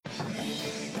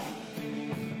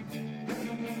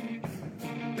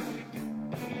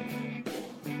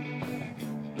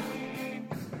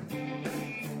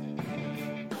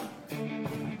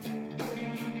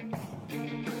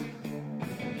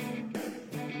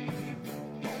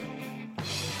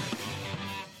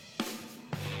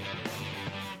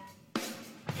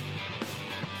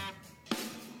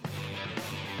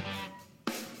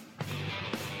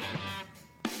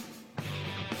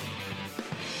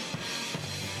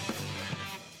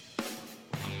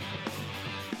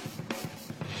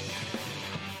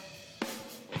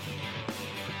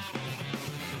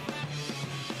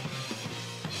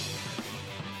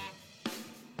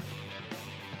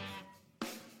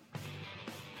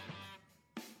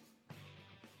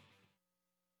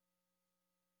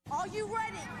Are you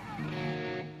ready?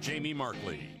 Jamie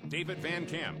Markley, David Van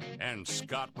Camp, and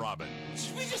Scott Robbins.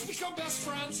 Should we just become best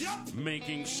friends? Yep.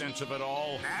 Making sense of it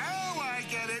all. Now I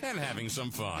get it. And having some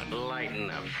fun.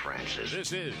 Lighten up, Francis.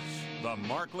 This is the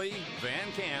Markley,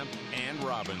 Van Camp, and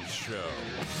Robbins Show.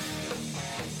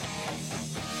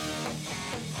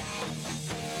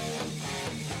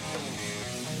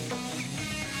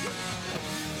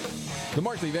 The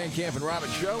Markley, Van Camp, and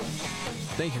Robbins Show.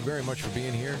 Thank you very much for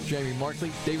being here. Jamie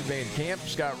Markley, David Van Camp,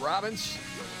 Scott Robbins.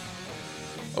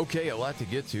 Okay, a lot to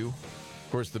get to.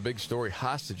 Of course, the big story,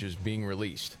 hostages being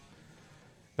released.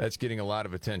 That's getting a lot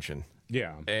of attention.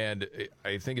 Yeah. And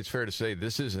I think it's fair to say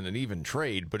this isn't an even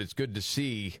trade, but it's good to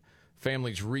see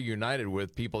families reunited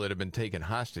with people that have been taken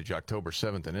hostage October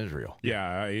 7th in Israel.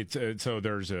 Yeah, so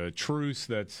there's a truce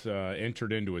that's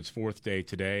entered into its fourth day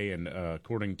today, and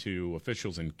according to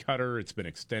officials in Qatar, it's been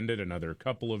extended another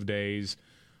couple of days.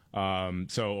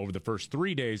 So over the first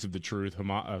 3 days of the truce,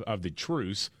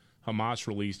 Hamas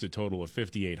released a total of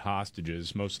 58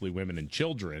 hostages, mostly women and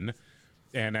children.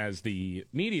 And as the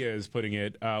media is putting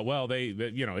it,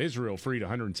 Israel freed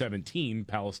 117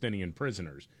 Palestinian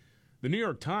prisoners. The New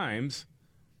York Times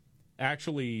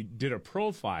actually did a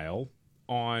profile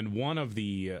on one of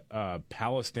the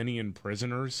Palestinian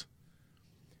prisoners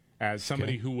as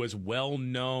somebody who was well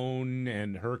known,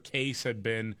 and her case had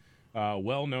been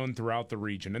well known throughout the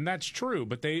region. And that's true,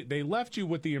 but they left you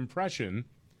with the impression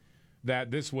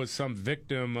that this was some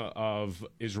victim of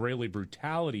Israeli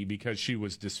brutality because she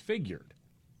was disfigured.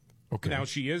 Okay. Now,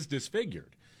 she is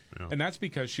disfigured, and that's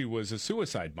because she was a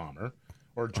suicide bomber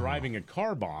or driving a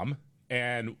car bomb,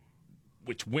 and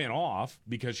which went off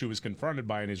because she was confronted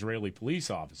by an Israeli police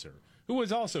officer who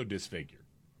was also disfigured.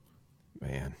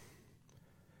 Man,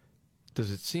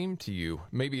 does it seem to you,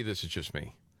 maybe this is just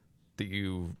me, that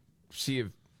you see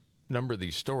a number of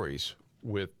these stories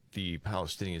with the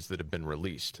Palestinians that have been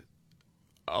released?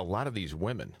 A lot of these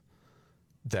women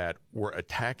that were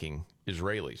attacking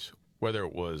Israelis, whether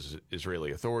it was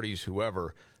Israeli authorities,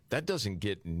 whoever, that doesn't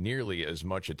get nearly as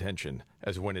much attention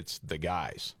as when it's the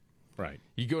guys. Right.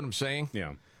 You get what I'm saying?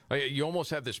 Yeah. You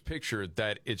almost have this picture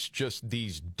that it's just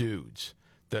these dudes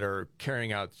that are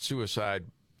carrying out suicide,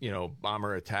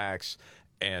 bomber attacks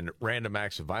and random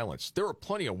acts of violence. There are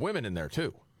plenty of women in there,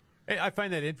 too. Hey, I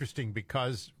find that interesting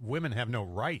because women have no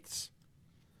rights.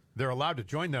 They're allowed to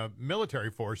join the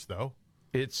military force, though.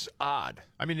 It's odd.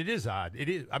 I mean, it is odd. It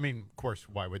is. I mean, of course,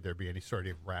 why would there be any sort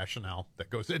of rationale that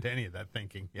goes into any of that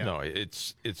thinking? Yeah. No,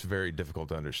 it's very difficult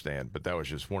to understand, but that was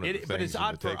just one of the things. But it's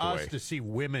odd for us takeaway. to see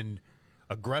women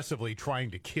aggressively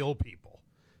trying to kill people.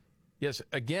 Yes,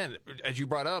 again, as you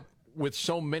brought up, with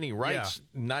so many rights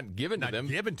not given to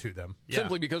them.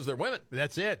 Simply because they're women.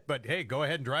 That's it. But, hey, go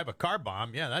ahead and drive a car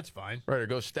bomb. Yeah, that's fine. Right, or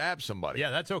go stab somebody. Yeah,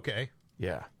 that's okay.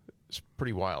 Yeah. It's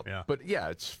pretty wild. Yeah. But, yeah,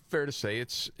 it's fair to say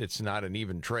it's not an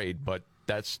even trade, but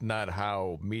that's not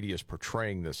how media is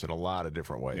portraying this in a lot of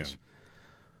different ways. Yeah.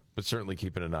 But certainly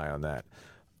keeping an eye on that.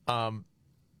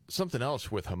 Something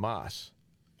else with Hamas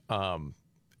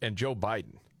and Joe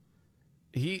Biden.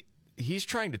 He's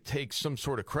trying to take some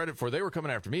sort of credit for, they were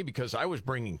coming after me because I was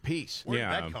bringing peace. Where did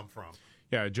that come from?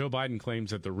 Yeah, Joe Biden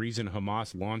claims that the reason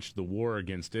Hamas launched the war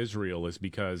against Israel is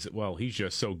because, well, he's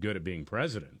just so good at being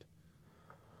president.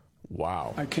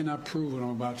 Wow. I cannot prove what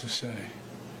I'm about to say,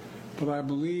 but I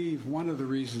believe one of the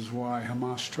reasons why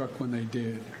Hamas struck when they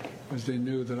did was they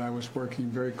knew that I was working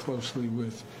very closely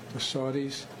with the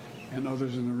Saudis and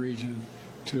others in the region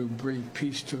to bring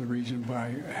peace to the region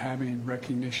by having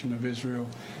recognition of Israel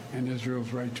and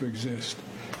Israel's right to exist.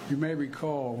 You may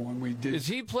recall when we did... Is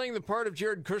he playing the part of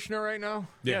Jared Kushner right now?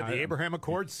 Yeah, the Abraham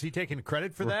Accords. Is he taking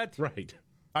credit for that? Right.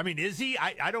 I mean, is he?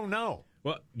 I don't know.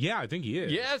 Well, yeah, I think he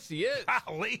is. Yes, he is.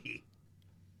 Golly.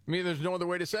 I mean, there's no other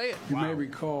way to say it. You may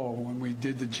recall when we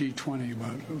did the G20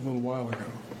 about a little while ago,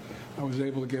 I was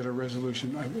able to get a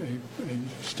resolution,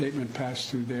 a statement passed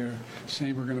through there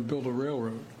saying we're going to build a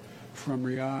railroad from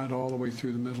Riyadh all the way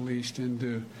through the Middle East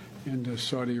into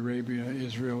Saudi Arabia,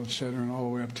 Israel, et cetera, and all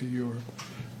the way up to Europe.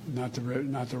 Not the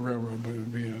railroad, but it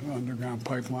would be an underground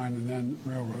pipeline and then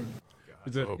railroad.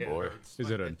 Oh, boy.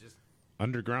 Is it an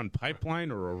underground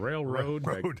pipeline or a railroad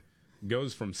that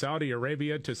goes from Saudi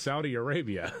Arabia to Saudi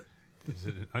Arabia? Is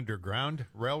it an underground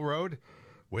railroad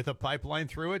with a pipeline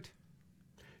through it?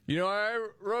 I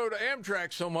rode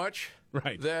Amtrak so much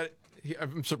that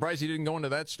I'm surprised he didn't go into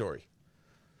that story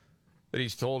that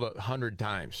he's told 100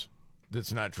 times.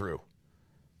 That's not true.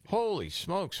 Holy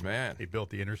smokes, man. He built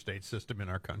the interstate system in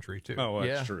our country, too. Oh,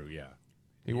 that's true, yeah.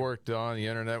 He worked on the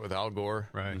internet with Al Gore.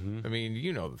 Right. I mean,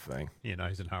 you know the thing. He and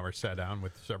Eisenhower sat down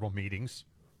with several meetings.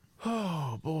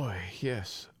 Oh, boy,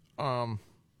 yes.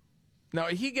 Now,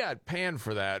 he got panned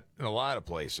for that in a lot of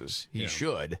places. He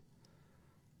should.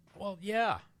 Well,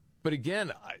 yeah. But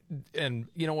again, and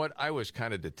you know what? I was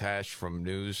kind of detached from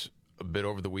news a bit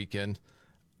over the weekend.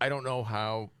 I don't know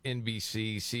how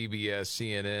NBC, CBS,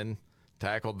 CNN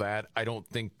tackled that. I don't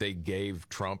think they gave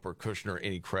Trump or Kushner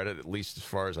any credit, at least as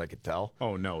far as I could tell.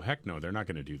 Oh, no. Heck no. They're not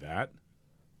going to do that.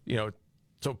 You know,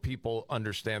 so people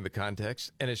understand the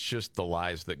context, and it's just the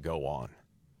lies that go on.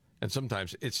 And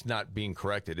sometimes it's not being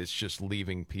corrected. It's just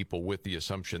leaving people with the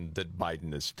assumption that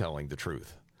Biden is telling the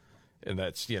truth. And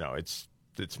that's, you know, it's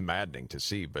maddening to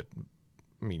see, but,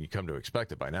 I mean, you come to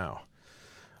expect it by now.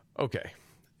 Okay.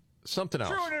 Something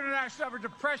else. True international average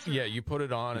of pressure. Yeah, you put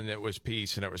it on, and it was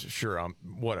peace, and it was, sure,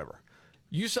 whatever.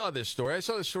 You saw this story. I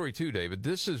saw this story too, David.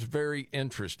 This is very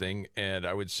interesting, and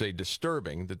I would say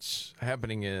disturbing, that's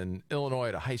happening in Illinois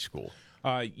at a high school.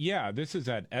 Yeah, this is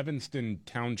at Evanston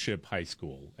Township High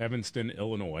School, Evanston,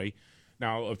 Illinois.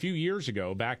 Now, a few years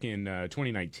ago, back in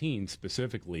 2019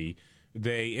 specifically,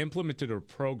 they implemented a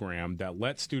program that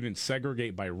let students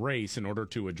segregate by race in order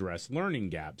to address learning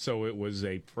gaps. So it was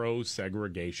a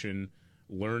pro-segregation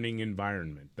learning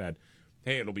environment that,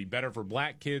 hey, it'll be better for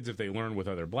black kids if they learn with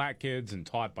other black kids and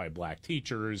taught by black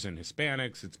teachers, and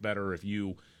Hispanics, it's better if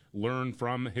you learn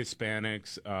from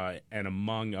Hispanics and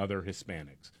among other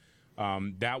Hispanics.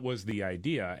 That was the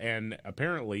idea, and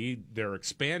apparently they're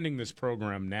expanding this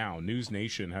program now. News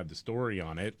Nation had the story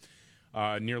on it.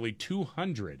 Nearly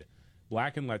 200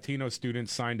 Black and Latino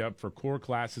students signed up for core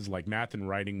classes like math and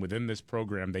writing within this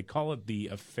program. They call it the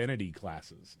affinity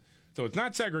classes. So it's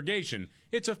not segregation,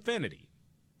 it's affinity.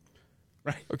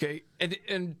 Right. Okay,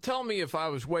 and tell me if I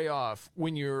was way off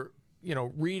when you're,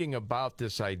 reading about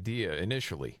this idea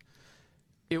initially.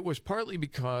 It was partly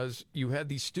because you had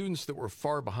these students that were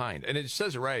far behind, and it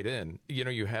says it right in.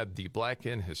 You had the Black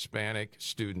and Hispanic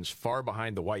students far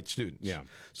behind the white students. Yeah.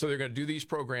 So they're going to do these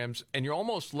programs, and you're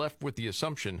almost left with the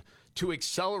assumption to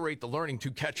accelerate the learning to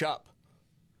catch up.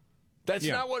 That's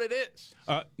not what it is.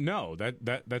 No,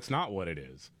 that's not what it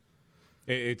is.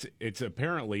 It's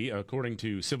apparently, according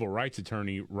to civil rights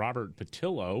attorney Robert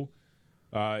Patillo,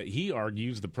 he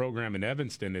argues the program in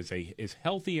Evanston is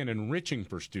healthy and enriching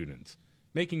for students,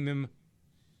 making them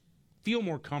feel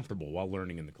more comfortable while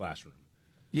learning in the classroom.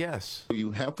 Yes.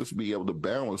 You have to be able to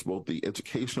balance both the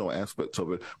educational aspects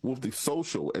of it with the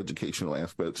social educational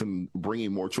aspects and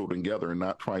bringing more children together and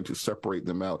not trying to separate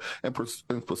them out. And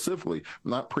specifically,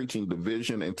 not preaching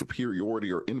division and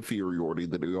superiority or inferiority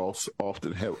that we also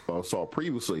often have, saw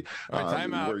previously. All right,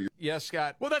 time out. Yes,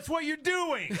 Scott. Well, that's what you're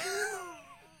doing.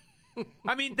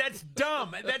 I mean, that's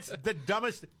dumb. That's the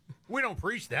dumbest. We don't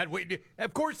preach that.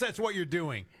 Of course, that's what you're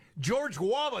doing. George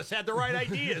Wallace had the right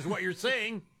idea, is what you're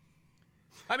saying.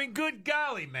 I mean, good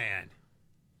golly, man.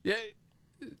 Yeah,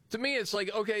 to me, it's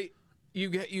like, okay,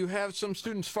 you have some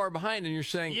students far behind, and you're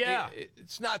saying,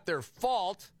 it's not their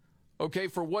fault, okay,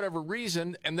 for whatever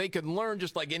reason, and they can learn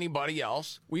just like anybody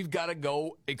else. We've got to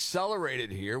go accelerate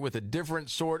it here with a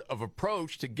different sort of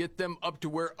approach to get them up to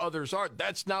where others are.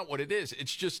 That's not what it is.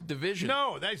 It's just division.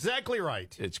 No, that's exactly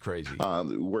right. It's crazy.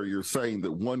 Where you're saying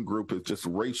that one group is just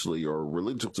racially or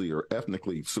religiously or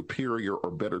ethnically superior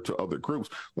or better to other groups.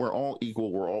 We're all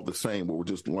equal. We're all the same, but we're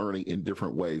just learning in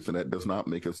different ways, and that does not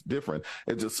make us different.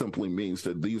 It just simply means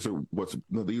that these are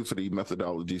the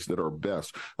methodologies that are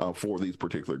best for these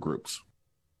particular groups.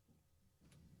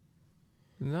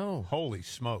 No. Holy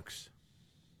smokes.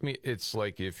 I mean, it's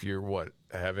like if you're,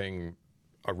 having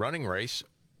a running race,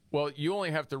 well, you only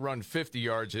have to run 50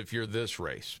 yards if you're this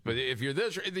race. But if you're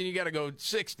this, then you got to go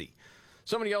 60.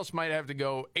 Somebody else might have to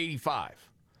go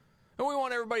 85. And we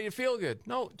want everybody to feel good.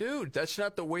 No, dude, that's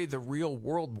not the way the real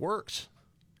world works.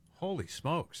 Holy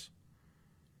smokes.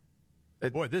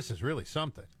 Boy, this is really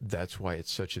something. That's why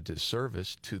it's such a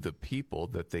disservice to the people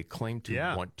that they claim to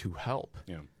want to help.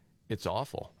 Yeah. It's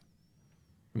awful.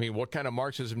 I mean, what kind of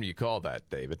Marxism do you call that,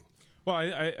 David? Well,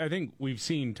 I think we've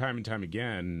seen time and time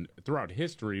again throughout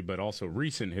history, but also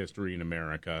recent history in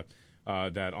America,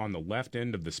 that on the left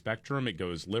end of the spectrum, it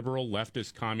goes liberal,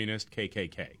 leftist, communist,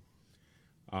 KKK.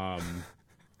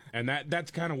 And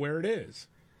that's kind of where it is.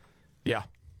 Yeah.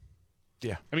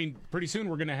 Yeah. I mean, pretty soon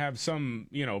we're going to have some,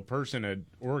 person at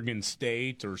Oregon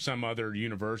State or some other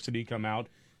university come out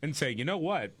and say, you know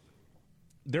what?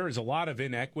 There is a lot of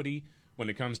inequity when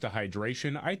it comes to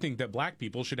hydration. I think that black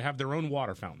people should have their own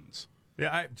water fountains.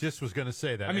 Yeah, I just was going to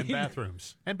say that. And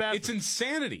bathrooms. It's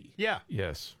insanity. Yeah.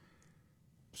 Yes.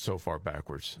 So far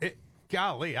backwards.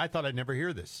 Golly, I thought I'd never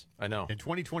hear this. I know. In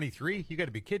 2023? You got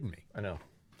to be kidding me. I know.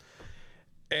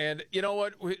 And you know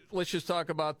what? Let's just talk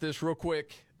about this real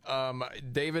quick.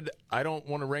 David, I don't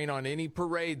want to rain on any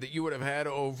parade that you would have had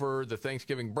over the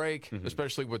Thanksgiving break,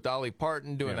 especially with Dolly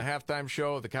Parton doing the halftime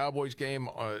show at the Cowboys game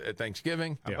at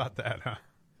Thanksgiving. How about that, huh?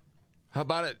 How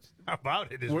about it? How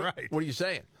about it is right. What are you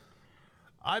saying?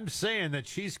 I'm saying that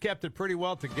she's kept it pretty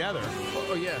well together.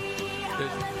 Oh, yeah.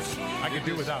 I could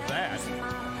do without that.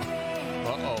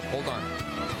 Hold on.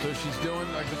 So she's doing,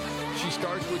 she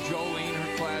starts with Jolene,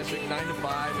 her classic, 9 to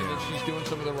 5, and then she's doing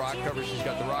some of the rock covers. She's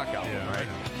got the rock album, right?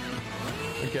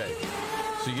 Okay.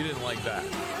 So you didn't like that,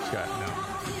 Scott? No.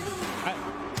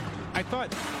 I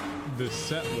thought the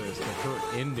set list of her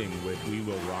ending with "We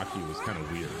Will Rock You" was kind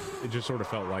of weird. It just sort of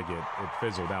felt like it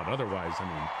fizzled out. Otherwise, I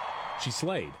mean, she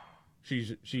slayed.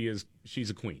 She's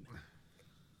a queen.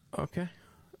 Okay.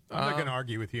 I'm not going to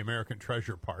argue with the American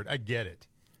Treasure part. I get it.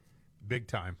 Big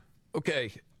time.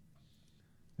 Okay.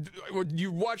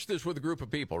 You watched this with a group of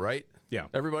people, right? Yeah.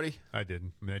 Everybody? I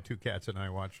didn't. I mean, 2 cats and I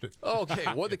watched it. Okay.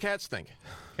 What did the cats think?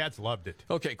 Cats loved it.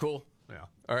 Okay, cool. Yeah.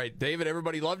 All right, David,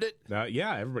 everybody loved it?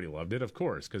 Yeah, everybody loved it, of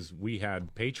course, because we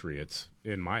had Patriots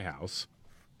in my house.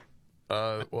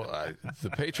 The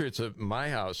Patriots at my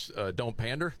house don't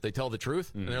pander. They tell the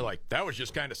truth. And they're like, that was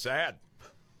just kind of sad.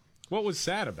 What was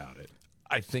sad about it?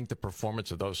 I think the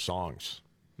performance of those songs.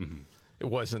 It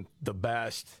wasn't the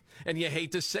best. And you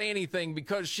hate to say anything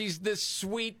because she's this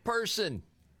sweet person.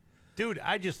 Dude,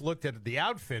 I just looked at the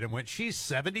outfit and went, she's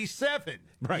 77.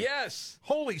 Right. Yes.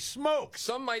 Holy smokes.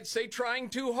 Some might say trying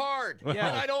too hard. Yeah.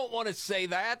 And I don't want to say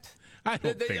that. I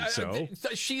don't think so.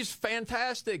 She's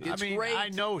fantastic. It's great. I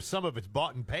know some of it's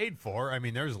bought and paid for. I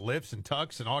mean, there's lifts and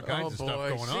tucks and all kinds of stuff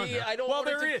going on there. I don't want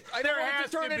it to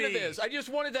turn into this. I just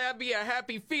wanted to be a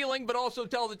happy feeling, but also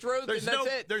tell the truth, and that's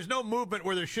it. There's no movement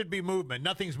where there should be movement.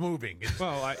 Nothing's moving.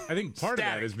 Well, I think part of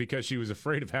that is because she was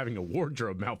afraid of having a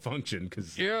wardrobe malfunction,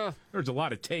 because there's a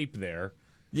lot of tape there.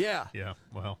 Yeah. Yeah,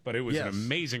 well. But it was an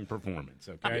amazing performance,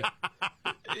 okay?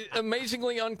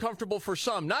 Amazingly uncomfortable for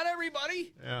some. Not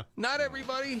everybody. Yeah. Not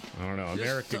everybody. I don't know.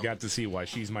 America got to see why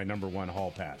she's my number 1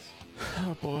 hall pass.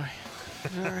 Oh, boy.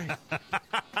 All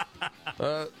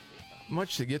right.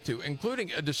 Much to get to,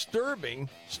 including a disturbing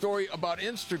story about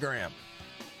Instagram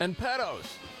and pedos.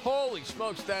 Holy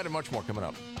smokes, that and much more coming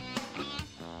up.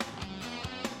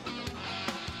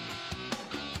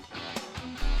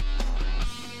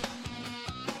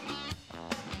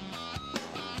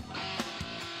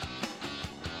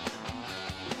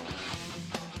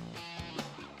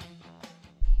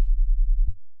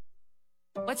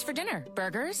 What's for dinner?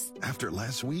 Burgers? After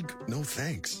last week, no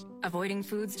thanks. Avoiding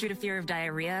foods due to fear of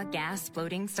diarrhea, gas,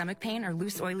 bloating, stomach pain, or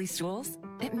loose, oily stools?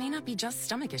 It may not be just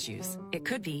stomach issues. It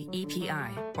could be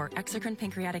EPI, or exocrine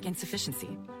pancreatic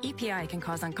insufficiency. EPI can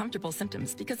cause uncomfortable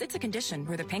symptoms because it's a condition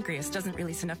where the pancreas doesn't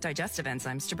release enough digestive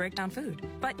enzymes to break down food.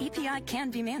 But EPI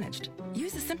can be managed.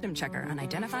 Use the symptom checker on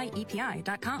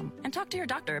identifyepi.com and talk to your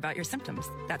doctor about your symptoms.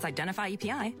 That's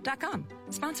identifyepi.com.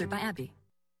 Sponsored by AbbVie.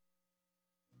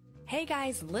 Hey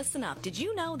guys, listen up. Did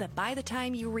you know that by the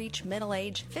time you reach middle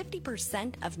age,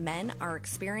 50% of men are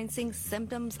experiencing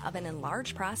symptoms of an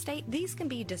enlarged prostate? These can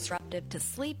be disruptive to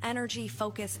sleep, energy,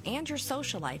 focus, and your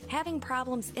social life. Having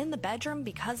problems in the bedroom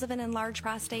because of an enlarged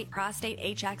prostate, Prostate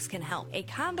HX can help. A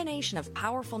combination of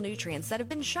powerful nutrients that have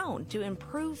been shown to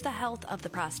improve the health of the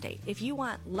prostate. If you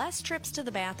want less trips to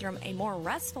the bathroom, a more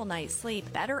restful night's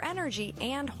sleep, better energy,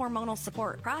 and hormonal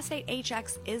support, Prostate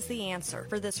HX is the answer.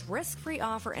 For this risk-free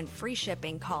offer and free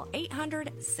shipping, call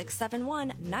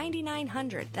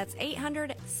 800-671-9900. That's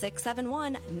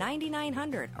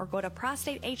 800-671-9900, or go to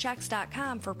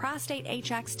prostatehx.com for Prostate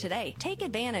HX today. Take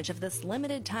advantage of this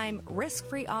limited time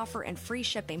risk-free offer and free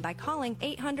shipping by calling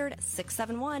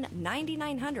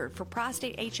 800-671-9900 for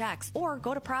Prostate HX, or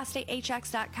go to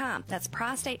prostatehx.com. That's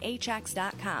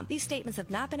prostatehx.com. These statements have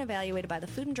not been evaluated by the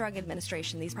Food and Drug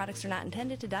Administration. These products are not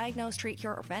intended to diagnose, treat,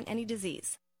 cure, or prevent any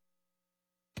disease.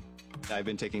 I've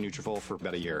been taking Nutrafol for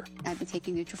about a year. I've been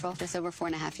taking Nutrafol just over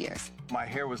 4.5 years. My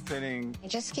hair was thinning. I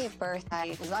just gave birth.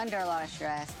 I was under a lot of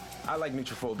stress. I like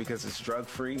Nutrafol because it's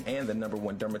drug-free and the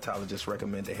 #1 dermatologist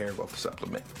recommended hair growth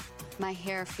supplement. My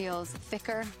hair feels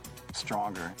thicker,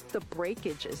 stronger. The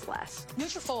breakage is less.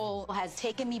 Nutrafol has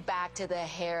taken me back to the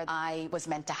hair I was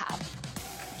meant to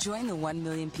have. Join the 1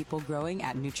 million people growing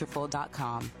at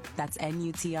Nutrafol.com. That's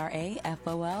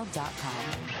NUTRAFOL.com.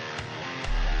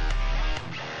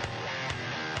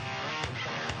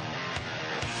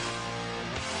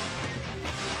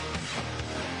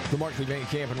 The Markley, Van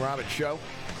Camp, and Robbins Show.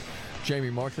 Jamie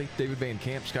Markley, David Van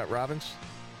Camp, Scott Robbins.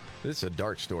 This is a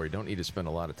dark story. Don't need to spend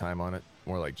a lot of time on it.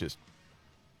 More like just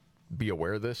be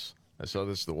aware of this. I saw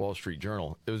this at the Wall Street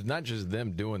Journal. It was not just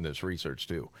them doing this research,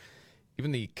 too.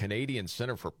 Even the Canadian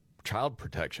Center for Child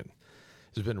Protection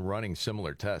has been running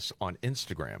similar tests on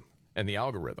Instagram and the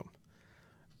algorithm.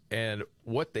 And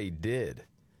what they did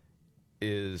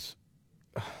is,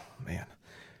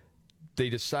 they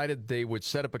decided they would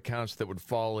set up accounts that would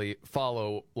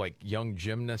follow like young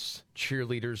gymnasts,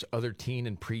 cheerleaders, other teen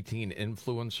and preteen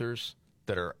influencers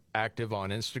that are active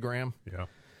on Instagram. Yeah.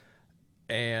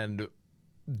 And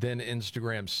then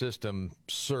Instagram's system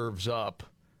serves up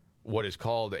what is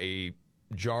called a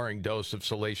jarring dose of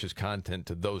salacious content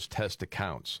to those test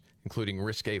accounts, including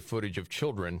risque footage of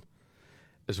children,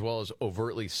 as well as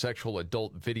overtly sexual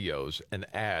adult videos and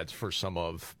ads for some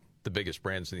of the biggest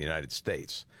brands in the United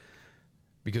States.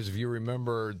 Because if you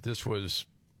remember, this was,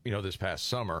 this past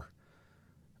summer,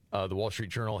 the Wall Street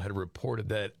Journal had reported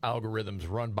that algorithms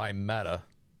run by Meta,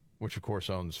 which of course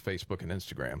owns Facebook and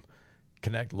Instagram,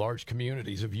 connect large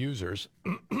communities of users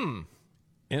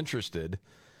interested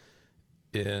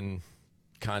in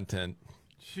content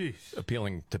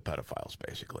appealing to pedophiles,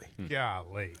 basically.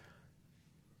 Golly.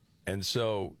 And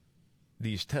so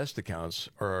these test accounts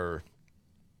are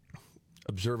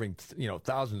observing,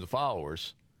 thousands of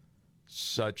followers,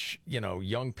 such,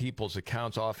 young people's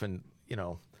accounts often,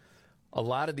 a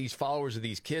lot of these followers of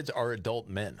these kids are adult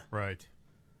men. Right.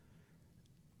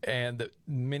 And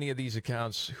many of these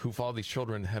accounts who follow these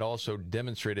children had also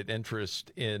demonstrated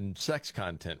interest in sex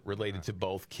content related to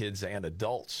both kids and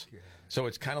adults. Yeah. So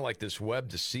it's kind of like this web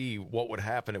to see what would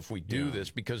happen if we do this,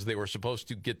 because they were supposed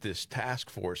to get this task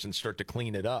force and start to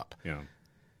clean it up. Yeah.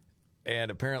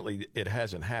 And apparently it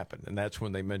hasn't happened. And that's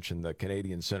when they mentioned the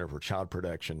Canadian Center for Child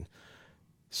Protection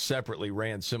separately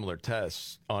ran similar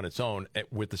tests on its own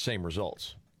with the same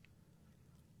results.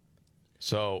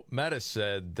 So Meta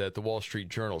said that the Wall Street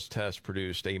Journal's test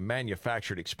produced a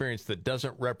manufactured experience that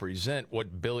doesn't represent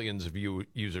what billions of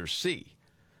users see.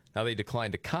 Now, they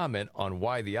declined to comment on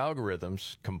why the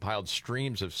algorithms compiled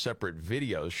streams of separate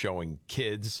videos showing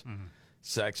kids,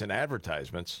 sex, and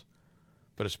advertisements.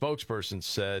 But a spokesperson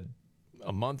said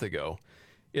a month ago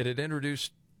it had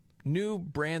introduced new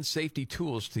brand safety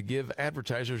tools to give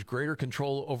advertisers greater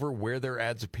control over where their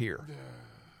ads appear.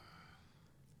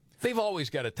 They've always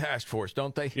got a task force,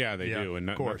 don't they? Yeah, they do, and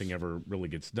nothing ever really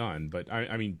gets done. But,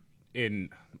 I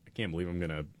can't believe I'm going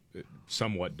to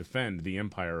somewhat defend the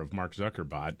empire of Mark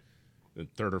Zuckerberg, the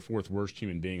third or fourth worst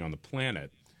human being on the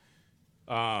planet.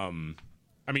 What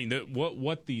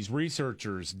these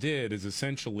researchers did is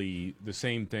essentially the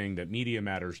same thing that Media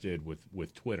Matters did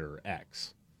with Twitter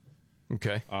X.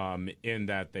 Okay. In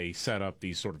that they set up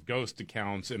these sort of ghost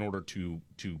accounts in order to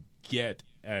get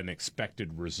an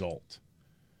expected result.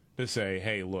 To say,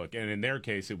 hey, look, and in their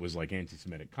case, it was like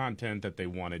anti-Semitic content that they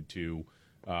wanted to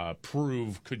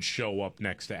prove could show up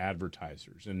next to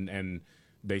advertisers. And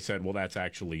they said, well, that's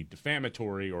actually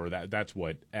defamatory, or that's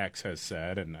what X has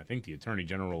said. And I think the Attorney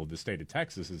General of the state of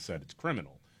Texas has said it's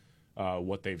criminal,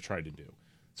 what they've tried to do.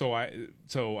 So I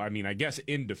guess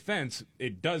in defense,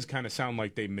 it does kind of sound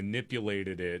like they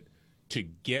manipulated it to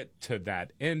get to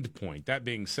that end point. That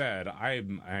being said,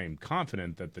 I'm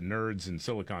confident that the nerds in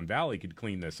Silicon Valley could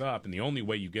clean this up, and the only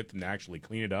way you get them to actually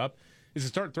clean it up is to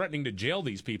start threatening to jail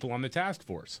these people on the task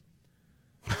force.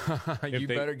 You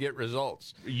better get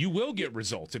results. You will get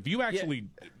results. If you actually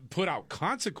put out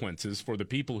consequences for the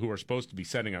people who are supposed to be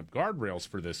setting up guardrails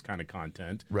for this kind of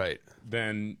content, right?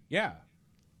 Then, yeah.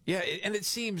 Yeah, and it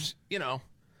seems,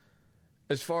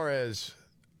 as far as,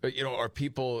 are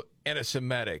people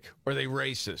anti-Semitic? Are they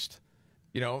racist?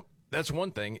 That's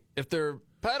one thing. If they're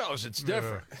pedos, it's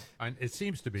different. It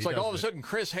seems to be. It's like all of a sudden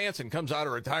Chris Hansen comes out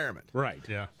of retirement. Right.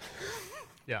 Yeah.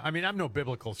 Yeah, I'm no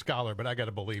biblical scholar, but I got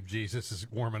to believe Jesus is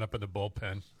warming up in the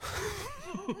bullpen.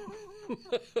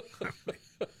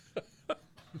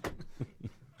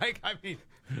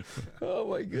 Oh,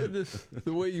 my goodness.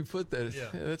 The way you put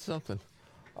that, that's something.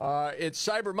 It's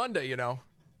Cyber Monday,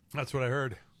 That's what I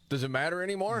heard. Does it matter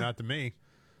anymore? Not to me.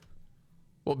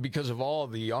 Well, because of all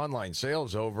the online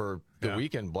sales over the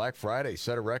weekend, Black Friday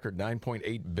set a record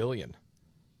 $9.8 billion.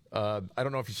 I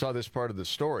don't know if you saw this part of the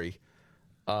story.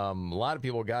 A lot of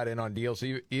people got in on deals,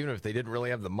 even if they didn't really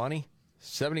have the money.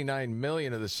 79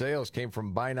 million of the sales came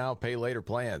from buy now, pay later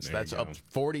plans. That's up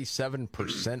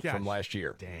 47% from last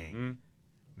year. Dang.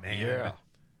 Man.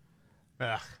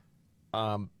 Yeah.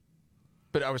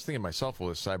 But I was thinking to myself, well,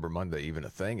 is Cyber Monday even a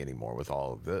thing anymore with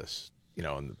all of this?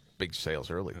 And the big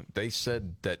sales early. They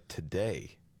said that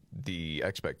today the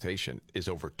expectation is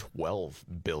over 12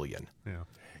 billion. Yeah.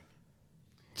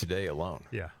 Today alone.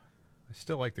 Yeah. I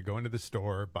still like to go into the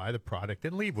store, buy the product,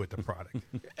 and leave with the product.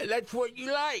 That's what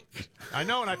you like. I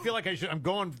know, and I feel like I'm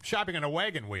going shopping on a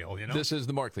wagon wheel, This is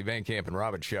the Markley, Van Camp, and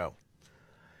Robbins Show.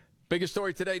 Biggest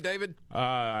story today, David?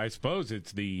 I suppose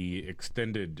it's the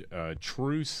extended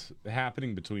truce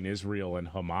happening between Israel and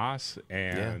Hamas,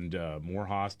 and more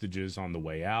hostages on the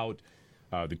way out.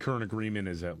 The current agreement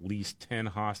is at least 10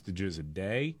 hostages a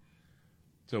day.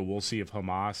 So we'll see if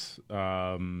Hamas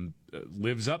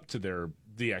lives up to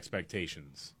the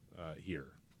expectations here.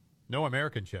 No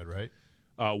Americans yet, right?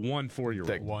 1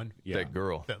 4-year-old. One? Yeah. That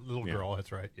girl. That little girl,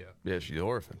 that's right, yeah. Yeah, she's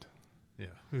orphaned. Yeah.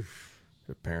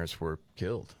 Her parents were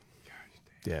killed.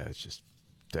 Yeah, it's just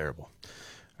terrible.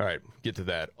 All right, get to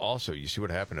that. Also, you see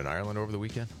what happened in Ireland over the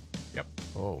weekend? Yep.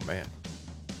 Oh, man.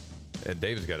 And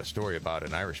David's got a story about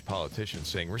an Irish politician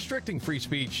saying restricting free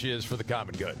speech is for the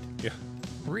common good. Yeah.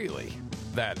 Really?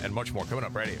 That and much more coming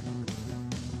up right here.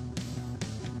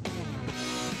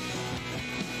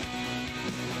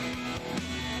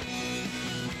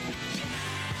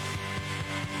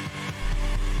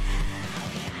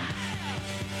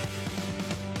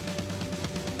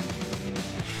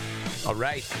 All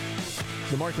right.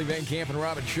 The Markley, Van Camp, and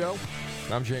Robbins Show.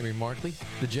 I'm Jamie Markley,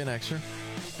 the Gen Xer.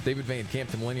 David Van Camp,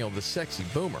 the millennial, the sexy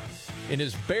boomer. In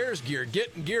his Bears gear,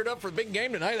 getting geared up for the big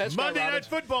game tonight. That's Monday right, Night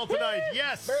Football tonight, Woo!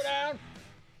 yes. Bear down.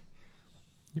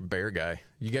 You bear guy.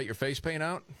 You got your face paint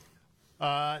out?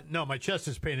 No, my chest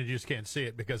is painted. You just can't see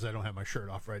it because I don't have my shirt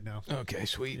off right now. Okay,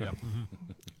 sweet.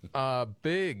 Yeah.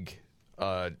 Big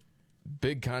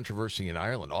controversy in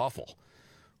Ireland. Awful.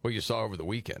 What you saw over the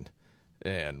weekend.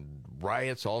 And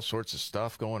riots, all sorts of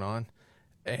stuff going on.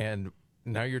 And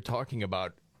now you're talking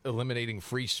about eliminating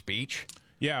free speech?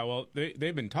 Yeah, well,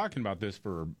 they've been talking about this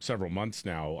for several months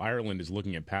now. Ireland is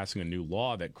looking at passing a new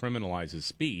law that criminalizes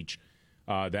speech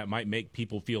that might make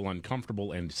people feel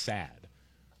uncomfortable and sad.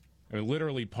 I mean,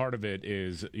 literally, part of it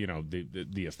is,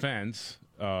 the offense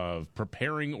of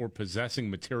preparing or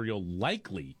possessing material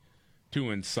likely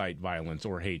to incite violence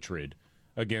or hatred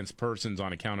against persons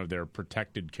on account of their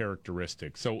protected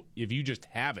characteristics. So if you just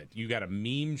have it, you got a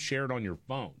meme shared on your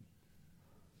phone.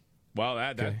 Well,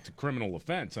 that's a criminal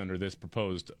offense under this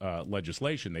proposed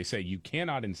legislation. They say you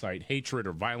cannot incite hatred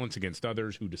or violence against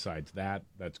others. Who decides that?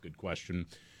 That's a good question.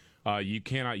 You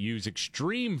cannot use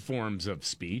extreme forms of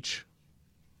speech.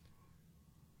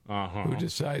 Who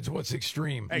decides what's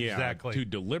extreme? Exactly. To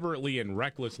deliberately and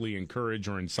recklessly encourage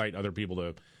or incite other people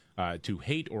to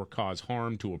hate or cause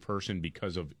harm to a person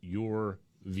because of your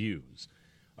views.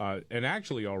 And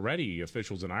actually, already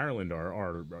officials in Ireland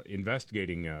are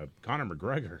investigating Conor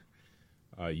McGregor,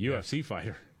 UFC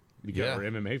fighter, or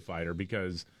MMA fighter,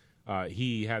 because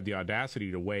he had the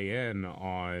audacity to weigh in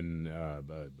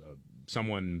on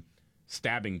someone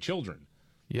stabbing children.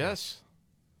 Yes.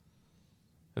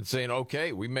 And saying,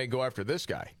 okay, we may go after this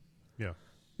guy. Yeah.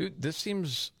 Dude, this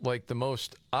seems like the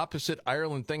most opposite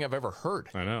Ireland thing I've ever heard.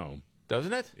 I know.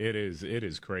 Doesn't it? It is. It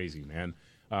is crazy, man.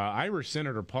 Irish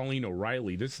Senator Pauline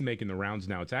O'Reilly, this is making the rounds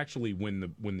now. It's actually when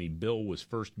the bill was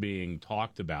first being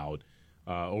talked about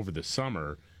over the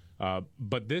summer.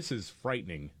 But this is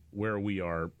frightening where we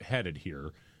are headed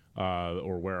here,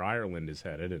 or where Ireland is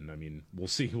headed. And, I mean, we'll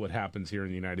see what happens here in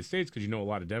the United States because, a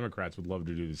lot of Democrats would love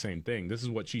to do the same thing. This is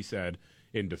what she said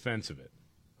in defense of it.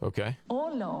 Okay.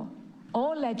 All law,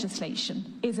 all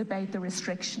legislation is about the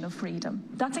restriction of freedom.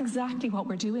 That's exactly what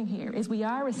we're doing here, is we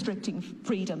are restricting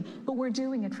freedom, but we're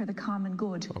doing it for the common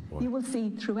good. You will see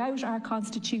throughout our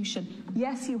Constitution,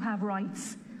 yes, you have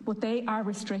rights, but they are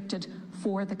restricted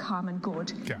for the common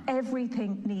good. Yeah.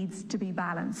 Everything needs to be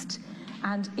balanced.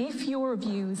 And if your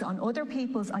views on other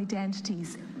people's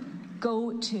identities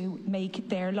go to make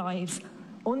their lives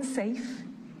unsafe,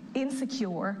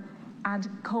 insecure, and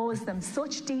cause them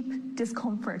such deep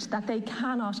discomfort that they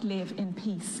cannot live in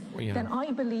peace, then I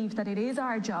believe that it is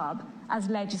our job as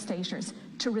legislators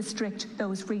to restrict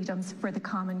those freedoms for the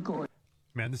common good.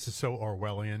 Man, this is so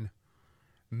Orwellian.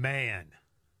 Man.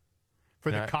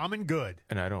 For the common good.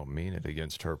 And I don't mean it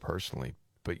against her personally,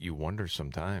 but you wonder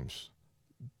sometimes,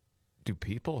 do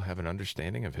people have an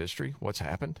understanding of history? What's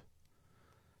happened?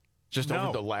 Just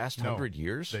over the last 100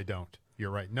 years? They don't. You're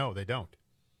right. No, they don't.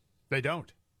 They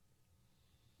don't.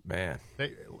 Man.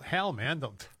 Hell, man,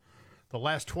 the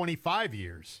last 25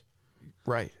 years.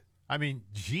 Right. I mean,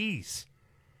 geez.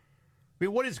 I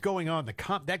mean, what is going on?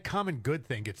 That common good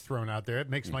thing gets thrown out there.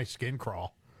 It makes my skin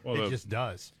crawl. Well, it just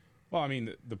does. Well, I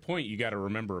mean, the point you got to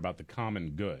remember about the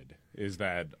common good is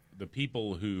that the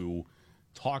people who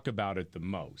talk about it the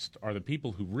most are the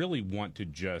people who really want to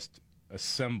just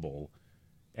assemble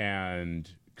and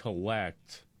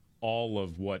collect all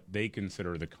of what they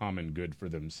consider the common good for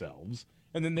themselves.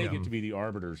 And then they get to be the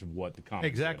arbiters of what the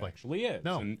common good actually is.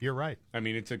 No, and, you're right. I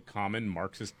mean, it's a common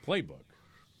Marxist playbook.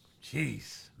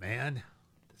 Jeez, man.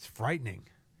 It's frightening.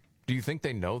 Do you think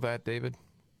they know that, David?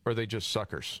 Or are they just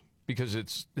suckers?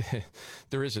 because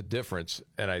there is a difference,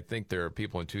 and I think there are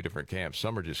people in two different camps.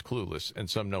 Some are just clueless, and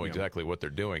some know exactly what they're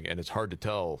doing, and it's hard to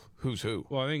tell who's who.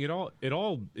 Well, I think it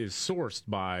all is sourced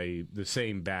by the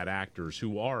same bad actors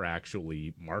who are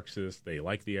actually Marxist. They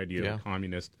like the idea of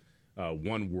communist,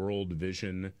 one world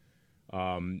vision,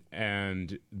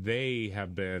 and they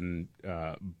have been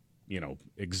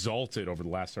exalted over the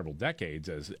last several decades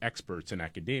as experts in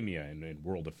academia and in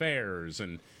world affairs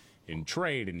and in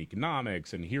trade and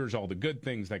economics, and here's all the good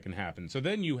things that can happen. So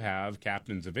then you have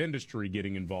captains of industry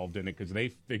getting involved in it because they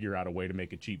figure out a way to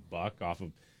make a cheap buck off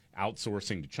of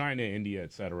outsourcing to China, India,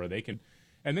 et cetera.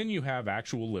 And then you have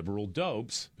actual liberal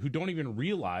dopes who don't even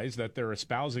realize that they're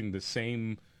espousing the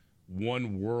same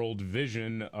one world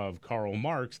vision of Karl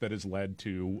Marx that has led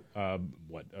to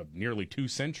nearly 2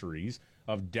 centuries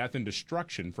of death and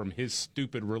destruction from his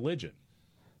stupid religion.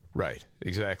 Right,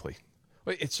 exactly.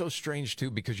 It's so strange,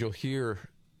 too, because you'll hear,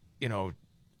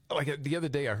 like the other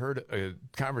day I heard a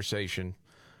conversation,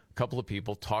 a couple of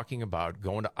people talking about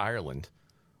going to Ireland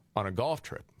on a golf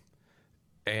trip.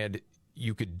 And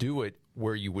you could do it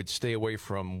where you would stay away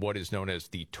from what is known as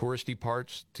the touristy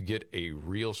parts to get a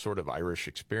real sort of Irish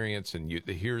experience. And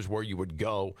here's where you would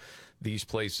go, these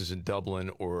places in Dublin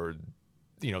or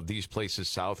these places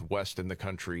southwest in the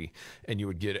country, and you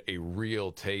would get a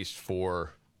real taste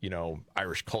for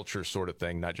Irish culture sort of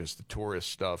thing, not just the tourist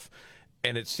stuff.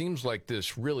 And it seems like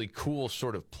this really cool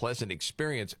sort of pleasant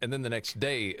experience. And then the next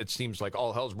day, it seems like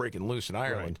all hell's breaking loose in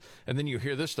Ireland. Right. And then you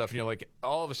hear this stuff, and you're like,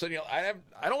 all of a sudden, I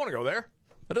don't want to go there.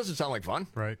 That doesn't sound like fun.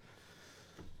 Right.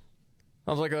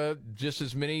 Sounds like just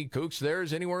as many kooks there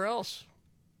as anywhere else.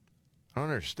 I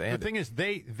don't understand. The thing is,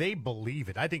 they believe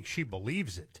it. I think she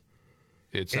believes it.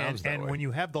 It sounds that way. And when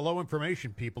you have the low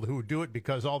information people who do it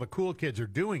because all the cool kids are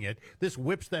doing it, this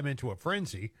whips them into a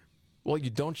frenzy. Well,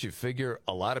 you figure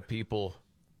a lot of people,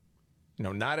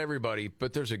 not everybody,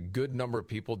 but there's a good number of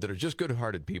people that are just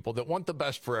good-hearted people that want the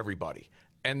best for everybody.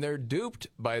 And they're duped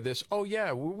by this, we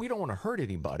don't want to hurt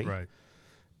anybody. Right.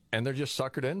 And they're just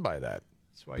suckered in by that.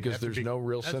 That's why because there's no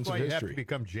real sense of history. That's why you have to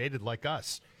become jaded like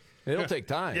us. It'll take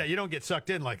time. Yeah, you don't get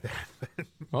sucked in like that.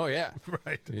 Oh, yeah.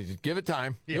 Right. You give it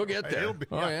time. You'll get there.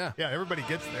 Yeah, everybody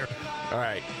gets there. All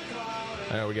right.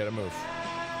 I know we got to move.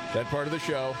 That part of the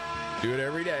show, do it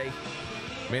every day.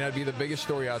 May not be the biggest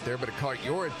story out there, but it caught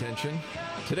your attention.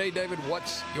 Today, David,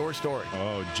 what's your story?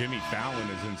 Oh, Jimmy Fallon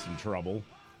is in some trouble.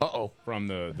 Uh-oh. From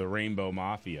the Rainbow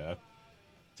Mafia.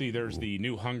 See, there's the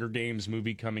new Hunger Games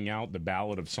movie coming out, The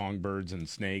Ballad of Songbirds and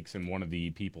Snakes, and one of the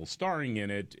people starring in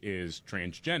it is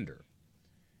transgender.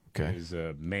 Okay. Is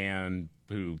a man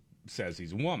who says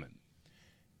he's a woman.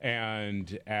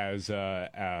 And as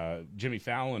Jimmy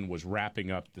Fallon was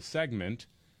wrapping up the segment,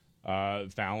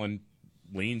 Fallon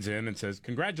leans in and says,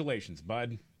 "Congratulations,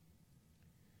 bud."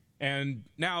 And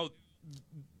now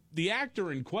the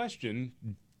actor in question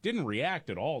didn't react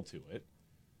at all to it.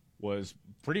 Was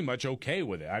pretty much okay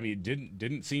with it. I mean,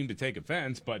 didn't seem to take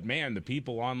offense, but man, the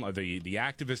people on the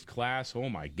activist class, oh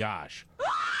my gosh.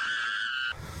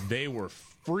 They were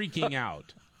freaking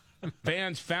out.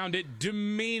 Fans found it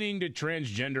demeaning to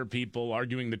transgender people,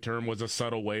 arguing the term was a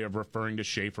subtle way of referring to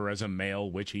Schaefer as a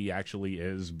male, which he actually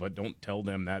is, but don't tell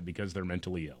them that because they're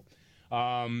mentally ill.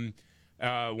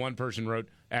 One person wrote,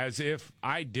 "As if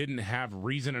I didn't have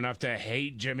reason enough to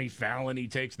hate Jimmy Fallon, he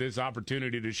takes this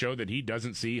opportunity to show that he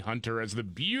doesn't see Hunter as the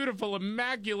beautiful,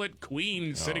 immaculate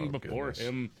queen sitting before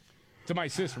him." To my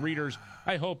cis readers,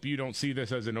 I hope you don't see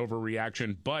this as an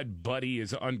overreaction. Bud Buddy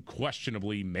is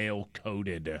unquestionably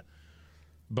male-coded.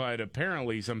 But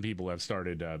apparently some people have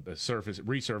started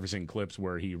resurfacing clips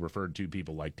where he referred to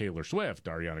people like Taylor Swift,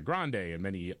 Ariana Grande, and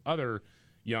many other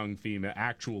young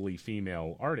actually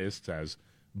female artists as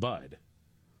Bud.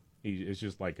 It's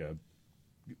just like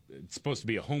it's supposed to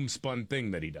be a homespun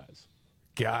thing that he does.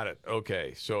 Got it.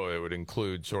 Okay. So it would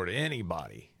include sort of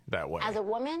anybody that way. As a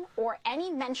woman or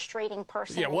any menstruating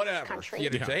person in this country.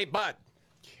 You say, "Hey, Bud."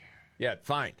 Yeah,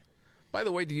 fine. By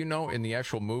the way, do you know in the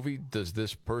actual movie, does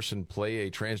this person play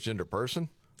a transgender person?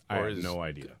 I have no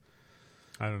idea.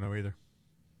 I don't know either.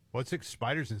 What's it?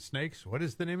 Spiders and Snakes? What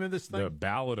is the name of this thing? The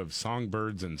Ballad of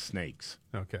Songbirds and Snakes.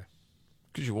 Okay.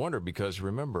 Because you wonder, because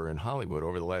remember, in Hollywood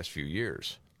over the last few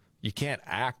years, you can't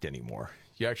act anymore.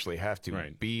 You actually have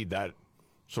to be that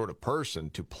sort of person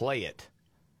to play it,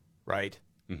 right?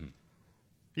 Mm-hmm.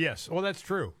 Yes. Well, that's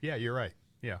true. Yeah, you're right.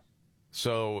 Yeah.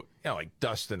 So, like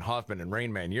Dustin Hoffman and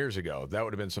Rain Man years ago, that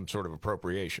would have been some sort of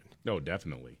appropriation. No,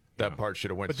 definitely. That part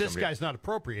should have went to somebody. But this guy's not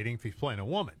appropriating if he's playing a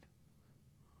woman.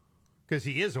 Because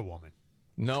he is a woman.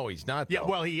 No, he's not, though. Yeah,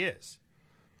 well, he is.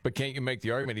 But can't you make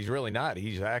the argument he's really not?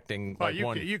 He's acting like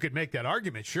one. You could make that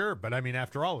argument, sure. But, I mean,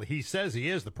 after all, he says he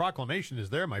is. The proclamation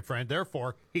is there, my friend.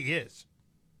 Therefore, he is.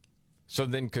 So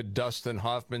then could Dustin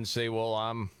Hoffman say, well,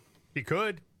 I'm... He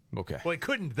could. Okay. Well, he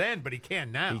couldn't then, but he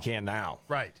can now. He can now.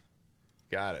 Right.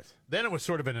 Got it. Then it was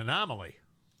sort of an anomaly.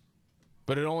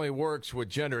 But it only works with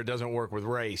gender. It doesn't work with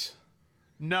race.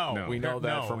 No. We know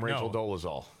that from Rachel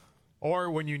Dolezal. Or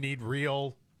when you need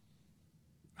real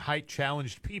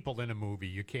height-challenged people in a movie,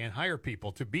 you can't hire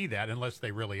people to be that unless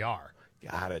they really are.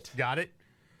 Got it. Got it?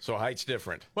 So height's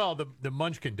different. Well, the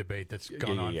Munchkin debate that's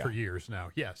gone on for years now.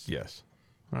 Yes. Yes.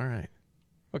 All right.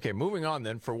 Okay, moving on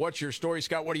then. For What's Your Story,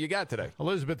 Scott, what do you got today?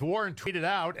 Elizabeth Warren tweeted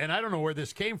out, and I don't know where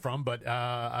this came from, but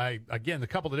again, a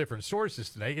couple of different sources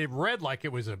today. It read like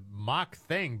it was a mock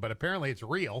thing, but apparently it's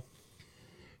real.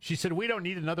 She said, we don't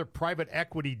need another private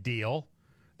equity deal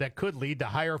that could lead to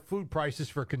higher food prices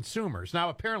for consumers. Now,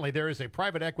 apparently there is a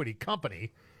private equity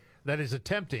company that is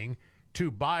attempting to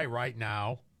buy right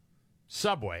now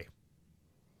Subway.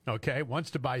 Okay,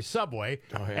 wants to buy Subway,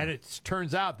 and it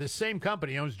turns out this same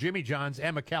company owns Jimmy John's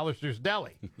and McAllister's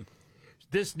Deli.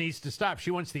 This needs to stop. She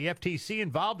wants the FTC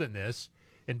involved in this,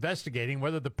 investigating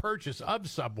whether the purchase of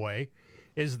Subway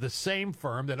is the same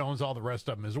firm that owns all the rest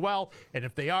of them as well. And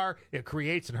if they are, it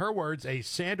creates, in her words, a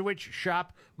sandwich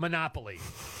shop monopoly.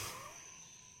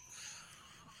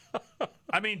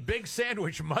 I mean, Big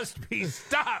Sandwich must be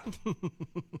stopped.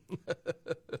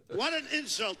 What an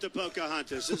insult to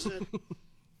Pocahontas, isn't it?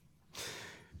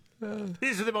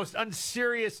 These are the most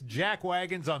unserious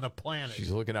jackwagons on the planet.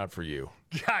 She's looking out for you.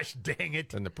 Gosh dang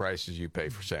it. And the prices you pay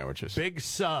for sandwiches. Big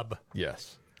sub.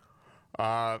 Yes.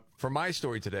 For my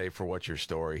story today, for What's Your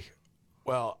Story?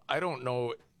 Well, I don't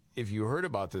know if you heard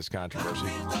about this controversy.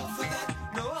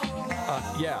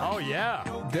 Yeah. Oh, yeah.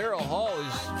 Daryl Hall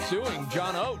is suing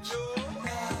John Oates.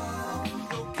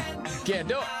 Can't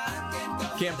do it.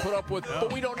 Can't put up with,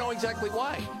 but we don't know exactly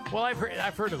why. Well, I've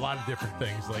heard a lot of different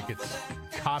things, like it's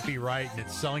copyright and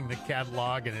it's selling the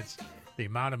catalog and it's the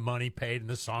amount of money paid and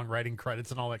the songwriting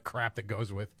credits and all that crap that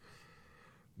goes with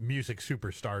music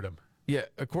superstardom. Yeah,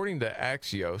 according to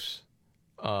Axios,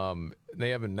 they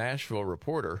have a Nashville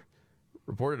reporter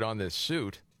reported on this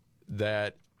suit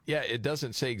that, yeah, it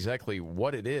doesn't say exactly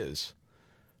what it is,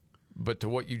 but to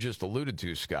what you just alluded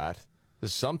to, Scott,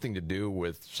 there's something to do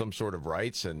with some sort of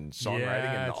rights and songwriting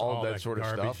and all that sort of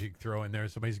stuff. You throw in there,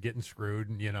 somebody's getting screwed,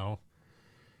 and you know,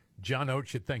 John Oates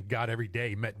should thank God every day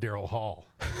he met Daryl Hall.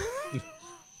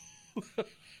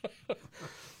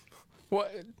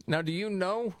 What now? Do you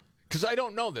know? Because I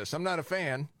don't know this. I'm not a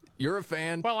fan. You're a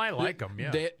fan. Well, I like him.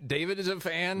 Yeah, David is a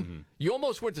fan. Mm-hmm. You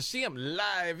almost went to see him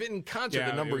live in concert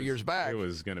a number of years back. It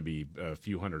was going to be a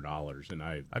few $100s, and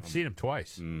I've seen him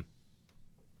twice, and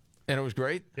it was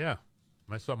great. Yeah.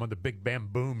 I saw him on the Big Bam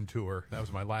Boom tour. That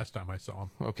was my last time I saw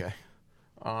him. Okay.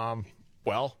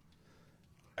 Well,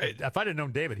 if I'd have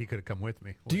known David, he could have come with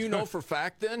me. Do you know for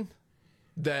fact, then,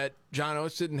 that John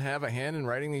Oates didn't have a hand in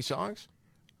writing these songs?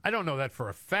 I don't know that for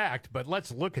a fact, but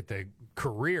let's look at the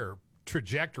career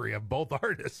trajectory of both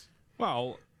artists.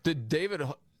 Well, did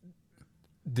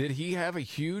he have a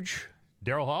huge...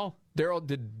 Daryl Hall?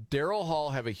 Did Daryl Hall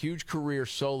have a huge career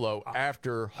solo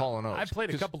after Hall & Oates? I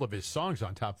played a couple of his songs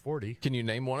on Top 40. Can you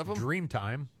name one of them?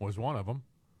 Dreamtime was one of them.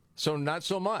 So not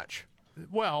so much.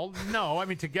 Well, no. I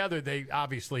mean, together, they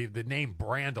obviously, the name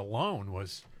brand alone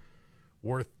was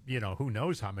worth, who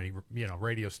knows how many,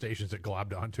 radio stations that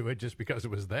globbed onto it just because it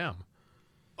was them.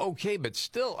 Okay, but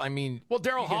still, I mean... Well,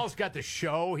 Daryl Hall's got the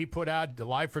show. He put out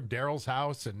Live from Daryl's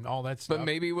House and all that stuff. But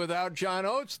maybe without John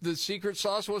Oates, the secret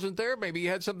sauce wasn't there. Maybe he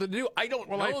had something to do. I don't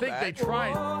know that. Well, I think they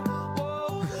tried.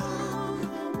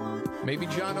 Maybe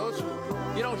John Oates...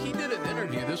 he did an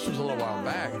interview, this was a little while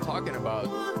back, talking about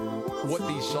what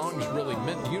these songs really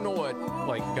meant. Do you know what,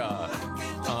 I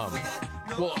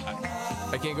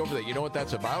can't go over that. You know what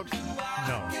that's about?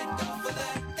 No.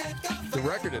 The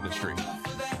record industry.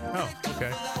 Oh,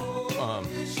 okay.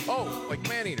 Like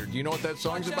Man-Eater. Do you know what that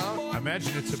song's about? I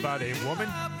imagine it's about a woman.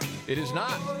 It is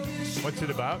not. What's it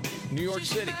about? New York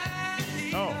City.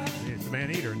 Oh, it's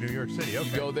Man-Eater in New York City. Okay.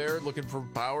 You go there looking for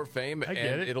power, fame, and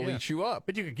it'll eat you up.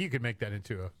 But you could make that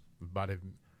into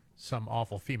some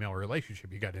awful female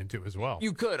relationship you got into as well.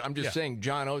 You could. I'm just saying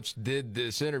John Oates did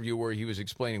this interview where he was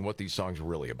explaining what these songs were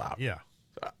really about. Yeah.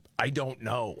 I don't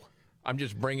know. I'm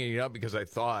just bringing it up because I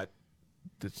thought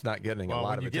it's not getting a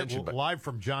lot of attention. When you get live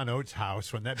from John Oates'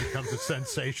 house, when that becomes a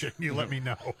sensation, you let me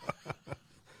know.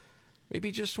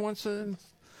 Maybe just wants a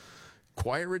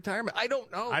quiet retirement. I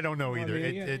don't know. I don't know either.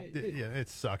 It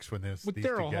sucks when these two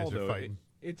guys are fighting.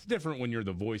 It's different when you're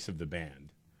the voice of the band.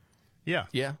 Yeah.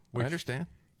 Yeah, I understand.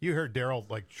 You heard Daryl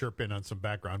like chirp in on some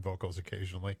background vocals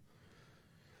occasionally.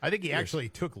 I think he actually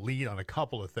took lead on a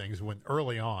couple of things when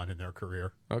early on in their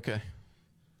career. Okay.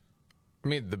 I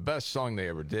mean, the best song they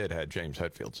ever did had James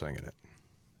Hetfield singing it.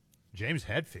 James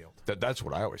Hetfield? That's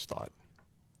what I always thought.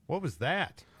 What was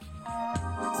that? One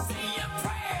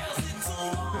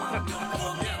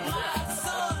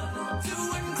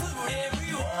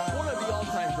of the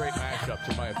all-time great mashups,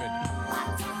 in my opinion.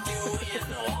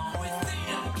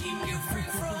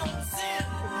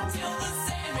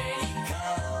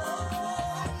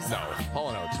 No, Hall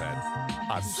 & Oates had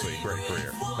obviously a great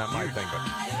career. Not my thing, but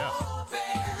yeah.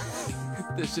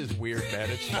 This is weird, man.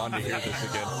 It's fun to hear this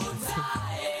again.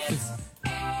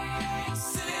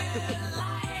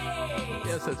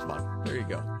 Yes, that's fun. There you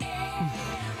go.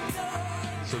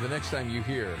 So the next time you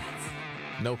hear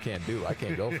No Can't Do, I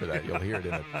can't go for that. You'll hear it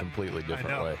in a completely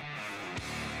different way.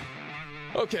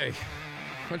 Okay.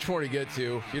 Much more to get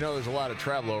to. You know, there's a lot of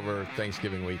travel over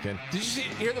Thanksgiving weekend. Did you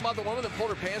hear about the woman that pulled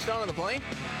her pants down on the plane?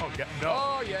 Oh, no.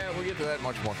 Oh, yeah. We'll get to that and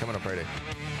much more coming up Friday.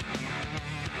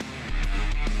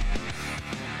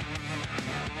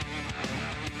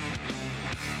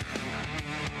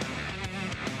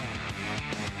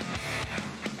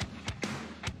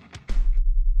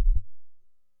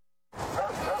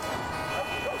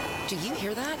 Do you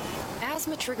hear that?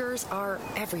 Asthma triggers are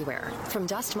everywhere. From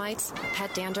dust mites,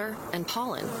 pet dander, and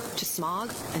pollen, to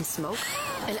smog and smoke,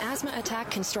 an asthma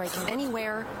attack can strike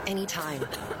anywhere, anytime.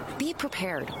 Be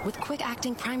prepared with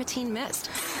quick-acting Primatene Mist.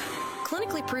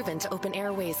 Clinically proven to open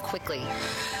airways quickly.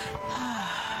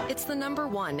 It's the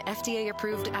 #1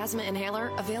 FDA-approved asthma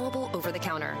inhaler available over the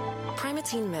counter.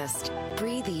 Primatene Mist.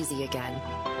 Breathe easy again.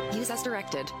 Use as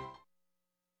directed.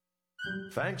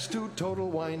 Thanks to Total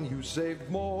Wine, you saved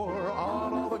more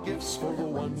on all the gifts for the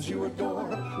ones you adore.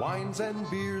 Wines and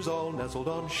beers all nestled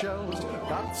on shelves.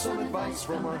 Got some advice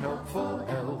from our helpful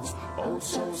elves. Oh,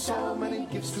 so many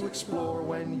gifts to explore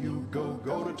when you go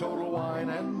to Total Wine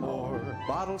and More.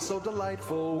 Bottles so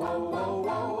delightful,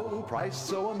 whoa. Priced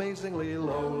so amazingly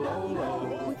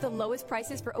low. With the lowest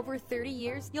prices for over 30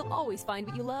 years, you'll always find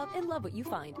what you love and love what you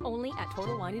find. Only at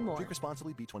Total Wine and More. Drink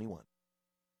responsibly, B21.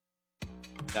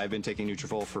 I've been taking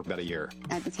Nutrafol for about a year.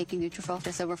 I've been taking Nutrafol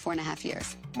just over 4.5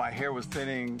 years. My hair was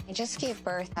thinning. I just gave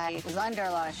birth. I was under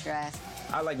a lot of stress.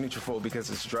 I like Nutrafol because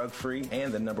it's drug-free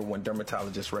and the #1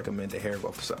 dermatologist recommended hair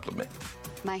growth supplement.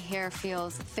 My hair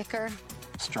feels thicker,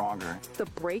 stronger. The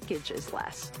breakage is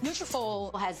less.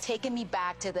 Nutrafol has taken me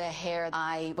back to the hair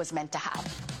I was meant to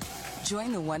have.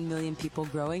 Join the 1 million people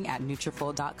growing at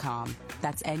Nutrafol.com.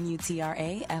 That's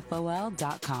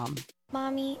Nutrafol.com.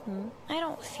 Mommy, I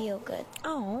don't feel good.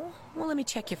 Oh, well, let me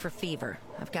check you for fever.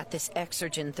 I've got this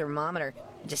Exergen thermometer.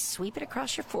 Just sweep it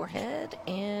across your forehead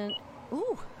and,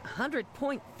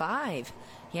 100.5.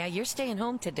 Yeah, you're staying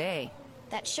home today.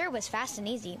 That sure was fast and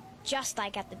easy, just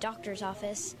like at the doctor's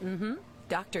office. Mm-hmm.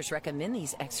 Doctors recommend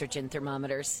these Exergen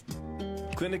thermometers.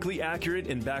 Clinically accurate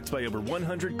and backed by over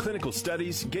 100 clinical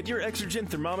studies, get your Exergen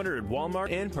thermometer at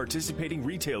Walmart and participating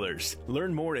retailers.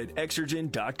 Learn more at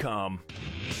Exergen.com.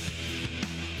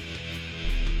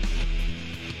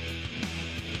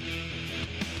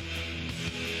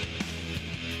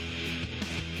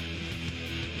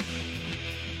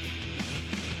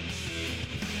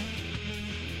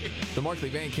 The Markley,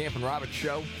 Van Camp, and Robbins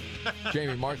Show.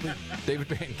 Jamie Markley, David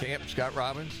Van Camp, Scott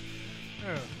Robbins.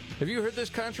 Have you heard this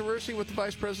controversy with the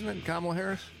Vice President, Kamala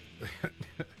Harris?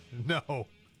 No.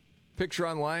 Picture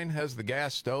online has the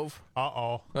gas stove.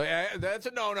 Uh-oh. That's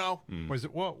a no-no. Was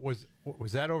it was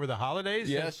that over the holidays?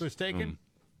 Yes. That was taken?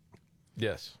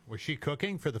 Yes. Was she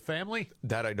cooking for the family?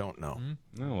 That I don't know.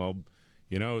 Oh, well,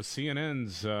 you know,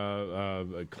 CNN's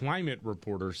climate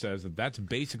reporter says that that's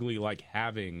basically like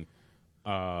having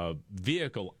a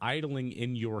vehicle idling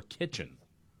in your kitchen.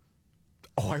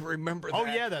 Oh, I remember that. Oh,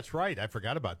 yeah, that's right. I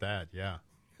forgot about that. Yeah.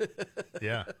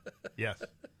 Yeah. Yes.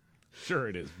 Sure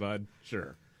it is, bud.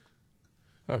 Sure.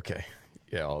 Okay.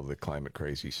 Yeah, all the climate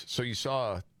crazies. So you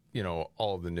saw,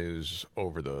 all the news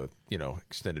over the,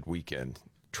 extended weekend.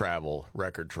 Travel,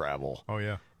 record travel. Oh,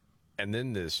 yeah. And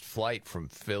then this flight from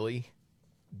Philly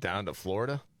down to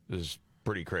Florida is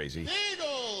pretty crazy.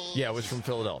 Yeah, it was from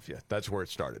Philadelphia. That's where it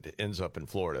started. It ends up in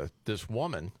Florida. This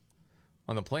woman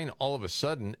on the plane all of a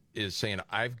sudden is saying,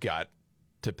 I've got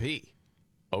to pee.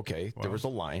 Okay, there was a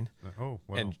line. Oh,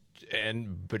 well.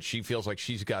 But she feels like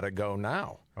she's got to go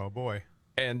now. Oh, boy.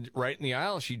 And right in the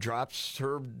aisle, she drops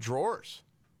her drawers.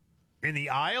 In the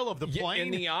aisle of the plane?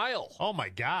 In the aisle. Oh, my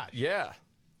God. Yeah.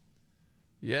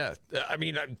 Yeah. I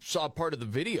mean, I saw part of the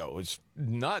video. It's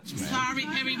nuts, man. Sorry,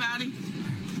 everybody.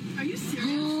 Are you serious?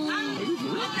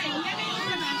 Okay, let me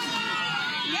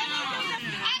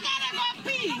I gotta go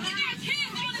pee.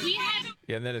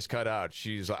 Yeah, and then it's cut out.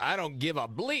 She's like, I don't give a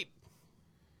bleep.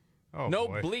 Oh, no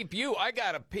boy. bleep you. I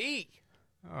got to pee.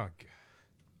 Oh, God.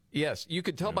 Yes, you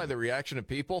could tell by the reaction of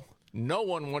people. No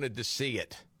one wanted to see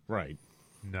it. Right.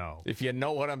 No. If you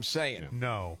know what I'm saying.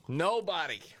 No.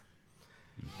 Nobody.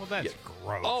 Well, that's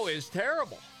gross. Oh, it's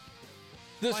terrible.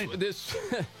 This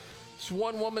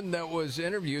one woman that was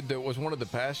interviewed that was one of the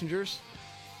passengers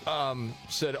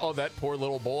said, oh, that poor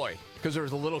little boy. Because there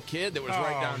was a little kid that was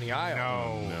right down the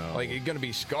aisle. No. Like, he's going to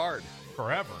be scarred.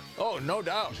 Forever. Oh, no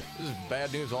doubt. This is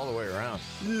bad news all the way around.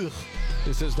 Ugh.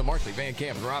 This is the Markley, Van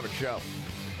Camp, and Robbins Show.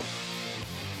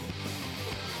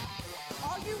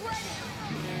 Are you ready?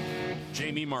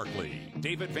 Jamie Markley,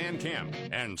 David Van Camp,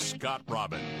 and Scott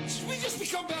Robbins. We just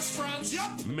become best friends.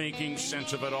 Yep. Making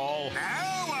sense of it all.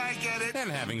 Now I get it. And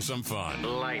having some fun.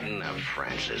 Lighten up,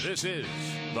 Francis. This is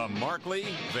the Markley,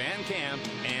 Van Camp,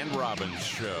 and Robbins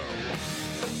Show.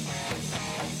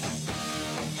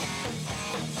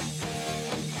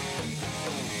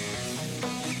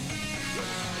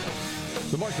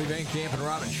 The Markley, Van Camp, and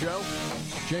Robbins Show.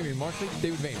 Jamie Markley,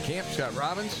 David Van Camp, Scott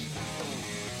Robbins.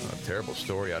 A terrible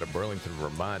story out of Burlington,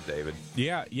 Vermont, David.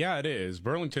 Yeah, it is.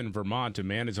 Burlington, Vermont, a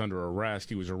man is under arrest.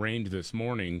 He was arraigned this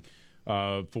morning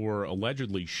for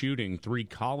allegedly shooting 3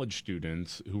 college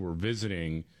students who were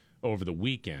visiting over the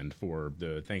weekend for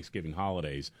the Thanksgiving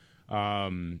holidays.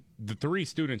 The 3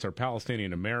 students are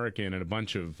Palestinian American, and a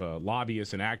bunch of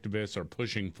lobbyists and activists are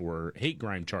pushing for hate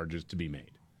crime charges to be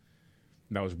made.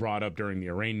 That was brought up during the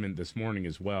arraignment this morning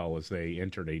as well, as they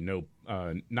entered a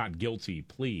not guilty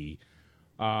plea.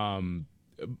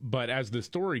 But as the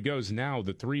story goes now,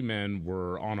 the 3 men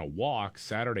were on a walk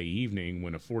Saturday evening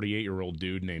when a 48-year-old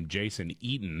dude named Jason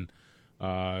Eaton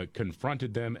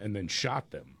confronted them and then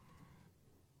shot them.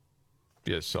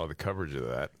 Yes, saw the coverage of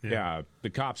that. Yeah, the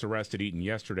cops arrested Eaton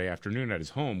yesterday afternoon at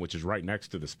his home, which is right next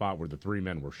to the spot where the 3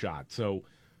 men were shot. So,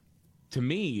 to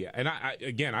me, and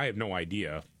I have no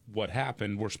idea what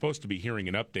happened. We're supposed to be hearing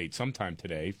an update sometime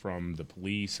today from the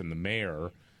police and the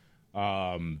mayor.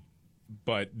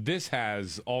 But this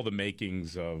has all the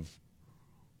makings of,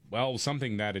 well,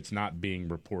 something that it's not being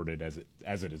reported as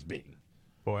it is being.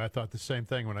 Boy, I thought the same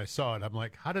thing when I saw it. I'm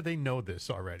like, how do they know this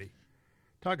already?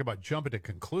 Talk about jumping to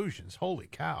conclusions. Holy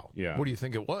cow. Yeah. What do you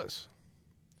think it was?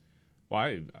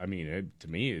 Well, I mean, to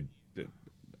me,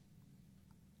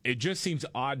 it just seems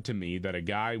odd to me that a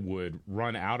guy would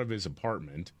run out of his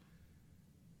apartment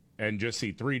and just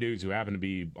see 3 dudes who happen to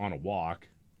be on a walk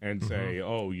and say,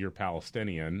 oh, you're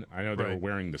Palestinian. I know they were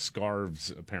wearing the scarves,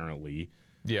 apparently.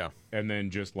 Yeah. And then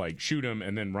just, like, shoot him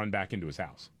and then run back into his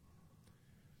house.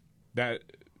 That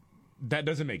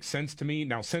doesn't make sense to me.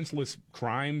 Now, senseless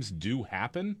crimes do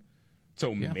happen.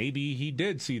 So maybe he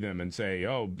did see them and say,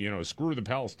 oh, screw the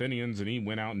Palestinians, and he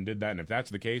went out and did that. And if that's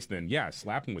the case, then, yeah,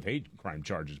 slap him with hate crime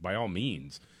charges by all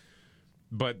means.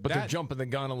 But they're jumping the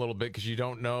gun a little bit because you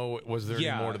don't know, was there any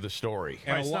more to the story?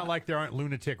 And it's not like there aren't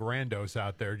lunatic randos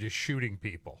out there just shooting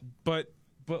people. But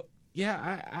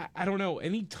yeah, I don't know.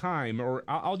 Any time, or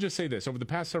I'll just say this, over the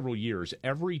past several years,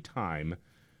 every time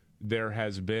there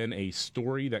has been a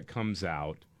story that comes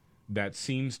out that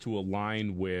seems to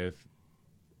align with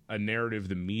a narrative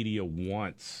the media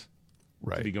wants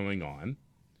to be going on,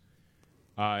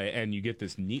 and you get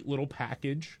this neat little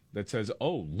package that says,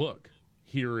 oh, look,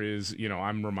 here is,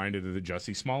 I'm reminded of the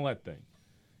Jussie Smollett thing.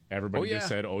 Everybody just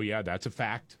said, oh, yeah, that's a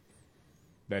fact,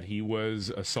 that he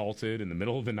was assaulted in the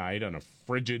middle of the night on a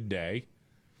frigid day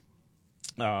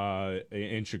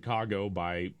in Chicago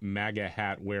by MAGA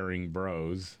hat-wearing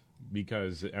bros,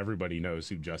 because everybody knows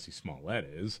who Jussie Smollett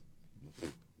is,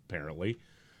 apparently.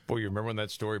 Boy, you remember when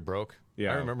that story broke?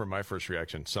 Yeah. I remember my first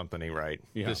reaction, something ain't right.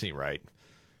 Yeah. This ain't right.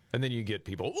 And then you get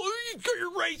people, oh,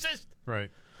 you're racist. Right.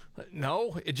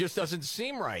 No, it just doesn't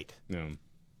seem right. No.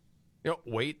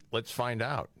 Wait, let's find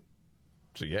out.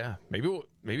 So, yeah, maybe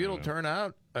it'll turn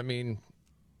out. I mean,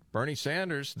 Bernie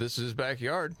Sanders, this is his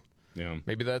backyard. Yeah.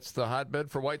 Maybe that's the hotbed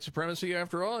for white supremacy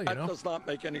after all, That does not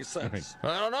make any sense.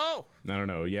 I don't know. I don't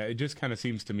know. Yeah, it just kind of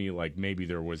seems to me like maybe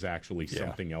there was actually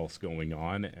something else going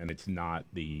on, and it's not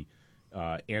the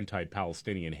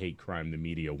anti-Palestinian hate crime the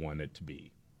media want it to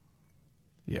be.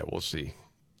 Yeah, we'll see.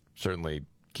 Certainly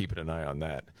keeping an eye on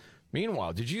that.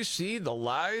 Meanwhile, did you see the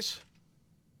lies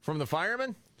from the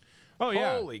firemen? Oh,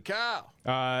 yeah. Holy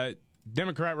cow.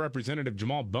 Democrat Representative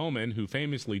Jamal Bowman, who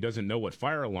famously doesn't know what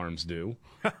fire alarms do.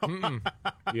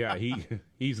 Yeah,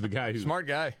 he's the guy who... Smart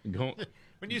guy.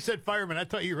 When you said fireman, I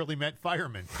thought you really meant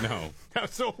fireman. No. That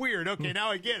was so weird. Okay,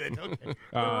 now I get it.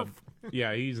 Okay.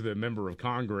 Yeah, he's the member of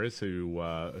Congress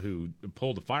who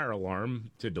pulled a fire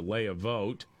alarm to delay a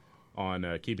vote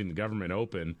on keeping the government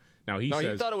open. Now he says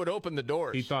he thought it would open the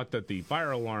doors. He thought that the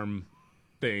fire alarm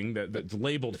thing that's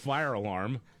labeled fire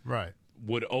alarm right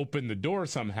would open the door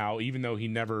somehow, even though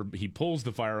he pulls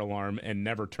the fire alarm and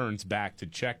never turns back to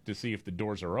check to see if the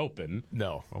doors are open.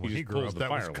 No. Well, when he grew up, that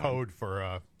was code for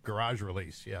a garage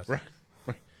release, yes. Right.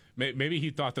 Maybe he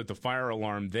thought that the fire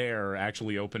alarm there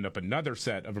actually opened up another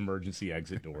set of emergency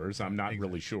exit doors. I'm not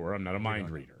really sure. I'm not a mind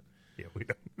reader. Yeah, we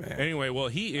don't. Anyway, well,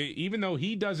 even though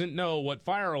he doesn't know what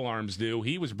fire alarms do,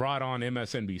 he was brought on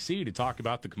MSNBC to talk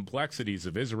about the complexities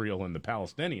of Israel and the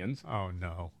Palestinians. Oh,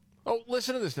 no. Oh,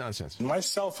 listen to this nonsense.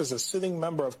 Myself, as a sitting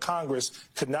member of Congress,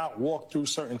 could not walk through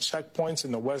certain checkpoints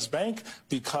in the West Bank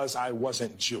because I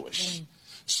wasn't Jewish.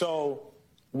 So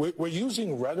we're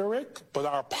using rhetoric, but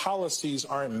our policies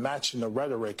aren't matching the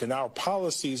rhetoric, and our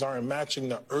policies aren't matching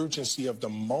the urgency of the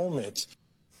moment.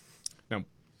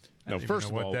 Now, first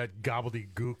of all, what that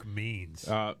gobbledygook means.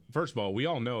 First of all, we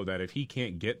all know that if he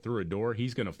can't get through a door,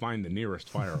 he's going to find the nearest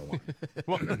fire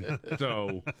alarm.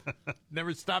 So,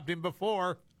 never stopped him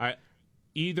before.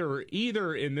 Either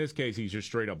in this case he's just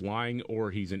straight up lying, or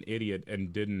he's an idiot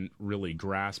and didn't really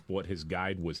grasp what his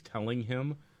guide was telling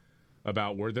him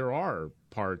about where there are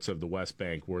parts of the West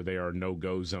Bank where they are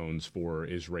no-go zones for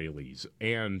Israelis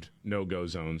and no-go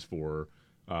zones for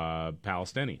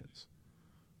Palestinians,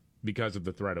 because of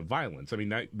the threat of violence. I mean,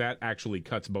 that actually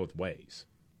cuts both ways.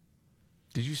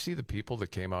 Did you see the people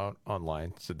that came out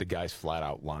online? Said the guy's flat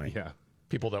out lying. Yeah.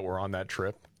 People that were on that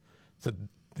trip said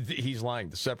he's lying.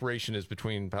 The separation is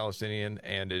between Palestinian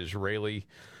and Israeli,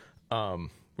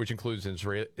 which includes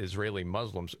Israeli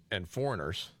Muslims and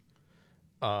foreigners,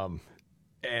 and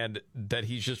that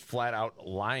he's just flat out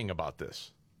lying about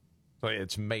this.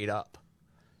 It's made up.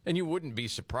 And you wouldn't be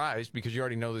surprised because you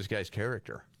already know this guy's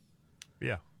character.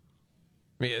 Yeah.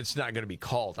 I mean, it's not going to be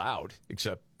called out,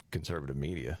 except conservative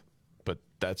media, but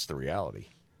that's the reality.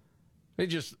 He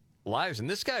just lies, and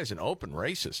this guy's an open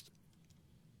racist.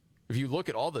 If you look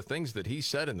at all the things that he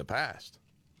said in the past,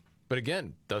 but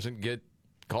again, doesn't get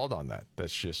called on that.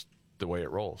 That's just the way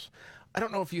it rolls. I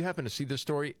don't know if you happen to see this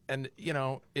story, and,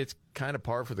 it's kind of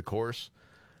par for the course,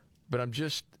 but I'm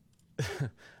just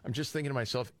thinking to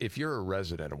myself, if you're a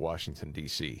resident of Washington,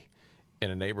 D.C., in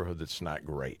a neighborhood that's not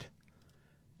great,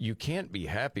 you can't be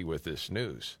happy with this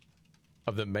news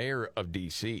of the mayor of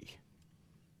D.C.,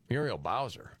 Muriel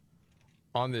Bowser,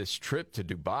 on this trip to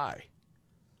Dubai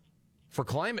for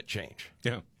climate change.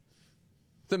 Yeah.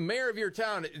 The mayor of your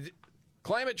town,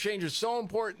 climate change is so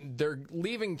important, they're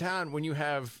leaving town when you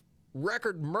have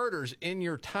record murders in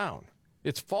your town.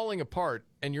 It's falling apart,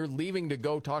 and you're leaving to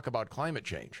go talk about climate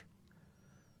change.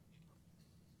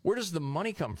 Where does the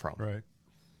money come from? Right.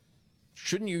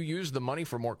 Shouldn't you use the money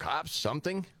for more cops?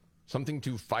 Something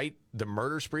to fight the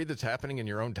murder spree that's happening in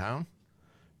your own town?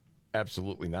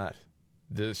 Absolutely not.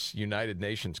 This United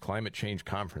Nations Climate Change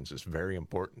Conference is very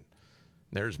important.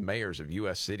 There's mayors of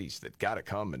U.S. cities that got to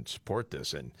come and support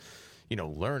this and,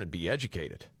 learn and be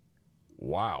educated.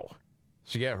 Wow.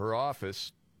 So, yeah, her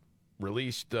office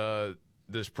released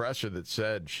this presser that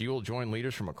said she will join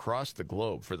leaders from across the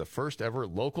globe for the first ever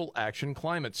Local Action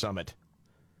Climate Summit,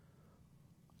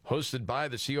 hosted by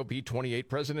the COP28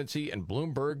 presidency and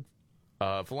Bloomberg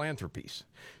Philanthropies.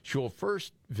 She will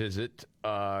first visit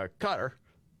Qatar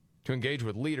to engage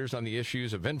with leaders on the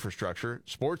issues of infrastructure,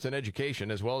 sports, and education,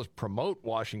 as well as promote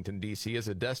Washington, D.C. as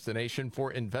a destination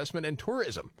for investment and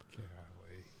tourism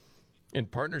in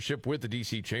partnership with the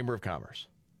D.C. Chamber of Commerce.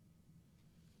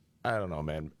 I don't know,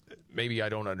 man. Maybe I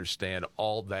don't understand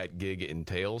all that gig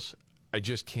entails. I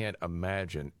just can't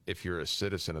imagine, if you're a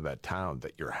citizen of that town,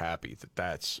 that you're happy that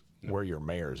that's where your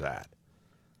mayor's at.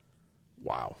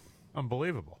 Wow.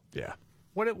 Unbelievable. Yeah.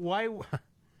 Why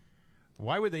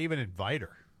would they even invite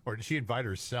her? Or did she invite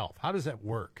herself? How does that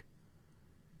work?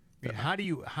 I mean, how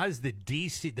does the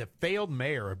failed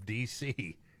mayor of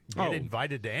D.C. get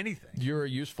invited to anything? You're a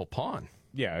useful pawn.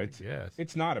 Yeah,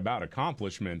 it's not about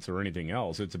accomplishments or anything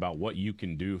else. It's about what you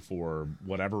can do for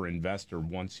whatever investor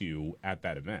wants you at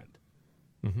that event.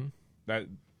 Mm-hmm.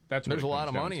 That's There's a lot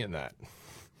of money in that.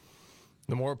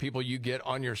 The more people you get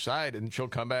on your side, and she'll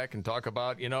come back and talk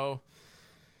about,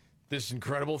 this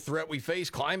incredible threat we face,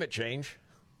 climate change.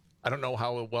 I don't know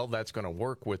how well that's going to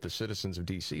work with the citizens of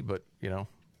D.C., but,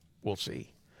 we'll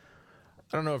see.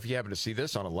 I don't know if you happen to see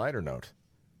this on a lighter note.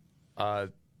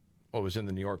 What was in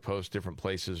the New York Post, different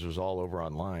places, was all over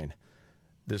online.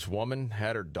 This woman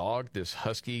had her dog, this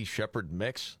husky shepherd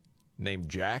mix named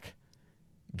Jack,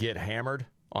 get hammered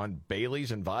on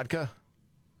Baileys and vodka.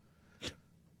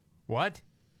 What?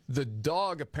 The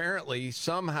dog apparently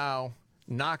somehow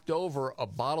knocked over a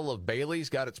bottle of Baileys,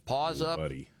 got its paws up,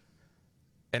 buddy.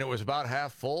 And it was about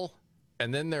half full.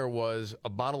 And then there was a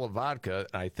bottle of vodka,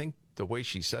 and I think the way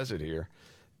she says it here,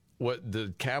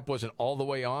 the cap wasn't all the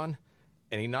way on,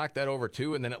 and he knocked that over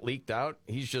too, and then it leaked out.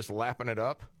 He's just lapping it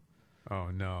up. Oh,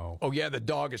 no. Oh, yeah, the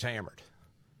dog is hammered.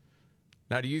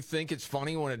 Now, do you think it's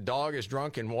funny when a dog is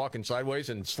drunk and walking sideways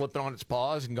and slipping on its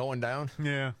paws and going down?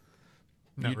 Yeah.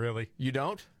 Not really. You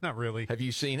don't? Not really. Have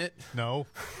you seen it? No.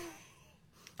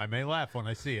 I may laugh when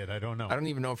I see it. I don't know. I don't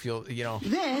even know if you'll,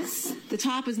 This, the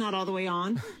top is not all the way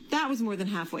on. That was more than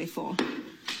halfway full.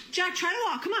 Jack, try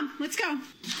to walk. Come on, let's go.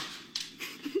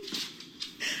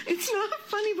 It's not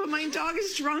funny, but my dog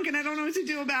is drunk and I don't know what to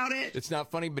do about it. It's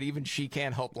not funny, but even she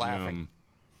can't help laughing.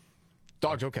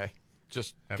 Dog's okay.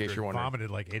 Just in case you're wondering.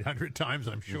 Vomited like 800 times,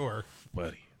 I'm sure.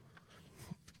 Buddy.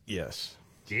 Yes.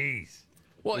 Jeez.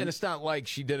 Well, and it's not like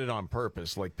she did it on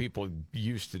purpose like people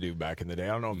used to do back in the day. I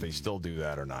don't know if they still do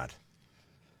that or not.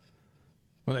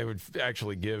 When they would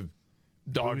actually give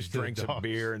dogs drinks of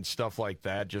beer and stuff like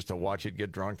that just to watch it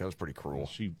get drunk, that was pretty cruel.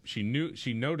 She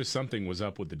noticed something was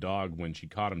up with the dog when she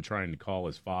caught him trying to call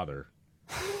his father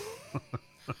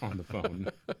on the phone.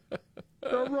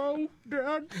 Hello,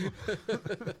 Dad.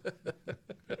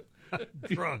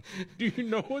 Drunk. Do you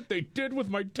know what they did with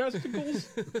my testicles?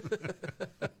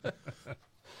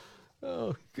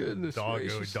 Oh, goodness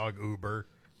gracious. Dog Uber.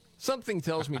 Something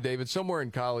tells me, David, somewhere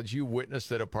in college you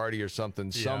witnessed at a party or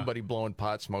something, somebody blowing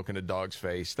pot smoke in a dog's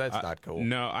face. That's not cool.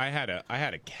 No, I had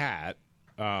a cat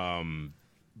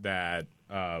that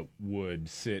would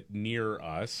sit near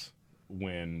us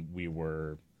when we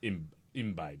were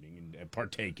imbibing and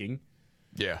partaking.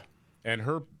 Yeah. And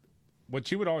what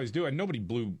she would always do, and nobody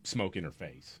blew smoke in her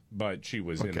face, but she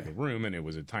was in the room, and it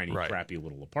was a tiny, crappy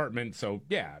little apartment. So,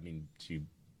 yeah, I mean, she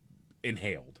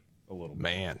inhaled a little bit.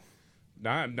 Man.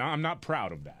 I'm not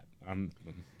proud of that. I'm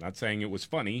not saying it was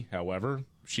funny. However,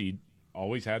 she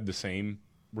always had the same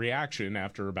reaction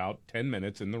after about 10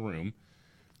 minutes in the room.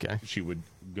 Okay. She would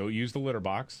go use the litter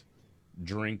box,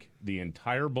 drink the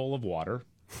entire bowl of water,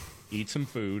 eat some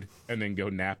food, and then go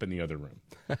nap in the other room.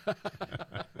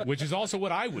 Which is also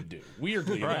what I would do.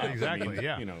 Weirdly enough. Exactly.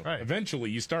 I mean, eventually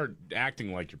you start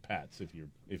acting like your pets if you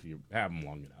have them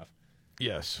long enough.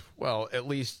 Yes. Well, at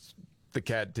least the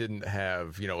cat didn't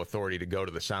have, authority to go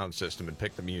to the sound system and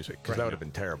pick the music, because that would have been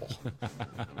terrible.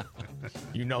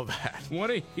 You know that.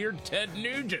 Want to hear Ted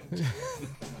Nugent?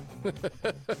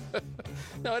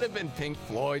 No, it'd have been Pink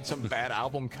Floyd, some bad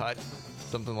album cut,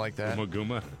 something like that.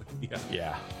 Guma.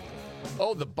 Yeah.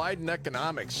 Oh, the Biden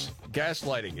economics,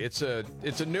 gaslighting. It's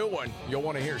a new one. You'll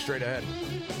want to hear straight ahead.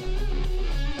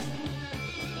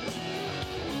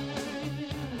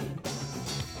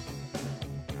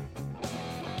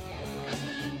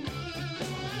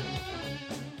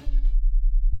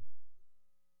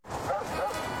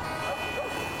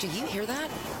 Do you hear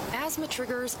that? Asthma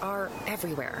triggers are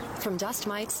everywhere, from dust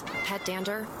mites, pet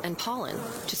dander, and pollen,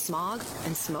 to smog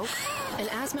and smoke. An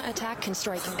asthma attack can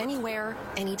strike anywhere,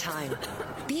 anytime.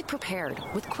 Be prepared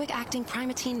with quick-acting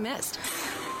Primatene Mist.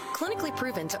 Clinically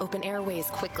proven to open airways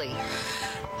quickly.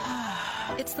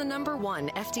 It's the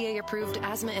 #1 FDA-approved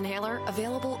asthma inhaler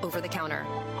available over the counter.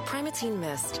 Primatene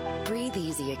Mist. Breathe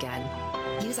easy again.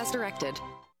 Use as directed.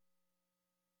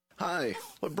 Hi,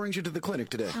 what brings you to the clinic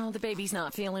today? Oh, the baby's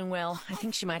not feeling well. I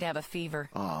think she might have a fever.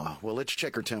 Well, let's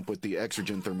check her temp with the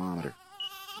Exergen thermometer.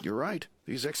 You're right.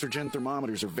 These Exergen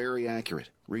thermometers are very accurate.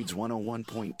 Reads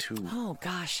 101.2. Oh,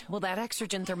 gosh. Well, that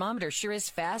Exergen thermometer sure is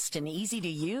fast and easy to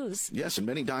use. Yes, and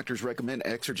many doctors recommend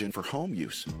Exergen for home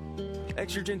use.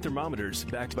 Exergen thermometers,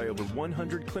 backed by over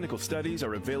 100 clinical studies,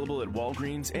 are available at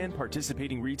Walgreens and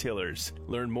participating retailers.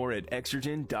 Learn more at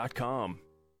Exergen.com.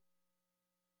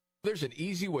 There's an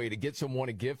easy way to get someone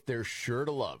a gift they're sure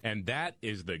to love. And that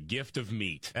is the gift of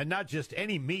meat. And not just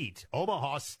any meat,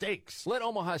 Omaha Steaks. Let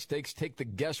Omaha Steaks take the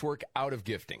guesswork out of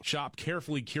gifting. Shop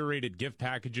carefully curated gift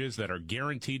packages that are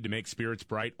guaranteed to make spirits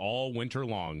bright all winter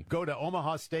long. Go to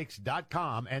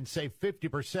omahasteaks.com and save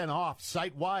 50% off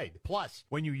site-wide. Plus,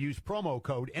 when you use promo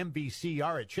code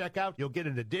MVCR at checkout, you'll get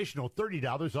an additional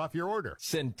 $30 off your order.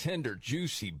 Send tender,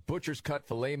 juicy, butcher's cut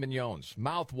filet mignons,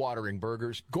 mouth-watering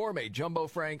burgers, gourmet jumbo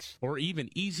franks, or even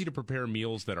easy-to-prepare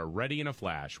meals that are ready in a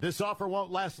flash. This offer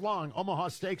won't last long. Omaha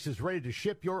Steaks is ready to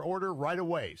ship your order right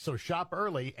away, so shop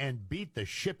early and beat the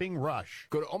shipping rush.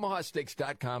 Go to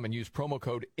omahasteaks.com and use promo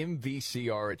code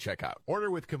MVCR at checkout.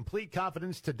 Order with complete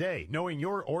confidence today, knowing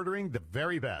you're ordering the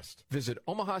very best. Visit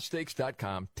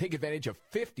omahasteaks.com. Take advantage of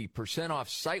 50% off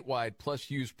site-wide,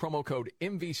 plus use promo code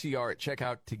MVCR at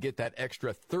checkout to get that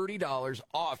extra $30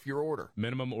 off your order.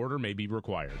 Minimum order may be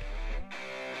required.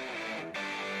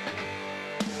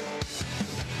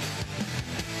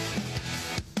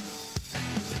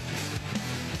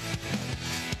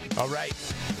 All right.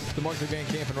 The Markley, Van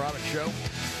Camp, and Robbins Show.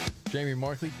 Jamie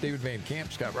Markley, David Van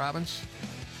Camp, Scott Robbins.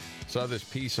 Saw this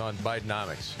piece on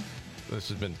Bidenomics. This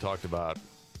has been talked about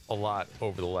a lot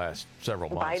over the last several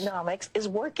months. Bidenomics is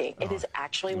working. It is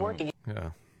actually working.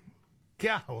 Yeah.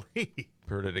 Golly.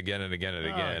 Heard it again and again and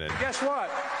again. And Guess what?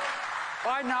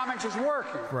 Bidenomics is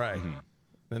working. right.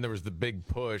 Then there was the big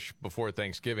push before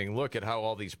Thanksgiving. Look at how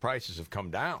all these prices have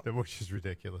come down. Which is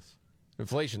ridiculous.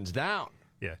 Inflation's down.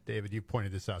 Yeah, David, you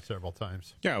pointed this out several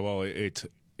times. Yeah, well,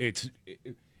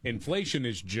 inflation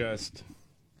is just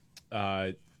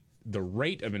the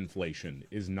rate of inflation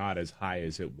is not as high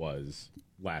as it was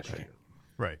last year.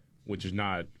 Right. Which is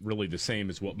not really the same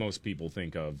as what most people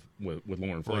think of with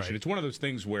lower inflation. Right. It's one of those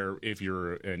things where if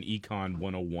you're an Econ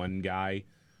 101 guy,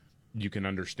 you can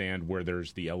understand where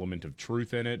there's the element of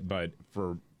truth in it, but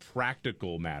for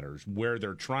practical matters, where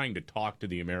they're trying to talk to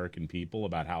the American people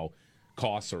about how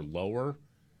costs are lower,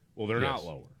 well, they're not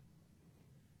lower.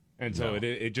 And so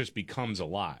it just becomes a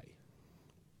lie.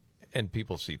 And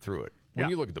people see through it. When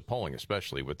you look at the polling,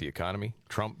 especially with the economy,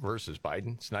 Trump versus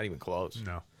Biden, it's not even close.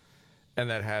 No. And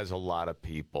that has a lot of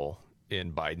people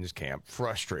in Biden's camp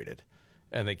frustrated.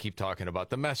 And they keep talking about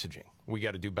the messaging. We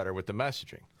got to do better with the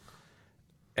messaging.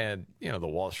 And, the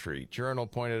Wall Street Journal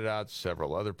pointed out,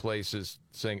 several other places,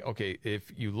 saying, okay,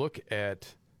 if you look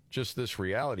at just this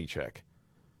reality check,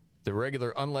 the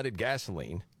regular unleaded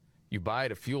gasoline you buy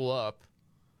to fuel up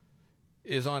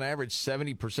is on average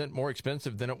 70% more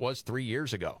expensive than it was 3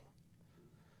 years ago.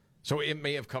 So it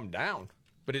may have come down,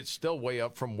 but it's still way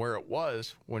up from where it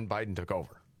was when Biden took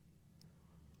over.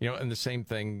 And the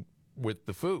same with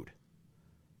the food.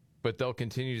 But they'll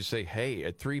continue to say, hey,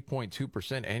 at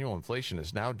 3.2%, annual inflation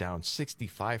is now down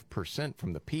 65%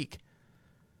 from the peak.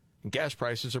 And gas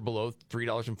prices are below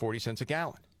 $3.40 a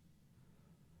gallon.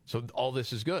 So all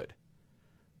this is good.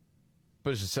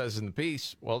 But as it says in the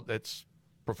piece, well, that's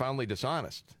profoundly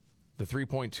dishonest. The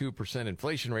 3.2%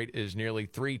 inflation rate is nearly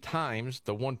 3 times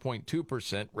the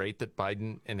 1.2% rate that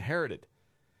Biden inherited.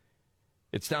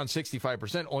 It's down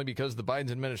 65% only because the Biden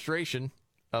administration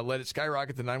let it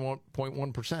skyrocket to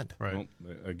 9.1%. Right. Well,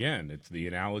 again, it's the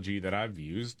analogy that I've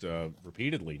used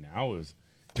repeatedly now is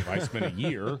if I spent a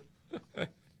year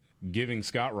giving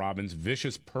Scott Robbins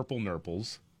vicious purple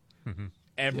nurples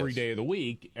every day of the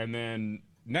week, and then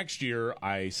next year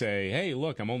I say, hey,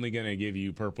 look, I'm only going to give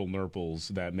you purple nurples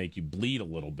that make you bleed a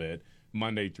little bit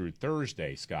Monday through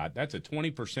Thursday, Scott. That's a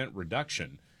 20%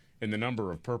 reduction in the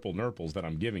number of purple nurples that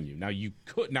I'm giving you. Now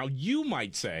you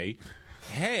might say,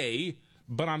 hey,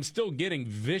 but I'm still getting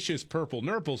vicious purple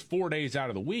nurples 4 days out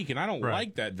of the week, and I don't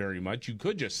like that very much. You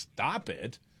could just stop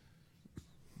it.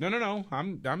 No.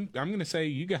 I'm going to say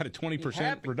you got a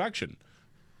 20% reduction.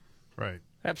 Right.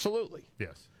 Absolutely.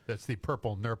 Yes. That's the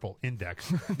purple nurple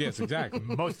index. Yes, exactly.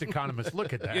 Most economists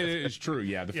look at that. It is true,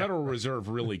 yeah. The Federal Reserve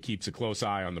really keeps a close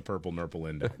eye on the purple nurple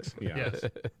index. Yeah. Yes.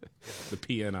 The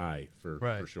PNI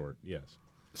for short, yes.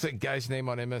 It's a guy's name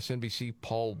on MSNBC,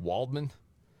 Paul Waldman,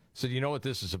 said, you know what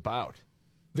this is about?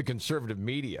 The conservative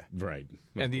media. Right.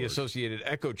 And the Associated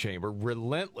Echo Chamber,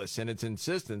 relentless in its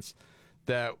insistence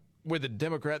that with a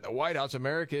Democrat in the White House,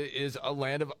 America is a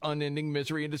land of unending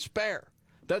misery and despair.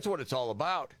 That's what it's all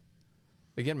about.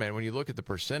 Again, man, when you look at the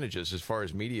percentages as far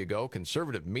as media go,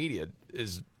 conservative media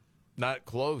is not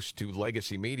close to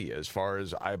legacy media as far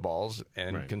as eyeballs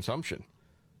and consumption.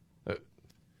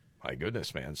 My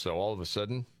goodness, man. So all of a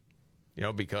sudden,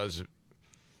 because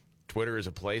Twitter is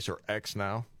a place, or X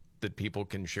now, that people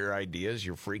can share ideas,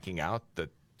 you're freaking out that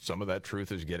some of that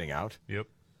truth is getting out. Yep.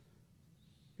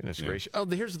 Goodness gracious. Oh,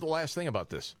 here's the last thing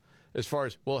about this. As far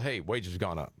as, wages have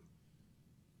gone up.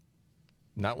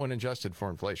 Not when adjusted for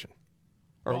inflation.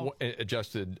 Or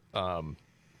adjusted,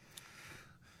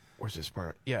 where's this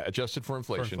part? Yeah, adjusted for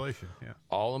inflation. For inflation, yeah.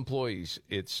 All employees,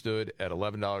 it stood at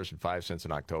 $11.05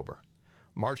 in October.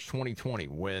 March 2020,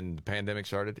 when the pandemic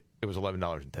started, it was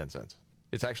 $11.10.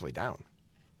 It's actually down.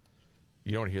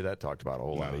 You don't hear that talked about a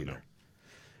whole lot either. No.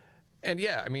 And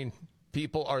yeah, I mean,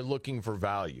 people are looking for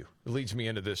value. It leads me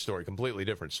into this story, completely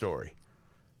different story.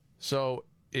 So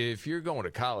if you're going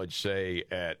to college, say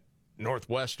at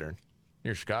Northwestern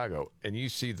near Chicago, and you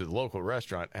see the local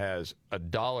restaurant has a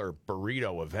 $1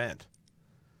 burrito event,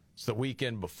 it's the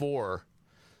weekend before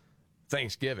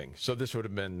Thanksgiving. So this would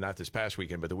have been not this past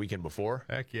weekend, but the weekend before.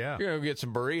 Heck yeah. You're going to get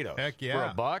some burritos. Heck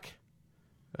yeah. For $1.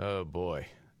 Oh, boy.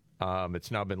 It's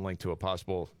now been linked to a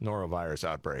possible norovirus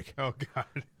outbreak. Oh, God.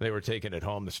 They were taking it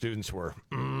home. The students were,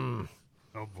 Oh,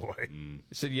 boy. He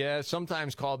said, yeah,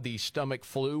 sometimes called the stomach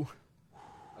flu.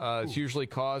 It's usually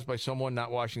caused by someone not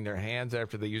washing their hands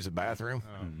after they use the bathroom.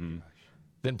 Oh,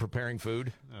 Then preparing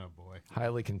food. Oh, boy.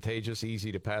 Highly contagious,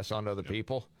 easy to pass on to other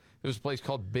people. There's a place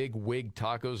called Big Wig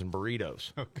Tacos and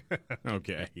Burritos.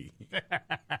 Okay.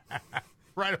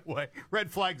 Right away. Red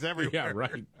flags everywhere. Yeah,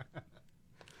 right.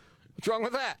 What's wrong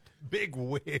with that? Big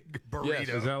Wig Burrito. Yes,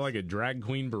 is that like a drag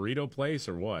queen burrito place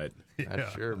or what? I'm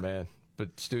sure, man.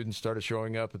 But students started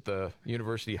showing up at the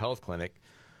University Health Clinic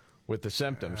with the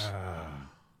symptoms.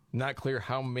 Not clear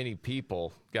how many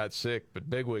people got sick, but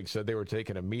Bigwig said they were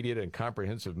taking immediate and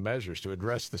comprehensive measures to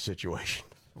address the situation.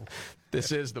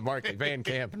 This is the Markley, Van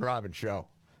Camp, and Robbins Show.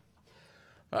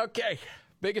 Okay,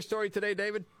 biggest story today,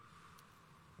 David?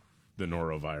 The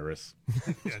norovirus.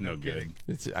 It's no good.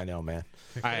 I know, man.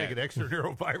 Can I get extra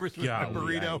norovirus with my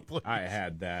burrito, please? I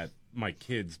had that. My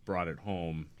kids brought it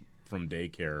home from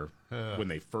daycare when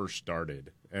they first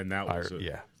started, and that was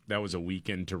that was a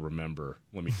weekend to remember.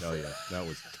 Let me tell you, that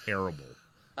was terrible.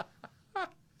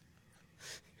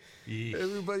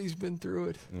 Everybody's been through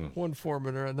it, one form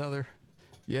or another.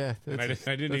 Yeah, that's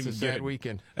I didn't even a sad get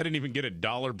weekend. I didn't even get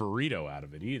 $1 burrito out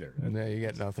of it either. No, you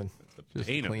get nothing. Just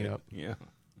pain clean of it. up. Yeah.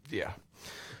 Yeah.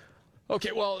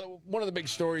 Okay, well, one of the big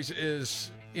stories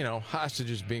is,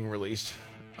 hostages being released.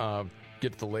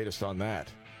 Get the latest on that.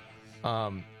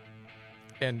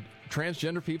 And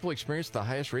transgender people experience the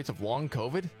highest rates of long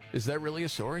COVID. Is that really a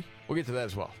story? We'll get to that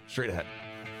as well. Straight ahead.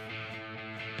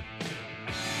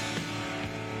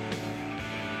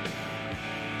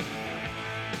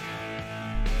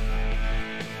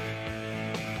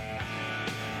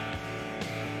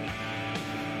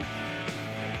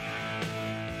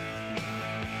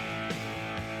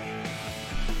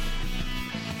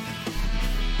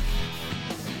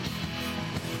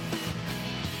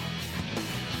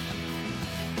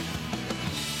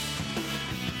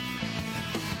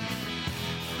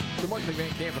 The Markley, Van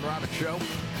Camp, and Robbins Show.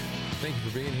 Thank you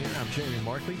for being here. I'm Jamie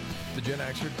Markley, the Gen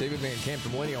Xer, David Van Camp, the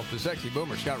Millennial, the Sexy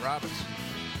Boomer, Scott Robbins.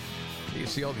 You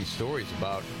see all these stories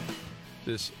about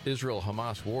this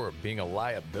Israel-Hamas war being a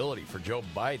liability for Joe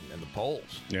Biden and the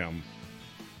polls. Yeah.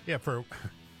 Yeah,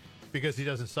 because he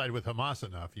doesn't side with Hamas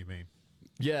enough, you mean?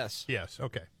 Yes. Yes,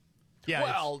 okay. Yeah.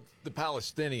 Well, the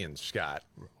Palestinians, Scott.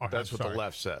 That's what the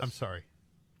left says. I'm sorry.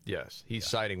 Yes, he's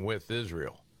siding with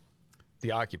Israel. The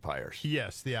occupiers.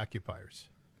 Yes, the occupiers.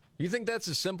 You think that's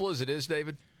as simple as it is,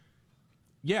 David?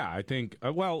 Yeah, I think,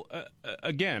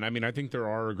 again, I mean, I think there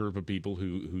are a group of people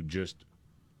who just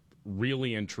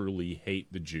really and truly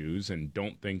hate the Jews and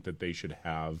don't think that they should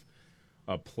have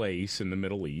a place in the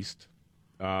Middle East.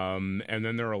 And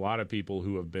then there are a lot of people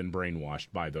who have been brainwashed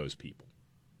by those people.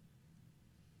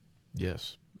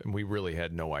 Yes, and we really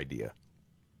had no idea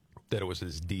that it was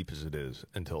as deep as it is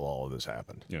until all of this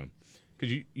happened. Yeah.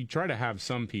 Because you try to have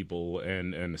some people,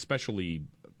 and especially,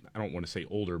 I don't want to say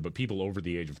older, but people over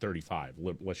the age of 35,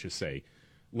 let's just say,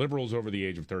 liberals over the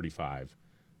age of 35,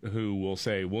 who will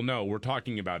say, well, no, we're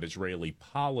talking about Israeli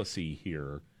policy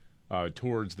here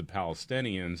towards the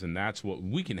Palestinians, and that's what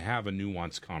we can have a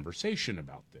nuanced conversation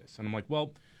about this. And I'm like,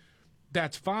 well,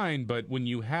 that's fine, but when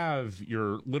you have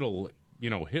your little,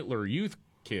 Hitler Youth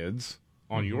kids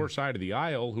on your side of the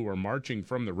aisle who are marching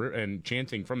from the river and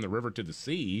chanting from the river to the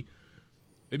sea,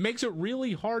 it makes it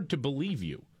really hard to believe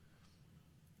you.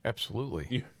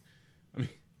 Absolutely.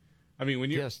 I mean, when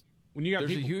you got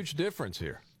there's people, a huge difference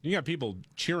here. You got people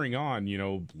cheering on,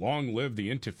 long live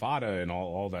the Intifada and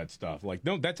all that stuff. Like,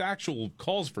 no, that's actual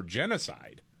calls for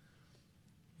genocide.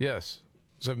 Yes.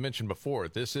 As I've mentioned before,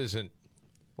 this isn't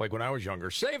like when I was younger,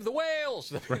 save the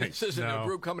whales. Right. This isn't a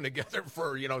group coming together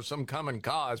for, some common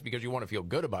cause because you want to feel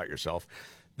good about yourself.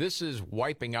 This is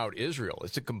wiping out Israel.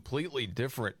 It's a completely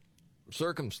different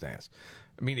circumstance.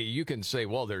 I mean, you can say,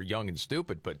 well, they're young and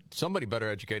stupid, but somebody better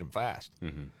educate them fast.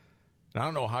 Mm-hmm. And I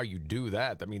don't know how you do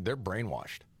that. I mean, they're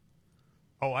brainwashed.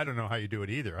 Oh, I don't know how you do it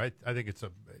either. I think it's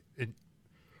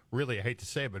really, I hate to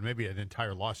say it, but maybe an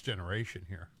entire lost generation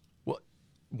here. Well,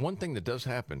 one thing that does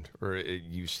happen, or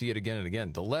you see it again and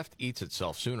again, the left eats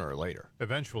itself sooner or later.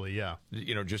 Eventually, yeah.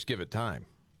 Just give it time.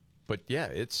 But yeah,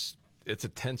 it's a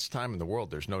tense time in the world.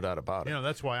 There's no doubt about it.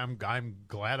 That's why I'm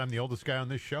glad I'm the oldest guy on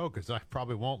this show, because I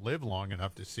probably won't live long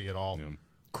enough to see it all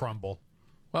crumble.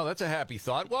 Well, that's a happy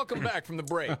thought. Welcome back from the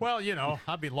break. Well,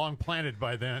 I'll be long planted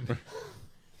by then.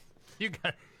 You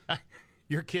got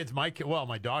your kids, my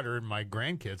daughter and my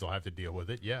grandkids will have to deal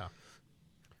with it. Yeah,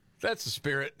 that's the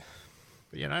spirit.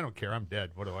 But, I don't care. I'm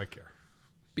dead. What do I care?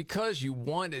 Because you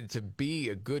wanted to be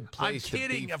a good place. I'm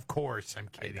kidding, of course. I'm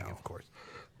kidding, of course.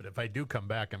 But if I do come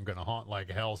back, I'm going to haunt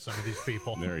like hell some of these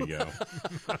people. There you go.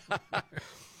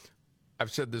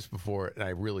 I've said this before, and I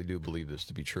really do believe this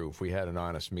to be true. If we had an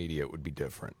honest media, it would be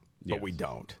different. Yes. But we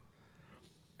don't.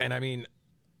 And I mean,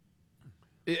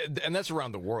 and that's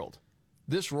around the world.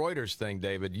 This Reuters thing,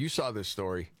 David, you saw this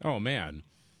story. Oh, man.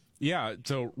 Yeah,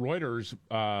 so Reuters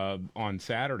on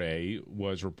Saturday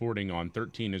was reporting on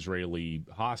 13 Israeli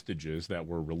hostages that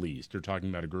were released. They're talking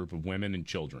about a group of women and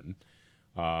children.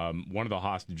 One of the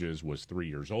hostages was 3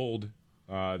 years old.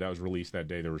 That was released that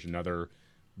day. There was another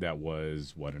that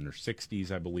was, in her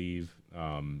 60s, I believe.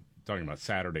 Talking about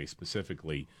Saturday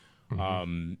specifically.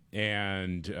 And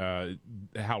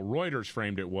how Reuters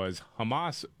framed it was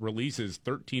Hamas releases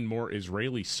 13 more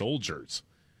Israeli soldiers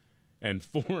and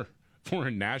 4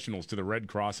 foreign nationals to the Red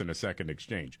Cross in a second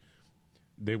exchange.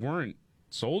 They weren't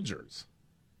soldiers.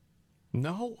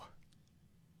 No.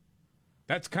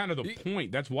 That's kind of the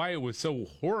point. That's why it was so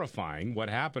horrifying what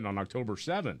happened on October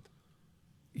 7th.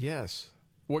 Yes.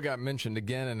 What got mentioned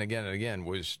again and again and again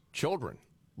was children,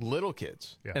 little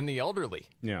kids, and the elderly.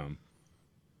 Yeah.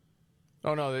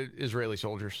 Oh, no, they're Israeli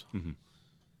soldiers,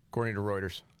 according to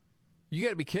Reuters. You got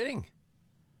to be kidding.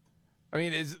 I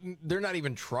mean, they're not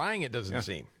even trying, it doesn't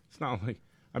seem. It's not like,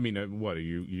 I mean, what are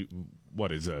you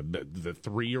what is the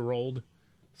 3-year-old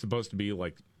supposed to be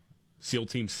like SEAL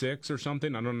Team 6 or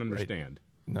something? I don't understand.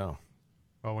 Right. No.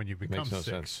 Well, when you become makes no 6.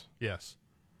 Sense. Yes.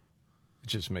 It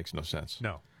just makes no sense.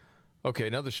 No. Okay,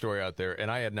 another story out there,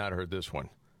 and I had not heard this one,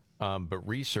 but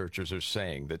researchers are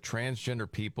saying that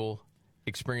transgender people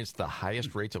experience the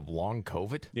highest rates of long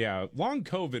COVID. Yeah, long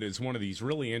COVID is one of these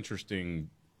really interesting,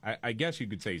 I guess you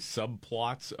could say,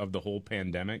 subplots of the whole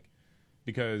pandemic.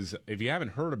 Because if you haven't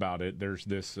heard about it, there's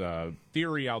this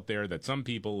theory out there that some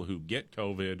people who get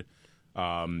COVID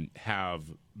have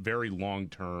very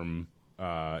long-term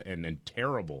and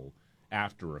terrible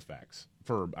after effects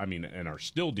and are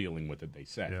still dealing with it, they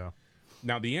say. Yeah.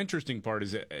 Now, the interesting part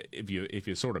is that if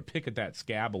you sort of pick at that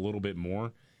scab a little bit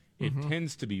more, it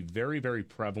tends to be very, very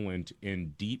prevalent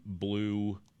in deep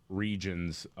blue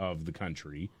regions of the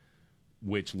country,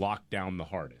 which lock down the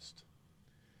hardest.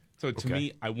 So to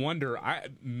me, I wonder,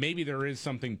 maybe there is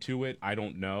something to it. I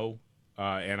don't know.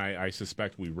 And I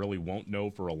suspect we really won't know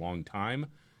for a long time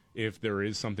if there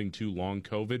is something to long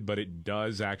COVID. But it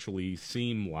does actually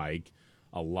seem like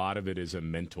a lot of it is a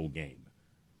mental game.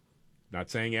 Not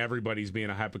saying everybody's being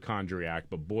a hypochondriac,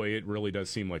 but boy, it really does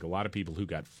seem like a lot of people who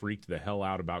got freaked the hell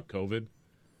out about COVID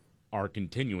are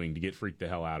continuing to get freaked the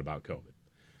hell out about COVID.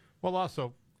 Well,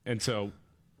 also... And so...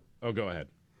 Oh, go ahead.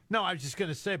 No, I was just going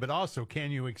to say, but also,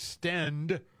 can you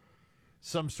extend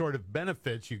some sort of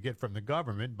benefits you get from the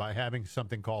government by having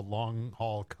something called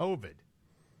long-haul COVID?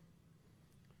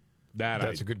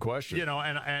 That's a good question. You know,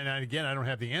 and again, I don't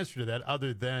have the answer to that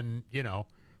other than,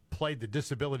 played the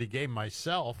disability game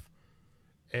myself,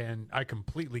 and I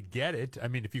completely get it. I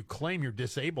mean, if you claim you're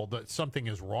disabled, that something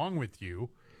is wrong with you,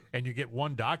 and you get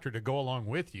one doctor to go along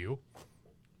with you,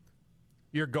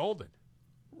 you're golden.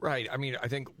 Right. I mean, I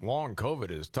think long COVID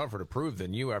is tougher to prove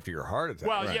than you after your heart attack.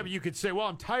 Well, yeah, but you could say, well,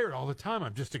 I'm tired all the time.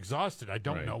 I'm just exhausted. I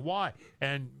don't know why.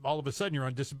 And all of a sudden you're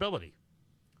on disability.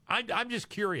 I'm just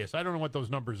curious. I don't know what those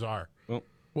numbers are.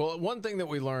 Well, one thing that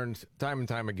we learned time and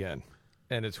time again,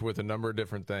 and it's with a number of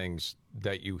different things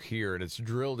that you hear, and it's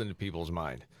drilled into people's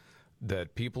mind,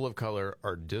 that people of color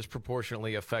are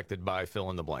disproportionately affected by fill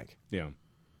in the blank. Yeah.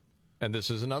 And this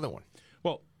is another one.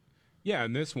 Well, yeah,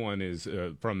 and this one is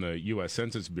from the U.S.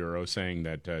 Census Bureau saying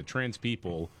that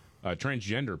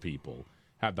transgender people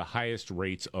have the highest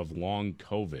rates of long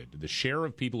COVID. The share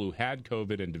of people who had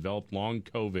COVID and developed long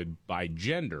COVID by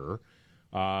gender,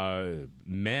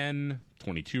 men,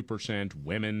 22%,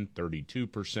 women,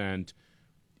 32%.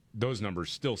 Those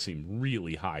numbers still seem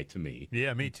really high to me.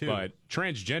 Yeah, me too. But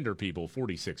transgender people,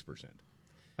 46%.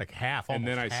 Like half, almost. And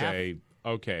then I half. say,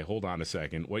 okay, hold on a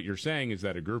second. What you're saying is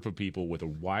that a group of people with a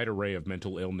wide array of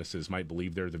mental illnesses might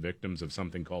believe they're the victims of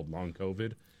something called long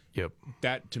COVID. Yep.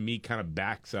 That, to me, kind of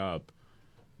backs up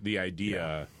the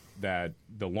idea that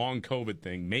the long COVID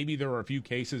thing, maybe there are a few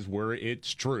cases where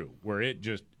it's true, where it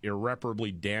just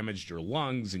irreparably damaged your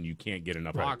lungs and you can't get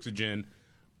enough oxygen.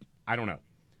 I don't know.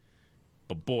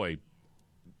 But boy,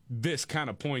 this kind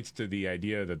of points to the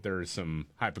idea that there is some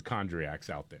hypochondriacs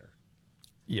out there.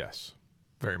 Yes,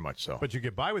 very much so. But you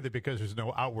get by with it because there's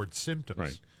no outward symptoms.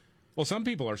 Right. Well, some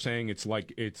people are saying it's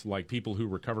like people who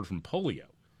recovered from polio.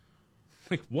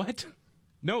 Like, what?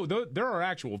 No, there are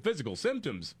actual physical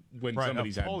symptoms when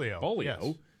somebody's had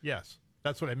polio. Yes,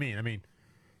 that's what I mean. I mean,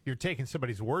 you're taking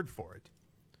somebody's word for it.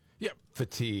 Yep.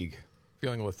 Fatigue,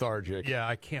 feeling lethargic. Yeah,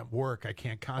 I can't work. I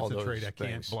can't concentrate. I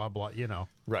can't blah, blah,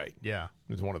 Right. Yeah.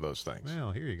 It's one of those things.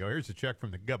 Well, here you go. Here's a check from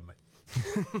the government.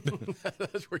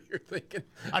 That's what you're thinking.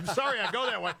 I'm sorry I go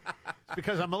that way. It's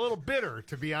because I'm a little bitter,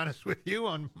 to be honest with you.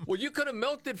 Well, you could have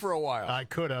milked it for a while. I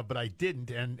could have, but I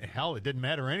didn't. And hell, it didn't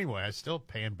matter anyway. I was still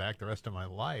paying back the rest of my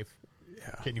life.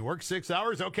 Yeah. Can you work 6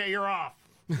 hours? Okay, you're off.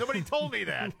 Nobody told me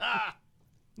that.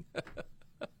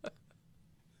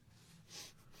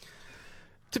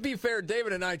 To be fair,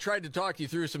 David and I tried to talk you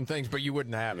through some things, but you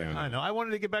wouldn't have it. I know. I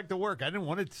wanted to get back to work. I didn't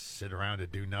want to sit around and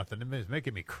do nothing. It was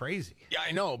making me crazy. Yeah,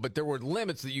 I know, but there were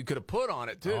limits that you could have put on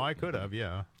it, too. Oh, I could have,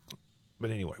 yeah.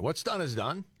 But anyway, what's done is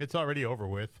done. It's already over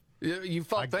with. You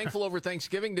felt thankful over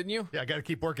Thanksgiving, didn't you? Yeah, I got to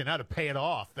keep working out to pay it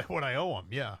off. That's what I owe them,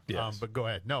 yeah. Yes. But go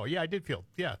ahead. No, yeah, I did feel,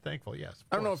 thankful, yes.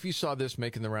 I don't know if you saw this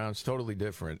making the rounds, totally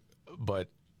different, but...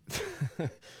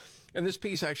 and this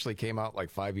piece actually came out like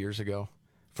 5 years ago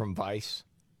from Vice.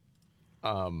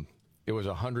 It was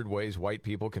 100 ways white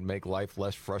people can make life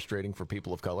less frustrating for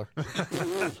people of color.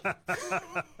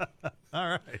 All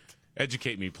right.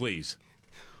 Educate me, please.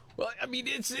 Well, I mean,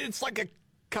 it's like a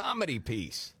comedy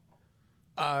piece.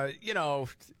 Do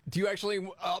you actually...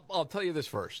 I'll tell you this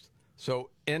first.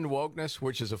 So, End Wokeness,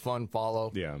 which is a fun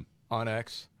follow on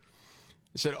X,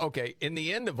 said, okay, in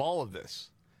the end of all of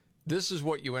this, this is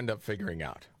what you end up figuring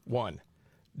out. 1,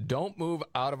 don't move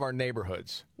out of our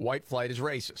neighborhoods. White flight is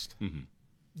racist. Mm-hmm.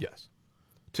 Yes.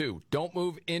 2, don't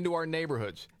move into our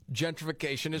neighborhoods.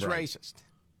 Gentrification is racist.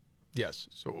 Yes.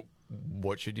 So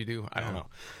what should you do? I don't know.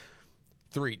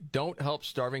 3, don't help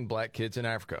starving black kids in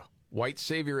Africa. White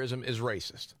saviorism is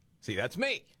racist. See, that's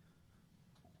me.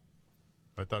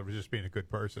 I thought it was just being a good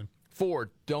person. 4,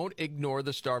 don't ignore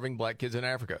the starving black kids in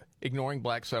Africa. Ignoring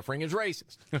black suffering is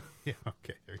racist. Yeah,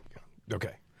 okay, there you go.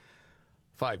 Okay.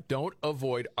 5, don't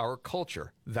avoid our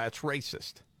culture. That's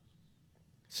racist.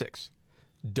 6,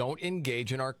 don't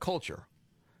engage in our culture.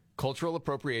 Cultural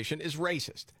appropriation is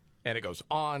racist. And it goes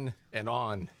on and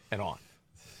on and on.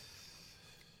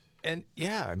 And,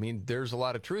 yeah, I mean, there's a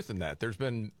lot of truth in that. There's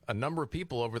been a number of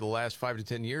people over the last 5 to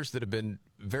 10 years that have been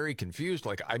very confused.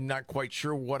 Like, I'm not quite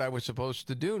sure what I was supposed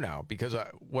to do now, because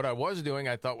what I was doing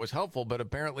I thought was helpful, but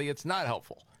apparently it's not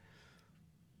helpful.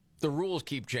 The rules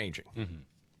keep changing. Mm-hmm.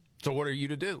 So what are you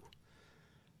to do?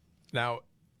 Now,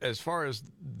 as far as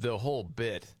the whole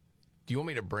bit, do you want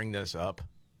me to bring this up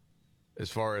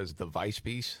as far as the Vice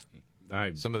piece?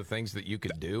 Some of the things that you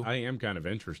could do? I am kind of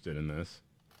interested in this.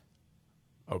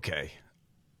 Okay.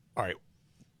 All right.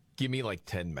 Give me like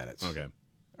 10 minutes. Okay.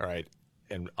 All right.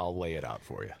 And I'll lay it out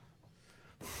for you.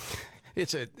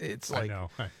 It's like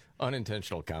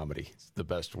unintentional comedy. It's the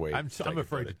best way. I'm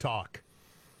afraid to talk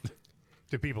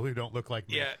to people who don't look like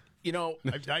me. Yeah. You know,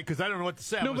 because I don't know what to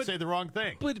say. I'm going to say the wrong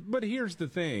thing. But here's the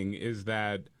thing, is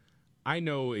that I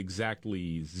know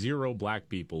exactly 0 black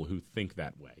people who think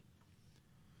that way.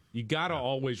 You got to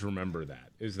always remember that,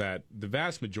 is that the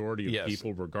vast majority of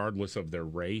people, regardless of their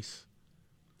race,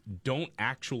 don't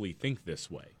actually think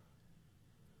this way.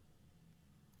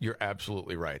 You're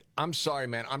absolutely right. I'm sorry,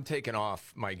 man. I'm taking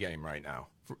off my game right now.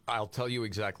 I'll tell you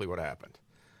exactly what happened.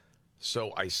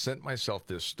 So I sent myself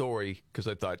this story because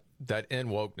I thought that End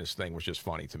Wokeness thing was just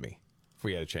funny to me, if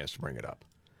we had a chance to bring it up.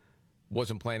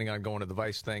 Wasn't planning on going to the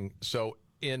Vice thing. So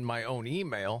in my own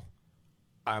email,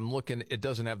 I'm looking, it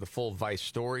doesn't have the full Vice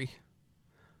story,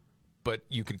 but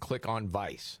you can click on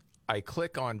Vice. I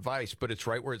click on Vice, but it's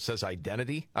right where it says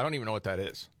identity. I don't even know what that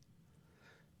is.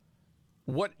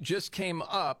 What just came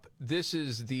up, this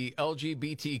is the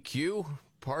LGBTQ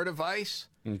part of Vice.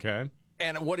 Okay.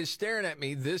 And what is staring at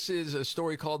me, this is a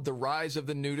story called The Rise of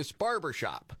the Nudist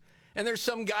Barbershop. And there's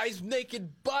some guy's naked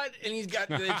butt, and he's got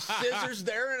the scissors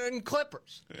there and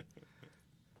clippers.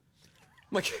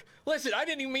 Like, listen, I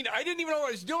didn't even know what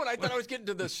I was doing. I thought I was getting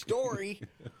to the story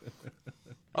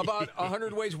about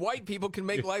 100 ways white people can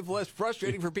make life less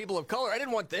frustrating for people of color. I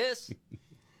didn't want this.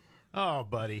 Oh,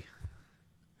 buddy.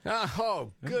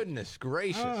 Oh, goodness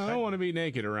gracious. I don't want to be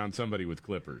naked around somebody with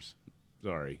clippers.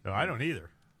 Sorry. No, I don't either.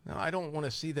 No, I don't want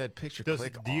to see that picture.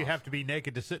 Do you have to be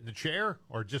naked to sit in the chair,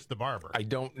 or just the barber? I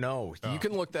don't know. You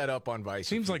can look that up on Vice.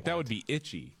 Seems like that would be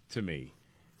itchy to me.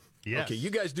 Yes. Okay, you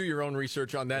guys do your own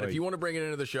research on that. If you want to bring it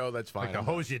into the show, that's fine. Like to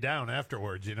hose you down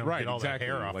afterwards, get all that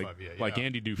hair off of you. Yeah. Like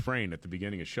Andy Dufresne at the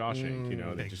beginning of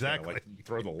Shawshank, they just gotta,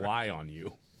 throw the lie on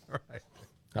you. Right.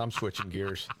 I'm switching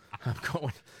gears.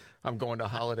 I'm going to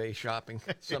holiday shopping.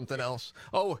 Something else.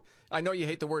 Oh, I know you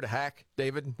hate the word hack,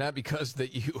 David, not because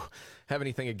that you have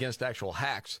anything against actual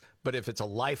hacks, but if it's a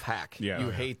life hack,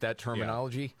 you hate that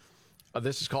terminology. Yeah.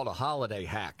 This is called a holiday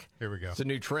hack. Here we go. It's a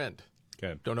new trend.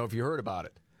 Okay. Don't know if you heard about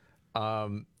it.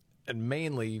 And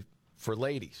mainly for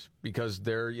ladies, because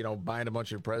they're, buying a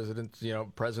bunch of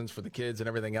presents for the kids and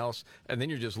everything else, and then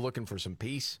you're just looking for some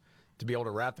peace to be able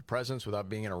to wrap the presents without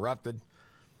being interrupted.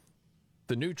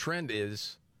 The new trend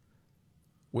is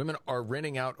women are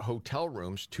renting out hotel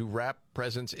rooms to wrap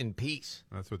presents in peace.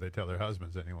 That's what they tell their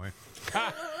husbands anyway.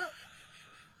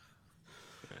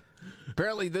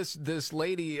 Apparently this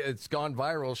lady, it's gone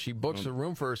viral. She books a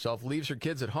room for herself, leaves her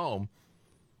kids at home,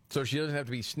 So she doesn't have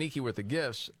to be sneaky with the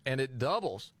gifts, and it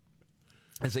doubles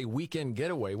as a weekend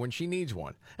getaway when she needs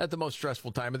one at the most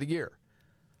stressful time of the year.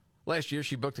 Last year,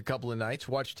 she booked a couple of nights,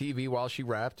 watched TV while she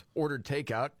wrapped, ordered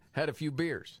takeout, had a few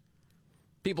beers.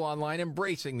 People online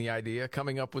embracing the idea,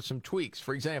 coming up with some tweaks.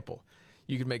 For example,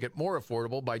 you can make it more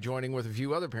affordable by joining with a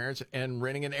few other parents and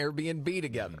renting an Airbnb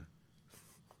together.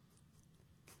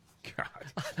 God.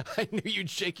 I knew you'd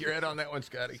shake your head on that one,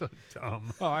 Scotty. So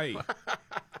dumb. Oh,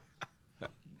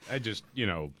 I just,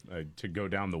 to go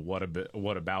down the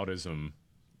whataboutism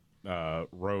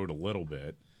road a little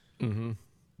bit,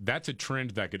 that's a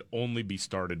trend that could only be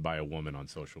started by a woman on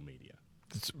social media.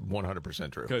 It's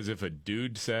 100% true. Because if a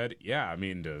dude said,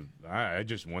 I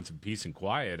just want some peace and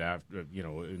quiet after,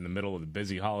 in the middle of the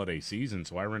busy holiday season,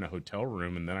 so I rent a hotel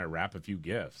room and then I wrap a few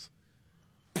gifts.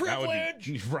 Privilege! That would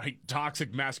be, right,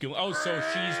 toxic masculine. Oh, so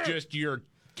she's just your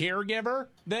caregiver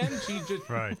then? She's just,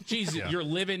 right. She's your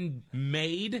living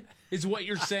maid, is what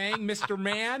you're saying, Mr.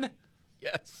 Man?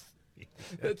 Yes.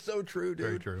 That's so true, dude.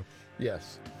 Very true.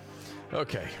 Yes.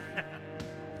 Okay.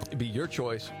 It'd be your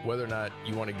choice whether or not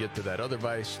you want to get to that other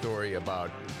Vice story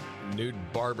about nude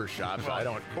barbershops.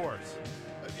 Of course.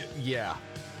 Yeah.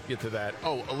 Get to that.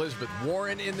 Oh, Elizabeth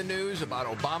Warren in the news about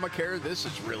Obamacare. This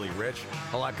is really rich.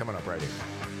 A lot coming up right here.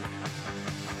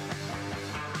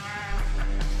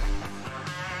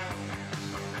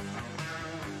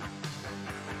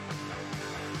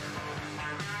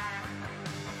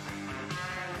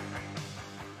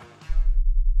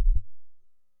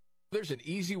 There's an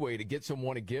easy way to get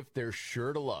someone a gift they're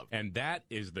sure to love. And that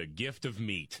is the gift of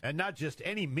meat. And not just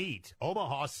any meat,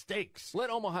 Omaha Steaks. Let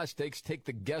Omaha Steaks take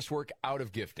the guesswork out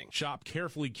of gifting. Shop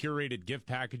carefully curated gift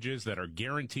packages that are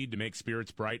guaranteed to make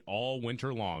spirits bright all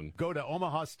winter long. Go to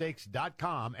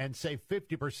omahasteaks.com and save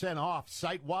 50% off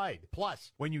site-wide.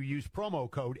 Plus, when you use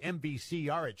promo code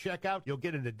MVCR at checkout, you'll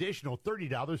get an additional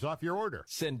 $30 off your order.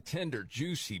 Send tender,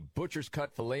 juicy, butcher's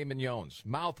cut filet mignons,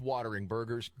 mouth-watering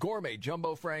burgers, gourmet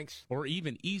jumbo franks, or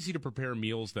even easy-to-prepare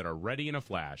meals that are ready in a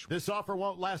flash. This offer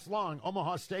won't last long.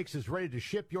 Omaha Steaks is ready to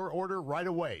ship your order right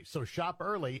away, so shop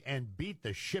early and beat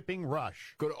the shipping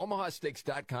rush. Go to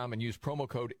omahasteaks.com and use promo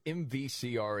code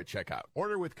MVCR at checkout.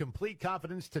 Order with complete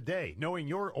confidence today, knowing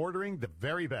you're ordering the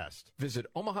very best. Visit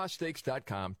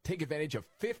omahasteaks.com, take advantage of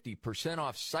 50%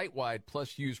 off site-wide,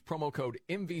 plus use promo code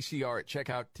MVCR at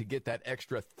checkout to get that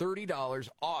extra $30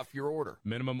 off your order.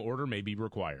 Minimum order may be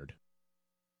required.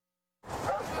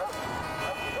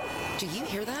 Do you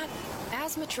hear that?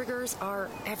 Asthma triggers are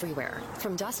everywhere,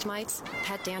 from dust mites,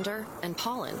 pet dander, and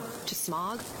pollen, to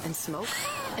smog and smoke.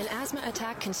 An asthma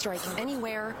attack can strike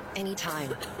anywhere,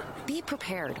 anytime. Be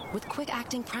prepared with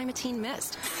quick-acting Primatene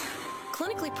Mist.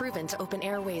 Clinically proven to open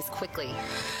airways quickly.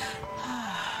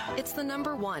 It's the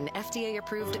 #1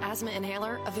 FDA-approved asthma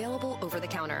inhaler available over the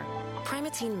counter.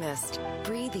 Primatene Mist.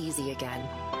 Breathe easy again.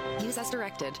 Use as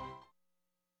directed.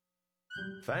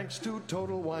 Thanks to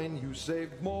Total Wine, you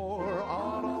saved more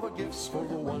on all the gifts for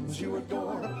the ones you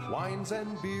adore. Wines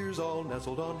and beers all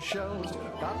nestled on shelves.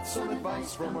 Got some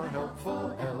advice from our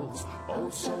helpful elves. Oh,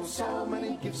 so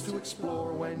many gifts to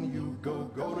explore when you go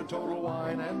to Total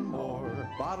Wine and More.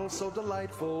 Bottles so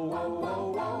delightful,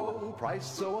 whoa. Price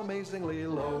so amazingly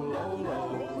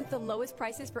low. With the lowest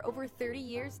prices for over 30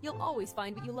 years, you'll always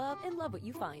find what you love and love what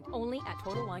you find. Only at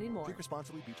Total Wine and More. Drink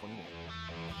responsibly, B21.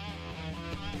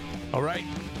 All right.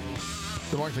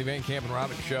 The Markley, Van Camp, and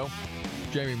Robbins Show.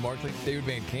 Jamie Markley, David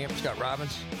Van Camp, Scott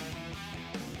Robbins.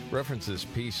 Reference this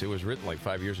piece. It was written like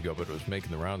 5 years ago, but it was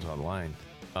making the rounds online.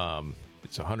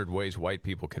 It's 100 ways white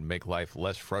people can make life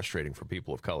less frustrating for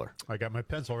people of color. I got my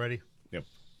pencil ready. Yep.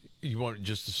 You want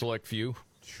just a select few?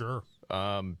 Sure.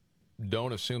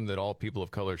 Don't assume that all people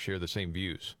of color share the same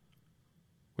views.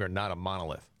 We are not a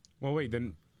monolith. Well, wait,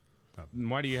 then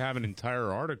why do you have an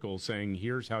entire article saying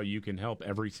here's how you can help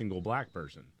every single black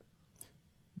person?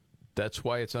 That's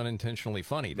why it's unintentionally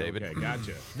funny, David. Okay,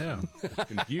 gotcha. No.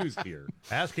 Confused here.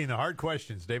 Asking the hard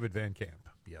questions, David Van Camp.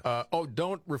 Yes.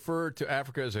 Don't refer to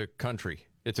Africa as a country.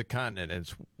 It's a continent, and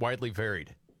it's widely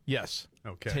varied. Yes.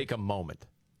 Okay. Take a moment.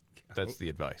 That's the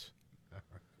advice.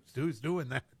 Who's doing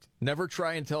that? Never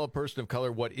try and tell a person of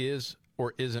color what is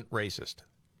or isn't racist.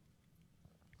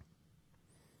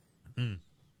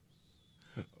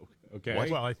 Okay.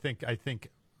 White? Well, I think I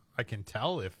can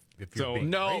tell if you're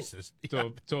being racist.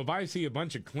 So if I see a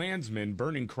bunch of Klansmen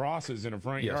burning crosses in a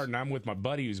front yard and I'm with my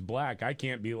buddy who's black, I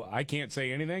can't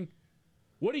say anything.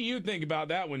 What do you think about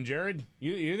that one, Jared?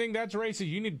 You think that's racist?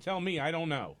 You need to tell me. I don't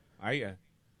know. Yeah,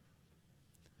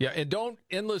 and don't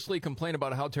endlessly complain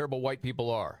about how terrible white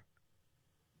people are.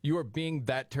 You are being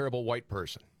that terrible white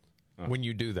person when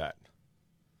you do that.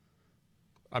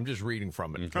 I'm just reading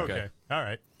from it. Okay. All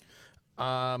right.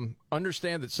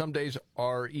 Understand that some days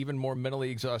are even more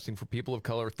mentally exhausting for people of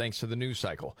color thanks to the news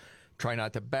cycle. Try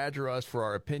not to badger us for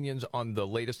our opinions on the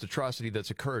latest atrocity that's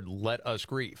occurred. Let us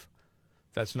grieve.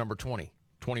 That's number 20.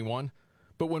 21.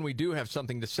 But when we do have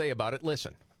something to say about it,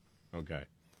 listen. Okay.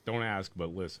 Don't ask, but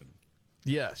listen.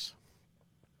 Yes.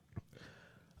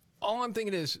 All I'm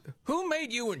thinking is, who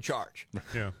made you in charge?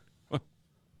 Yeah.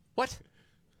 What?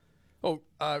 Oh,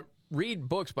 read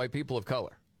books by people of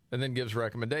color and then gives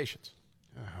recommendations.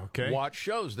 Okay. Watch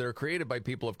shows that are created by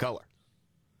people of color.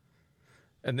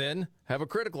 And then have a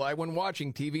critical eye when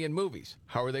watching TV and movies.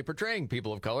 How are they portraying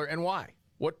people of color and why?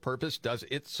 What purpose does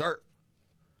it serve?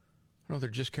 No, they're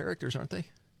just characters, aren't they?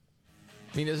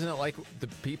 I mean, isn't it like the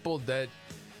people that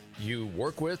you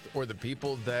work with or the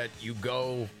people that you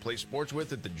go play sports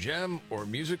with at the gym or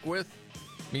music with?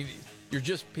 I mean, you're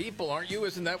just people, aren't you?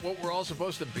 Isn't that what we're all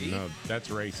supposed to be? No, that's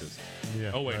racist.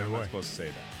 Yeah, oh, wait, right I'm not away. supposed to say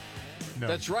that. No.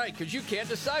 That's right, because you can't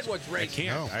decide what's racist. I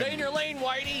can't. No. Stay in your lane,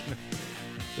 Whitey.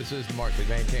 This is the Markley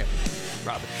Van Camp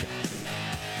Robbins Show.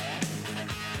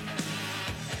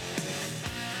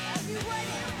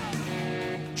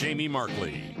 Jamie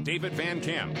Markley, David Van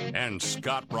Camp, and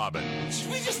Scott Robbins.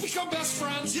 We just become best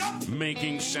friends. Yep.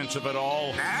 Making sense of it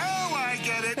all. Now I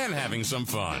get it. And having some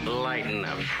fun. Lighten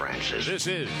up, Francis. This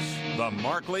is the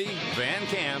Markley, Van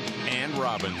Camp, and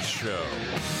Robbins Show.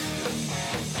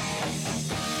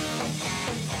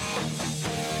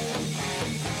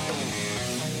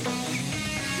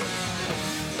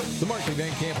 The Markley,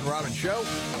 Van Camp, and Robbins Show.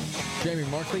 Jamie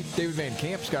Markley, David Van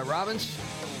Camp, Scott Robbins.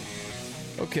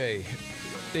 Okay,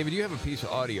 David, you have a piece of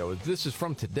audio. This is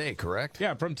from today, correct?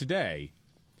 Yeah, from today.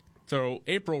 So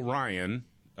April Ryan,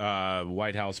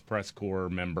 White House press corps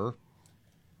member,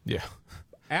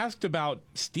 asked about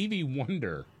Stevie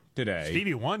Wonder today.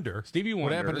 Stevie Wonder? Stevie Wonder.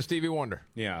 What happened to Stevie Wonder?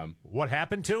 Yeah. What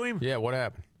happened to him? Yeah, what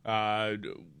happened?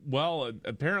 Well,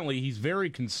 apparently he's very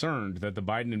concerned that the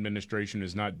Biden administration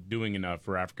is not doing enough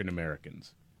for African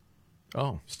Americans.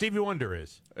 Oh. Stevie Wonder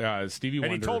is? Stevie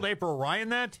Wonder. And he told April Ryan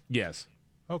that? Yes.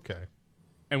 Okay.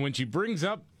 And when she brings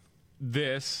up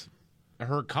this,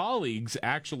 her colleagues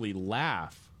actually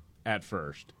laugh at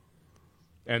first.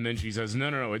 And then she says,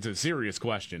 no, it's a serious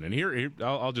question. And here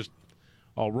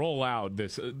I'll roll out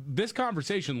this. This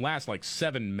conversation lasts like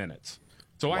 7 minutes.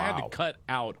 So Wow. I had to cut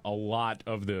out a lot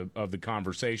of the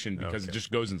conversation because it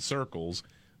just goes in circles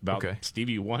about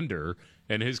Stevie Wonder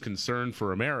and his concern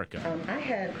for America. I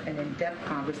had an in-depth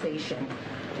conversation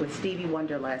with Stevie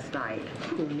Wonder last night,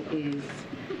 who is...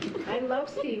 I love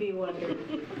Stevie Wonder.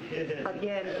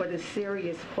 Again, for the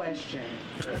serious question.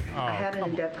 I had an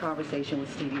in-depth conversation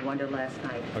with Stevie Wonder last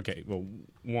night. Okay, well,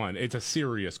 one, it's a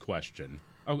serious question.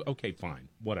 Oh, okay, fine,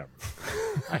 whatever.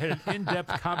 I had an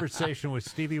in-depth conversation with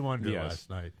Stevie Wonder last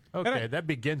night. Okay, that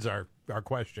begins our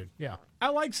question. Yeah. I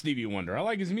like Stevie Wonder. I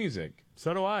like his music.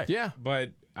 So do I. Yeah.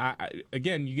 But,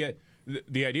 again, you get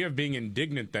the idea of being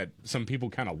indignant that some people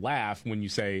kind of laugh when you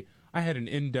say, I had an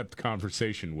in-depth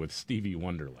conversation with Stevie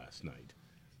Wonder last night.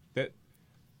 That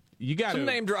you got some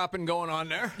name dropping going on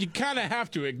there. You kind of have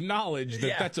to acknowledge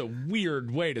that that's a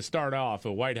weird way to start off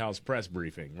a White House press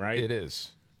briefing, right? It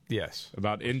is. Yes.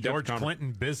 About in-depth George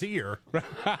Clinton busy or?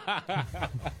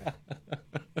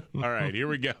 All right, here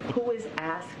we go. Who is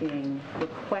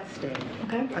requesting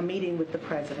a meeting with the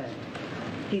president.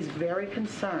 He's very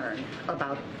concerned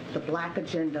about the black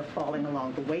agenda falling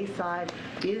along the wayside.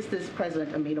 Is this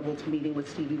president amenable to meeting with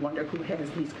Stevie Wonder, who has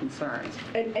these concerns?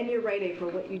 And you're right, April.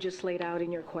 What you just laid out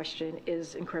in your question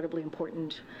is incredibly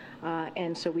important.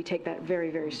 And so we take that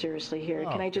very, very seriously here.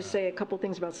 Can I just say a couple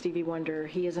things about Stevie Wonder?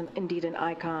 He is indeed an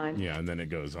icon. Yeah, and then it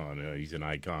goes on. He's an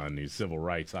icon. He's a civil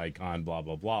rights icon, blah,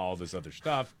 blah, blah, all this other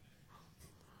stuff.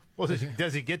 Well,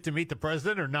 does he get to meet the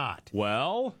president or not?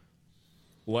 Well,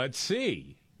 let's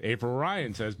see. April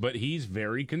Ryan says, but he's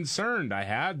very concerned. I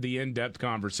had the in-depth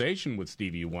conversation with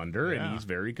Stevie Wonder, and he's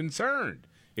very concerned.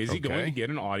 Is he going to get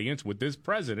an audience with this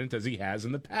president as he has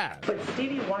in the past? But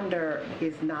Stevie Wonder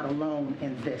is not alone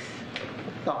in this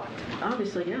thought.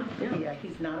 Obviously, yeah. Yeah,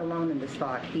 he's not alone in this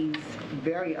thought. He's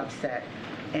very upset,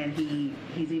 and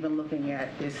he's even looking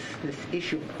at this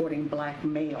issue of courting black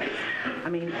males. I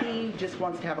mean, he just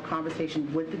wants to have a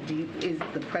conversation with is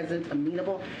the president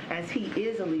amenable, as he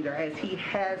is a leader, as he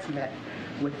has met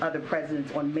with other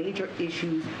presidents on major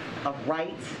issues of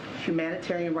rights,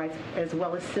 humanitarian rights, as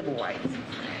well as civil rights.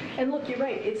 And look, you're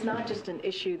right. It's not just an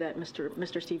issue that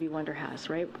Mr. Stevie Wonder has,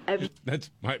 right? That's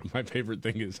my favorite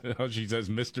thing is how she says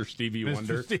Mr. Stevie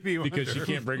Wonder. Stevie Wonder. Because she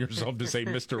can't bring herself to say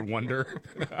Mr. Wonder.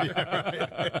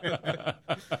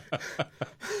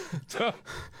 So,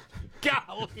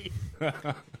 golly.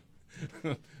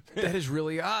 That is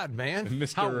really odd, man.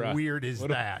 Mr. How weird is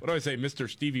that? What do I say, Mr.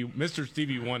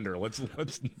 Stevie Wonder? Let's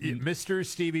Mr.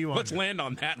 Stevie Wonder. Let's land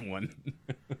on that one.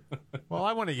 Well,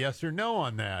 I want a yes or no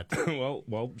on that.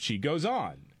 well, she goes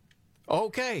on.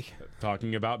 Okay.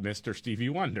 Talking about Mr. Stevie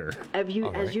Wonder. As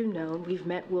you know, we've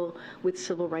met with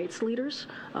civil rights leaders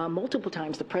multiple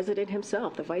times, the president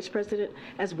himself, the vice president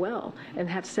as well, and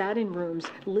have sat in rooms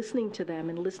listening to them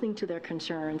and listening to their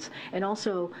concerns, and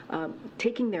also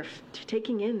taking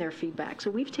in their feedback.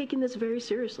 So we've taken this very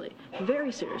seriously,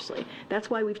 very seriously. That's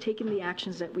why we've taken the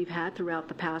actions that we've had throughout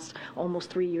the past almost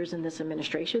 3 years in this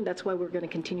administration. That's why we're going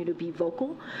to continue to be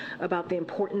vocal about the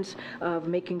importance of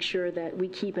making sure that we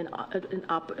keep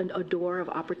a door of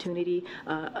opportunity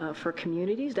for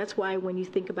communities. That's why when you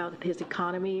think about his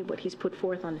economy, what he's put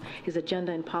forth on his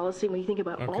agenda and policy, when you think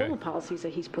about all the policies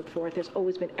that he's put forth, there's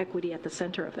always been equity at the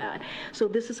center of that. So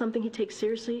this is something he takes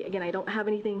seriously. Again, I don't have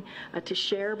anything to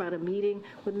share about a meeting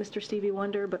with Mr. Stevie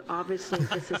Wonder, but obviously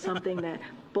this is something that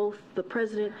both the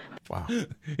president... Wow.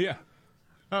 Yeah.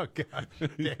 Oh, God.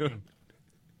 Damn.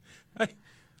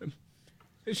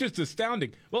 It's just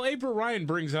astounding. Well, April Ryan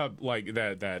brings up like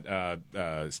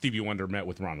that Stevie Wonder met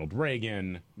with Ronald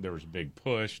Reagan. There was a big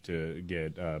push to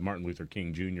get Martin Luther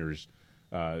King Jr.'s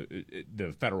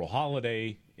the federal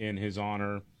holiday in his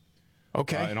honor.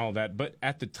 Okay. And all that. But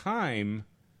at the time,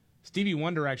 Stevie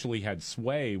Wonder actually had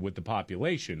sway with the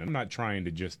population. I'm not trying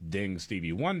to just ding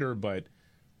Stevie Wonder, but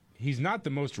he's not the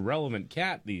most relevant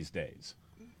cat these days.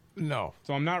 No.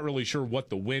 So I'm not really sure what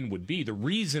the win would be. The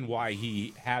reason why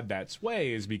he had that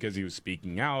sway is because he was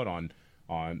speaking out on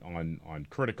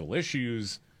critical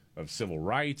issues of civil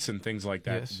rights and things like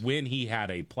that when he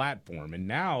had a platform. And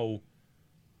now,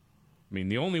 I mean,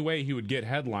 the only way he would get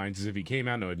headlines is if he came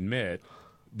out to admit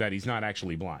that he's not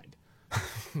actually blind.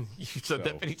 You said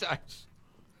that many times.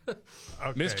 Okay.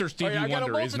 Mr. Stevie Wonder is not blind. I got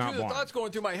a multitude of thoughts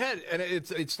going through my head, and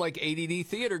it's like ADD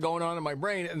theater going on in my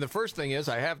brain. And the first thing is,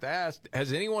 I have to ask: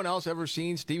 has anyone else ever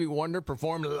seen Stevie Wonder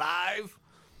perform live?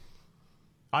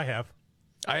 I have.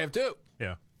 I have too.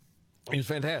 Yeah, he was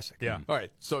fantastic. Yeah. All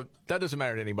right, so that doesn't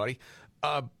matter to anybody.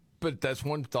 But that's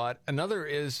one thought. Another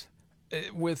is,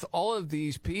 with all of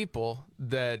these people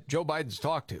that Joe Biden's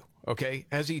talked to. Okay,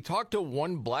 has he talked to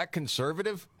one black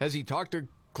conservative? Has he talked to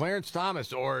Clarence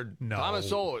Thomas or Thomas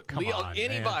Sowell,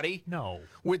 anybody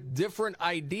with different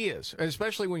ideas, and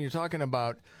especially when you're talking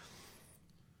about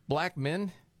black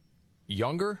men,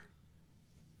 younger?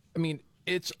 I mean,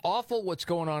 it's awful what's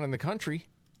going on in the country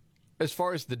as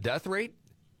far as the death rate.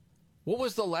 What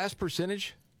was the last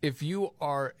percentage? If you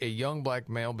are a young black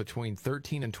male between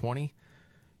 13 and 20,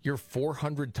 you're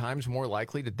 400 times more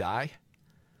likely to die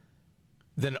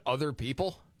than other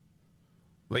people.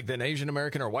 Like than Asian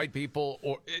American or white people,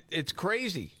 or it's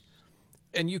crazy.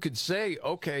 And you could say,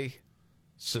 okay,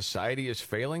 society is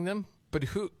failing them, but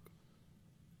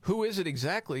who is it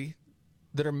exactly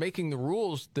that are making the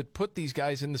rules that put these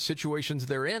guys in the situations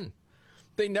they're in?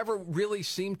 They never really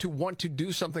seem to want to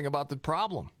do something about the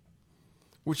problem,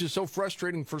 which is so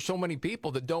frustrating for so many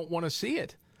people that don't want to see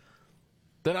it,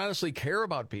 that honestly care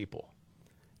about people.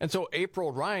 And so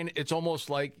April Ryan, it's almost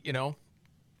like,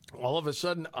 all of a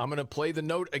sudden, I'm going to play the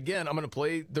note again. I'm going to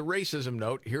play the racism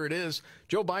note. Here it is.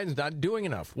 Joe Biden's not doing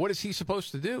enough. What is he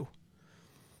supposed to do?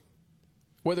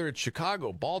 Whether it's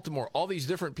Chicago, Baltimore, all these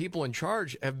different people in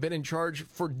charge have been in charge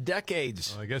for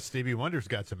decades. Well, I guess Stevie Wonder's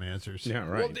got some answers. Yeah,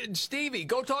 right. Well, Stevie,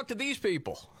 go talk to these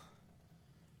people.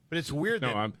 But it's weird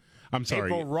that I'm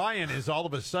sorry. April Ryan is all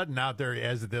of a sudden out there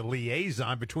as the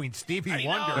liaison between Stevie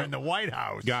Wonder and the White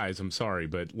House. Guys, I'm sorry,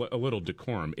 but a little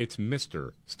decorum. It's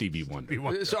Mr. Stevie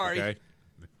Wonder. Sorry. Okay?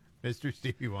 Mr.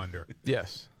 Stevie Wonder.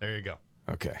 Yes. There you go.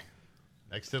 Okay.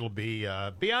 Next it'll be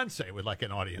Beyonce with like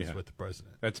an audience with the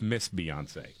president. That's Miss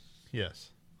Beyonce.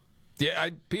 Yes. Yeah,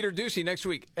 Peter Ducey next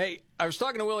week. Hey, I was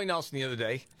talking to Willie Nelson the other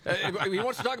day. He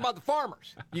wants to talk about the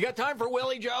farmers. You got time for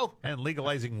Willie, Joe? And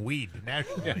legalizing weed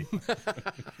nationally.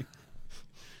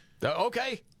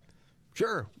 Okay,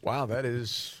 sure. Wow, that'd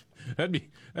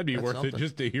be worth something. it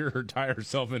just to hear her tie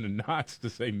herself into knots to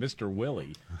say Mr.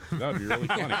 Willie. That would be really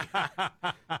funny.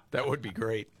 That would be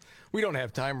great. We don't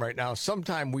have time right now.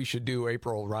 Sometime we should do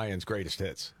April Ryan's greatest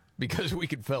hits because we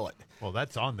could fill it. Well,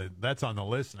 that's on the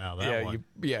list now. That one.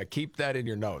 Keep that in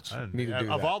your notes. Need to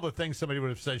do of that. all the things somebody would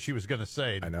have said she was going to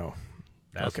say, I know.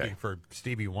 Asking for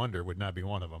Stevie Wonder would not be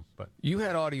one of them. But you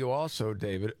had audio also,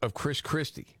 David, of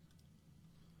Christie.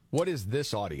 What is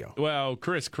this audio? Well,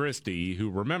 Christie, who,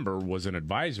 remember, was an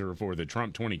advisor for the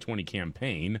Trump 2020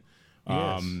 campaign,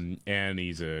 Yes. And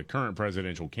he's a current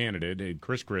presidential candidate.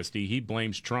 Chris Christie, he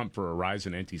blames Trump for a rise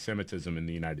in anti-Semitism in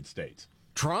the United States.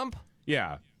 Trump?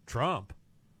 Yeah. Trump?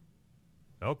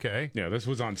 Okay. Yeah, this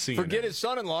was on CNN. Forget his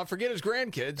son-in-law. Forget his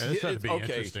grandkids. Yeah, this ought to be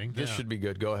interesting. This Yeah. should be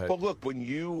good. Go ahead. Well, look, when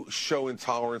you show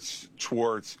intolerance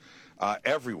towards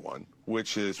everyone,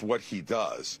 which is what he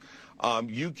does,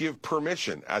 you give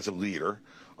permission as a leader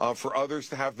for others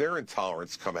to have their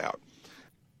intolerance come out.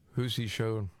 Who's he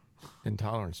shown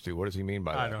intolerance to? What does he mean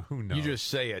by that? I don't know. Who knows? You just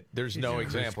say it. There's no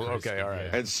example. Christie, Okay, all right.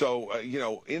 And so,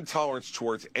 intolerance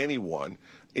towards anyone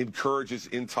encourages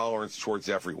intolerance towards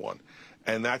everyone.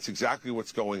 And that's exactly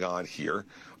what's going on here.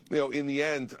 In the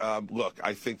end, look,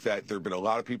 I think that there have been a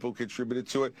lot of people who contributed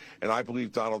to it, and I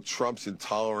believe Donald Trump's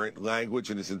intolerant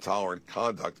language and his intolerant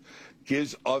conduct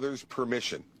gives others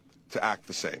permission to act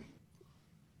the same.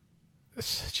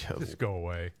 Just go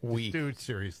away. Weak. Dude,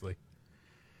 seriously.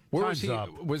 Where Time's was he?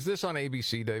 up. Was this on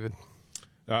ABC, David?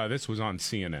 This was on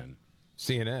CNN.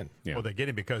 CNN. Yeah. Well, they get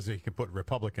him because he can put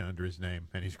Republican under his name,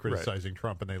 and he's criticizing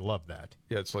Trump, and they love that.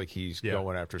 Yeah, it's like he's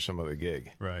going after some other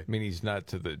gig. Right. I mean, he's not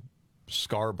to the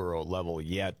Scarborough level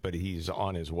yet, but he's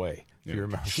on his way. If you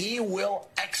remember. He will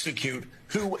execute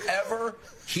whoever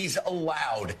he's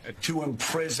allowed to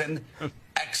imprison,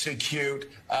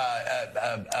 execute,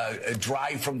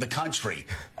 drive from the country.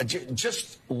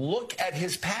 Just look at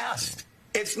his past.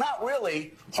 It's not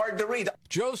really hard to read.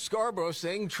 Joe Scarborough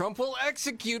saying Trump will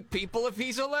execute people if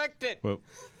he's elected. Well,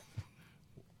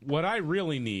 what I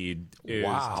really need is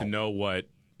to know what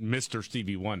Mr.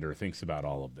 Stevie Wonder thinks about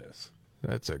all of this.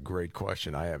 That's a great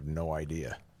question. I have no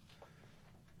idea.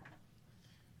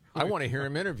 I want to hear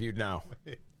him interviewed now.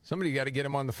 Somebody got to get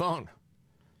him on the phone.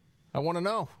 I want to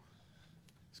know.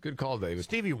 It's a good call, David.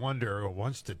 Stevie Wonder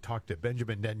wants to talk to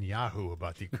Benjamin Netanyahu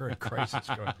about the current crisis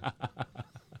going on.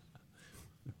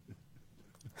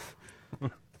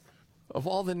 Of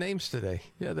all the names today.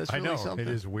 Yeah, that's really something. It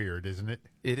is weird, isn't it?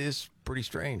 It is pretty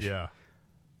strange. Yeah.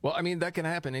 Well, I mean, that can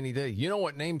happen any day. You know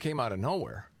what name came out of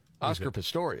nowhere? Oscar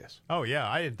Pistorius. Oh, yeah.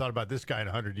 I hadn't thought about this guy in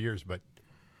 100 years, but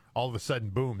all of a sudden,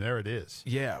 boom, there it is.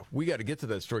 Yeah, we got to get to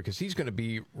that story because he's going to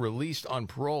be released on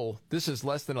parole. This is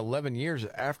less than 11 years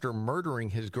after murdering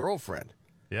his girlfriend.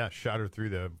 Yeah, shot her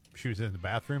through she was in the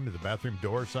bathroom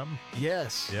door or something?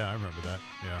 Yes. Yeah, I remember that.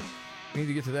 Yeah. We need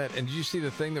to get to that. And did you see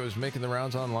the thing that was making the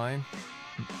rounds online?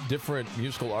 Different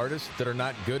musical artists that are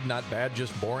not good, not bad,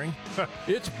 just boring.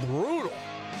 It's brutal.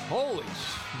 Holy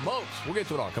smokes. We'll get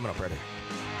to it all coming up right here.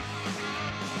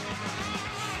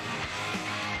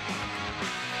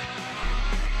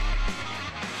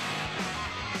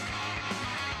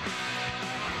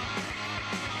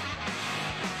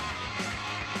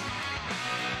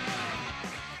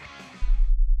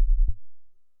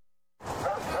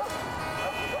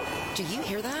 Do you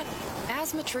hear that?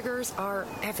 Asthma triggers are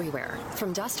everywhere,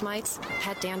 from dust mites,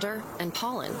 pet dander, and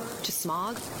pollen, to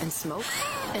smog and smoke.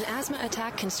 An asthma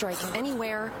attack can strike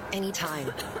anywhere,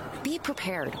 anytime. Be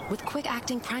prepared with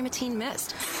quick-acting Primatene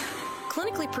Mist.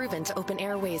 Clinically proven to open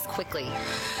airways quickly.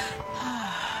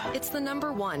 It's the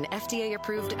 #1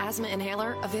 FDA-approved asthma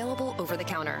inhaler available over the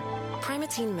counter.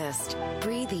 Primatene Mist.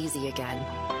 Breathe easy again.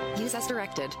 Use as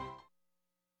directed.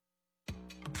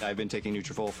 I've been taking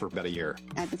Nutrafol for about a year.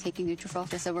 I've been taking Nutrafol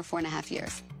for just over 4.5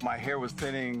 years. My hair was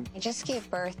thinning. I just gave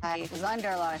birth. I was under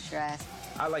a lot of stress.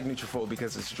 I like Nutrafol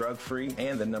because it's drug-free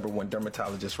and the #1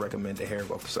 dermatologist recommended hair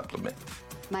growth supplement.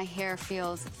 My hair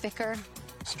feels thicker.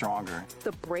 Stronger.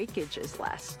 The breakage is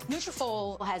less.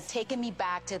 Nutrafol has taken me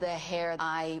back to the hair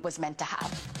I was meant to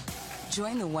have.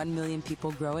 Join the 1 million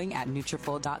people growing at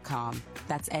Nutrafol.com.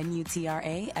 That's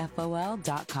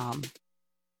Nutrafol.com.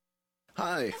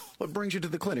 Hi, what brings you to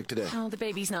the clinic today? Oh, the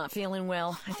baby's not feeling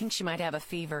well. I think she might have a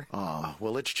fever. Well,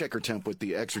 let's check her temp with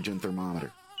the Exergen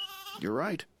thermometer. You're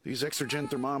right. These Exergen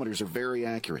thermometers are very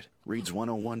accurate. Reads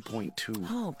 101.2.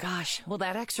 Oh, gosh. Well,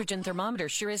 that Exergen thermometer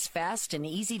sure is fast and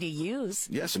easy to use.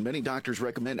 Yes, and many doctors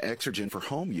recommend Exergen for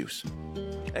home use.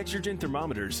 Exergen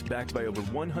thermometers, backed by over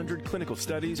 100 clinical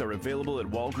studies, are available at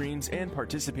Walgreens and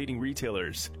participating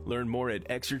retailers. Learn more at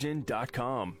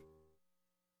Exergen.com.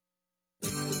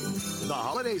 The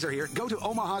holidays are here. Go to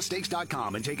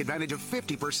omahasteaks.com and take advantage of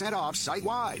 50% off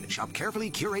site-wide. Shop carefully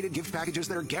curated gift packages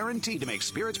that are guaranteed to make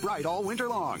spirits bright all winter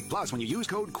long. Plus, when you use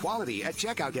code QUALITY at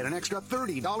checkout, get an extra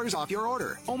 $30 off your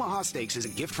order. Omaha Steaks is a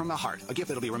gift from the heart, a gift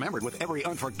that'll be remembered with every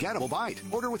unforgettable bite.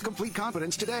 Order with complete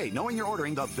confidence today, knowing you're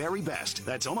ordering the very best.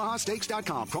 That's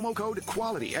omahasteaks.com. Promo code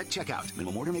QUALITY at checkout.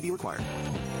 Minimum order may be required.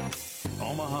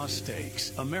 Omaha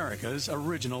Steaks, America's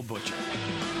original butcher.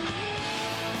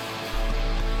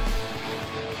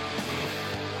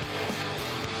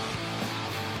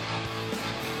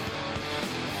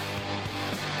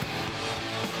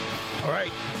 All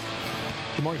right.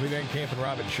 The Markley, Van Camp, and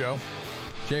Robbins Show.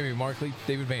 Jamie Markley,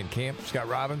 David Van Camp, Scott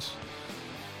Robbins.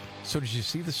 So did you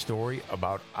see the story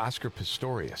about Oscar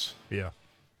Pistorius? Yeah.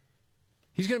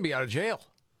 He's going to be out of jail.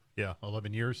 Yeah,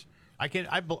 11 years.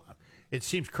 It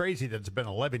seems crazy that it's been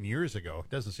 11 years ago. It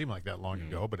doesn't seem like that long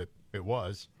ago, but it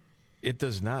was. It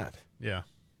does not. Yeah.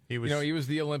 He was he was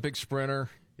the Olympic sprinter.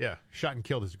 Yeah, shot and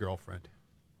killed his girlfriend.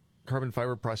 Carbon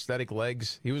fiber prosthetic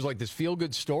legs. He was like this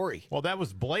feel-good story. Well, that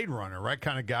was Blade Runner, right?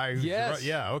 Kind of guy. Yes.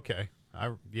 Yeah, okay.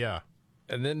 Yeah.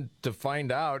 And then to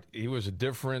find out he was a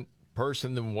different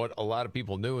person than what a lot of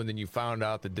people knew, and then you found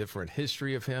out the different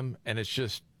history of him, and it's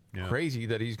just crazy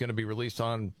that he's going to be released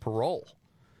on parole.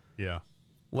 Yeah.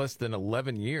 Less than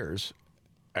 11 years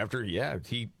after,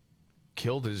 he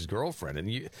killed his girlfriend.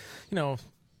 And, you know,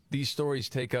 these stories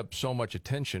take up so much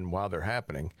attention while they're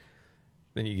happening.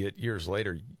 Then you get years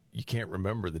later, you can't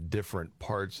remember the different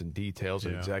parts and details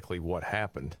of exactly what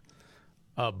happened.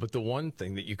 But the one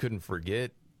thing that you couldn't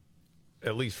forget,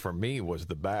 at least for me, was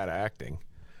the bad acting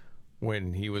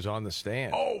when he was on the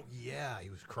stand. Oh, yeah. He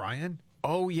was crying?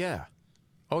 Oh, yeah.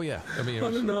 Oh, yeah. I mean,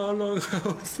 I don't know how long I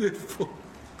was there for.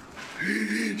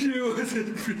 She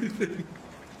wasn't breathing.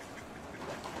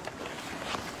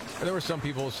 There were some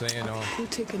people saying, Who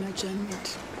taken a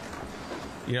judgment?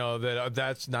 You know,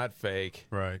 that's not fake.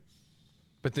 Right.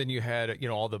 But then you had,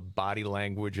 all the body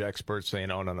language experts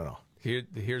saying, oh, no.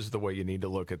 Here's the way you need to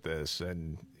look at this,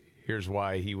 and here's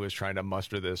why he was trying to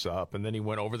muster this up, and then he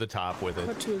went over the top with it.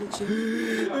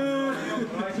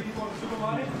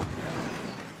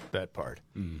 That part.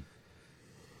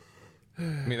 I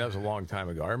mean, that was a long time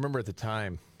ago. I remember at the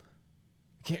time.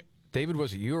 David,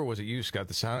 was it you or was it you, Scott?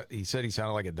 He said he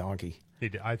sounded like a donkey.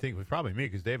 I think it was probably me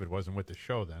because David wasn't with the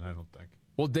show then, I don't think.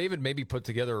 Well, David maybe put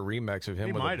together a remix of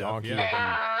him with a donkey.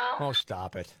 Oh,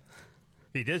 stop it.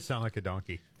 He did sound like a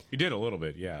donkey. He did a little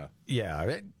bit, yeah.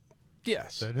 Yeah.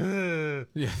 Yes.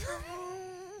 Yeah.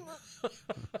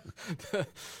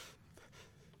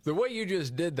 The way you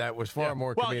just did that was far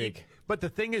more comedic. But the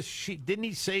thing is, didn't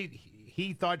he say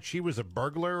he thought she was a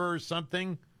burglar or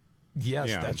something? Yes,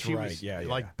 that's right. Was,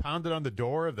 like pounded on the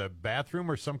door of the bathroom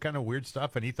or some kind of weird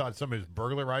stuff, and he thought somebody was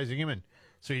burglarizing him, and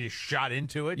so he just shot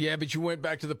into it. Yeah, but you went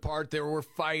back to the part they were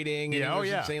fighting, and he was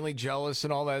insanely jealous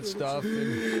and all that stuff.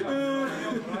 And...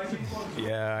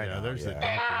 I know. There's the donkey.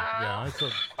 Yeah,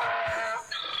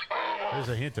 there's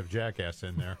a hint of jackass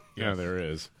in there. Yeah, there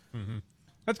is. Mm-hmm.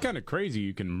 That's kind of crazy.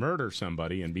 You can murder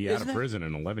somebody and be out of prison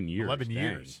in 11 years. 11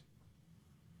 years.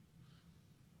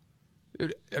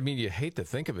 I mean, you hate to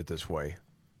think of it this way,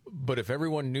 but if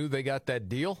everyone knew they got that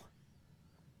deal,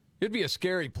 it'd be a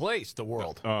scary place, the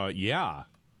world. Yeah.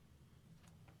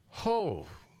 Oh,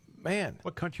 man.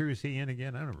 What country was he in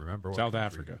again? I don't remember. South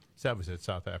Africa. That was it,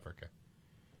 South Africa.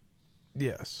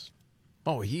 Yes.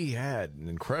 Oh, he had an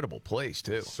incredible place,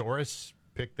 too. Soros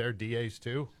picked their DAs,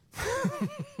 too?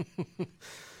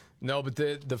 No, but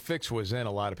the fix was in,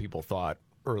 a lot of people thought,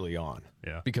 early on.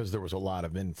 Yeah. Because there was a lot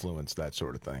of influence, that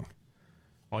sort of thing.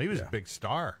 Well, he was a big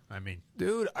star. I mean,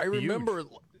 dude, I remember,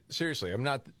 seriously, I'm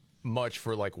not much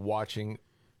for like watching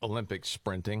Olympic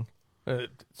sprinting.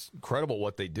 It's incredible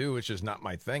what they do. It's just not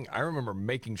my thing. I remember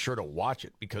making sure to watch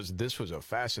it because this was a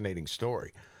fascinating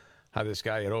story, how this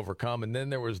guy had overcome. And then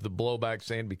there was the blowback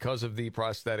saying because of the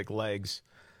prosthetic legs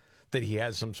that he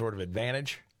had some sort of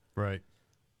advantage. Right.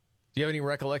 Do you have any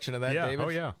recollection of that, David? Oh,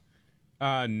 yeah.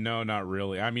 No, not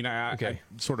really. I mean, I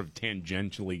sort of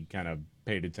tangentially kind of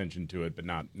paid attention to it, but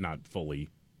not fully.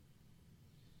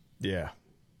 Yeah.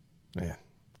 Man,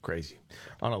 crazy.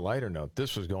 On a lighter note,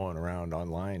 this was going around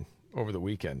online over the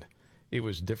weekend. It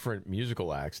was different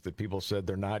musical acts that people said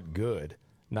they're not good,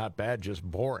 not bad, just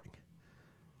boring.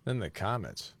 Then the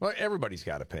comments. Well, everybody's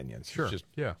got opinions. Sure. It's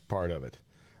just part of it.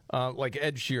 Like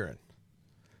Ed Sheeran,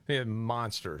 a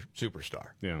monster superstar.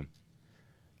 Yeah.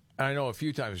 And I know a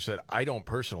few times you said, I don't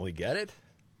personally get it.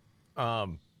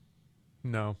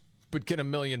 No. But can a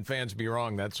million fans be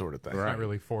wrong? That sort of thing. It's not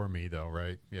really for me, though,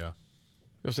 right? Yeah.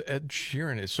 Ed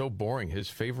Sheeran is so boring. His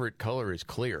favorite color is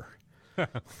clear.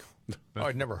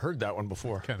 I'd never heard that one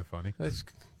before. Kind of funny. That's,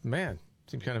 man,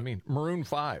 seems kind of mean. Maroon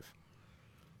 5.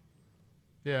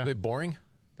 Yeah. Are they boring?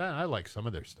 I like some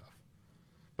of their stuff.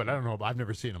 But I don't know. I've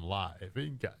never seen them live.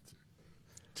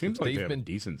 Seems like they have a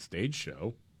decent stage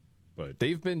show. But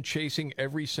they've been chasing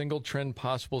every single trend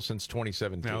possible since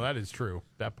 2017. No, that is true.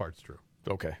 That part's true.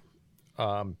 Okay.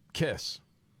 Kiss.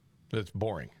 That's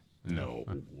boring. No.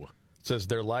 It says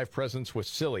their live presence was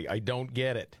silly. I don't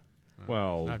get it.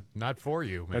 Well, not for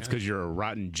you, man. That's because you're a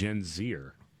rotten Gen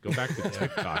Zer. Go back to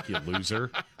TikTok, you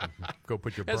loser. Go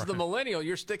put your... As the millennial,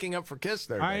 you're sticking up for Kiss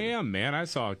there, I baby. am, man. I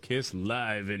saw Kiss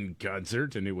live in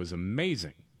concert, and it was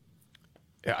amazing.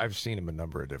 Yeah, I've seen him a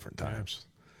number of different times.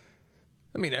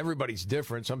 I mean, everybody's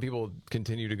different. Some people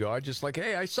continue to go. I just like,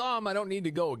 hey, I saw him. I don't need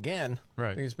to go again.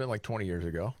 Right. I think it's been like 20 years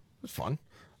ago. It was fun.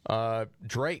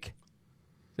 Drake.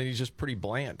 I think he's just pretty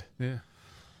bland. Yeah.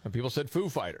 And people said Foo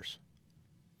Fighters.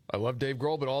 I love Dave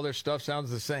Grohl, but all their stuff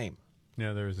sounds the same.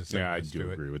 Yeah, there is a Yeah, I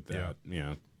do agree with that.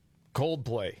 Yeah.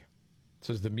 Coldplay.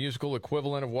 Says the musical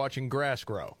equivalent of watching grass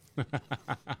grow.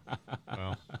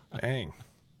 Well, dang.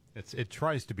 It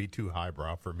tries to be too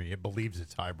highbrow for me. It believes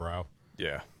it's highbrow.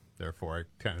 Yeah. Therefore, it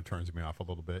kind of turns me off a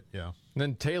little bit. Yeah. And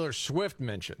then Taylor Swift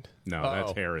mentioned. No,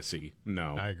 that's heresy.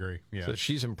 No. I agree. Yeah. So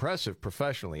she's impressive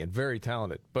professionally and very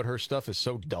talented, but her stuff is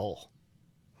so dull.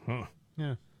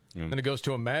 Yeah. Then it goes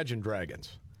to Imagine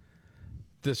Dragons.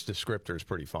 This descriptor is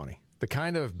pretty funny. The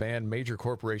kind of band major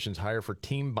corporations hire for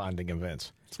team bonding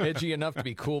events. Edgy enough to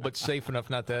be cool, but safe enough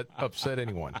not to upset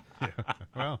anyone. Yeah.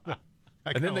 Well,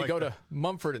 and then they go to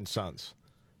Mumford & Sons.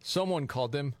 Someone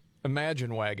called them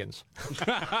Imagine Wagons.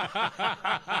 That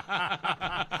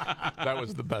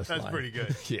was the best That's line. pretty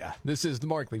good. Yeah. This is the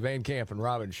Markley, Van Camp, and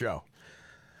Robbins Show.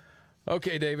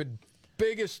 Okay, David.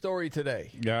 Biggest story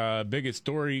today. Biggest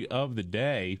story of the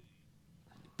day,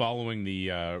 following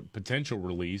the potential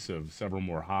release of several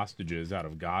more hostages out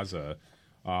of Gaza,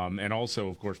 and also,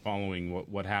 of course, following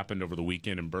what happened over the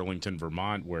weekend in Burlington,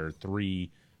 Vermont, where 3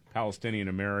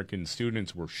 Palestinian-American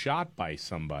students were shot by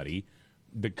somebody.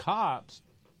 The cops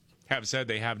have said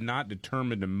they have not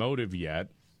determined a motive yet,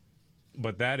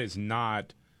 but that is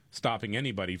not stopping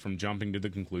anybody from jumping to the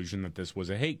conclusion that this was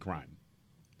a hate crime.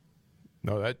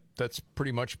 No, that's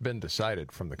pretty much been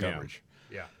decided from the coverage.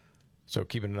 Yeah. So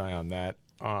keeping an eye on that.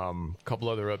 A couple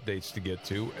other updates to get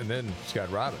to, and then Scott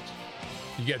Robbins.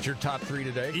 You got your top 3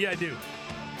 today? Yeah, I do.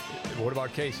 What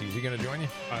about Casey? Is he going to join you?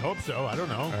 I hope so. I don't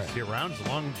know. Right. Is he around? It's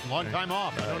a long time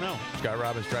off. I don't know. Scott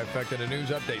Robbins, Trifecta, the news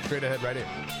update. Straight ahead right here.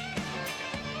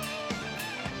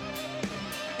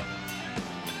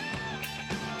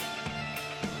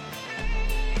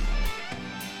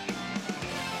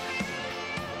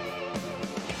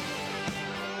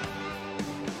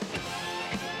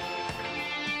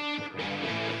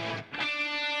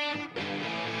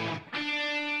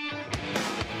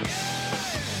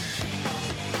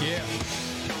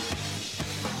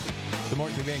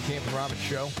 Markley, Van Camp, and Robbins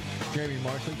Show. Jamie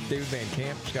Markley, David Van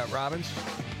Camp, Scott Robbins,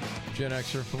 Gen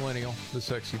Xer, Millennial, the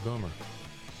Sexy Boomer.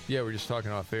 Yeah, we're just talking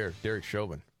off air. Derek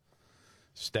Chauvin,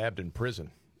 stabbed in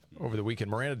prison over the weekend.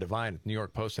 Miranda Devine, New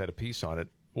York Post, had a piece on it.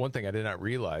 One thing I did not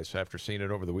realize after seeing it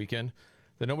over the weekend,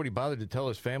 that nobody bothered to tell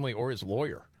his family or his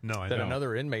lawyer that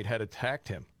another inmate had attacked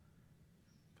him.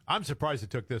 I'm surprised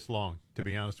it took this long, to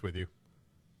be honest with you.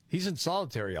 He's in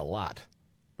solitary a lot.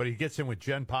 But he gets in with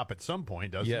Gen Pop at some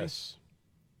point, doesn't he?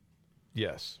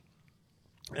 Yes.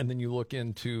 And then you look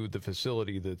into the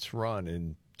facility that's run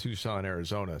in Tucson,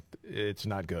 Arizona. It's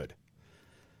not good.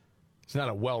 It's not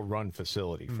a well-run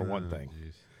facility, for one thing.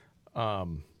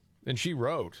 And she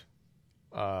wrote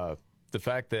the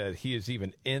fact that he is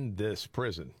even in this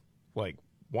prison, like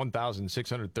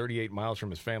 1,638 miles from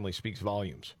his family, speaks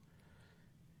volumes.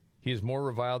 He is more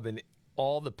reviled than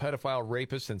all the pedophile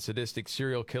rapists and sadistic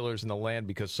serial killers in the land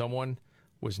because someone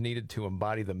was needed to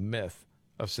embody the myth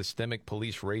of systemic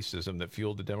police racism that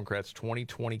fueled the Democrats'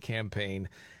 2020 campaign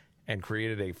and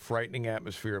created a frightening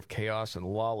atmosphere of chaos and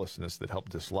lawlessness that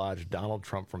helped dislodge Donald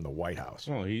Trump from the White House.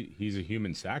 Well, he's a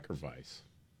human sacrifice.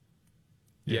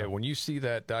 Yeah, when you see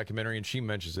that documentary, and she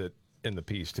mentions it in the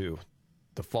piece too,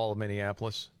 The Fall of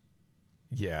Minneapolis,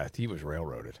 yeah, he was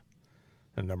railroaded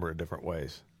in a number of different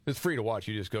ways. It's free to watch.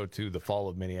 You just go to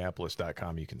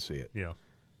thefallofminneapolis.com. You can see it. Yeah.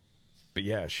 But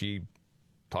yeah, she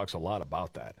talks a lot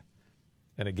about that.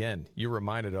 And again, you're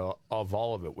reminded of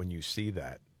all of it when you see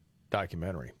that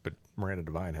documentary. But Miranda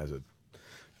Devine has a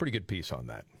pretty good piece on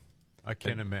that. I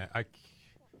can't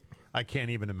I can't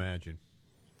even imagine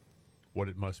what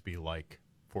it must be like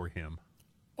for him.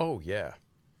 Oh yeah.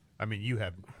 I mean,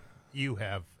 you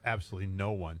have absolutely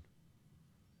no one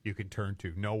you can turn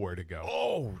to, nowhere to go.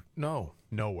 Oh, no.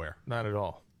 Nowhere. Not at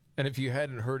all. And if you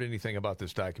hadn't heard anything about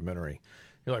this documentary,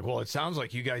 you're like, well, it sounds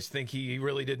like you guys think he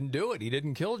really didn't do it. He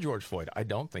didn't kill George Floyd. I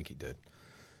don't think he did.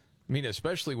 I mean,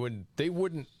 especially when they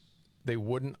wouldn't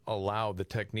allow the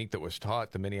technique that was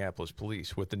taught the Minneapolis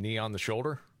police with the knee on the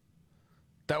shoulder.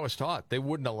 That was taught. They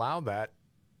wouldn't allow that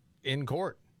in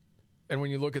court. And when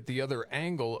you look at the other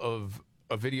angle of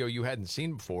a video you hadn't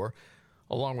seen before,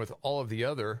 along with all of the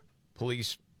other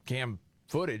police cam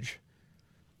footage,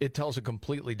 it tells a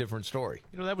completely different story.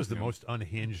 You know, that was the most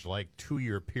unhinged,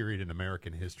 2-year period in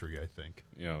American history, I think.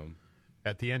 Yeah.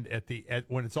 At the end,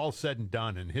 when it's all said and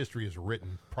done and history is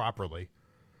written properly,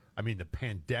 I mean, the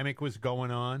pandemic was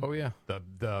going on. Oh, yeah.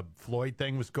 The Floyd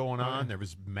thing was going on. There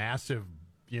was massive,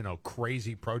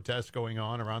 crazy protests going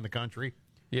on around the country.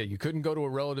 Yeah, you couldn't go to a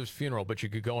relative's funeral, but you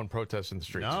could go and protest in the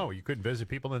streets. No, you couldn't visit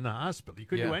people in the hospital. You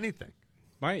couldn't do anything.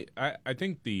 I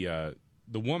think the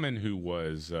woman who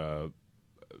was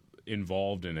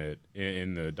involved in it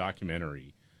in the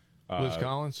documentary, Liz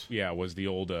Collins? Yeah, was the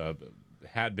old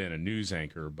had been a news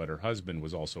anchor, but her husband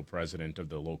was also president of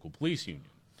the local police union.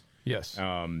 Yes.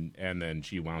 And then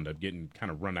she wound up getting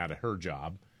kind of run out of her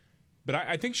job. But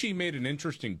I think she made an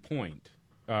interesting point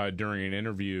during an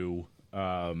interview.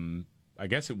 I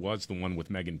guess it was the one with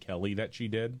Megyn Kelly that she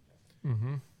did,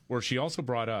 where she also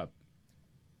brought up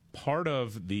part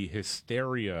of the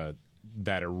hysteria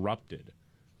that erupted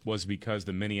was because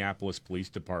the Minneapolis Police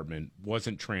Department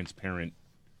wasn't transparent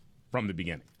from the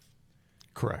beginning.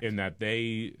 Correct. In that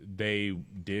they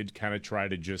did kind of try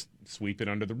to just sweep it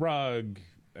under the rug,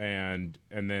 and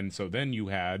then you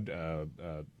had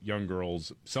young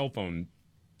girl's cell phone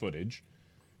footage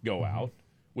go out,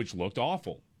 which looked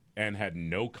awful and had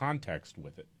no context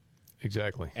with it.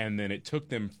 Exactly. And then it took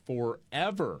them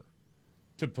forever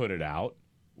to put it out,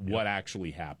 what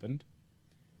actually happened.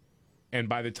 And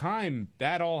by the time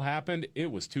that all happened,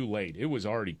 it was too late. It was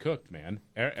already cooked, man.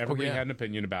 Everybody had an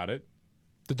opinion about it.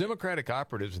 The Democratic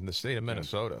operatives in the state of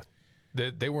Minnesota,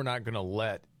 they were not going to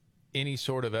let any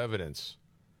sort of evidence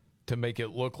to make it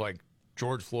look like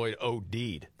George Floyd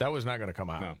OD'd. That was not going to come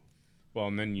out. No. Well,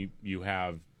 and then you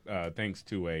have, thanks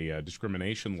to a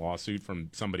discrimination lawsuit from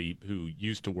somebody who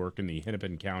used to work in the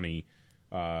Hennepin County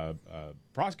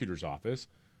prosecutor's office,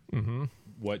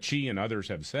 what she and others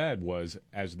have said was,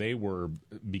 as they were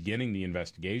beginning the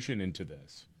investigation into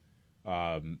this,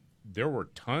 there were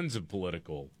tons of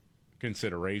political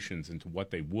considerations into what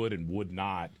they would and would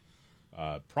not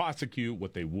prosecute,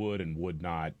 what they would and would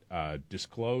not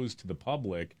disclose to the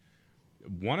public.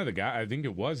 One of the guys, I think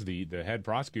it was the head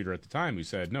prosecutor at the time, who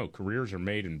said, no, careers are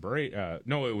made in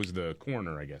no, it was the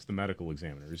coroner, I guess, the medical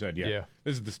examiner, who said, this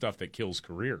is the stuff that kills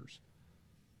careers.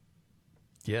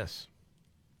 Yes,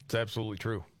 it's absolutely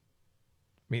true.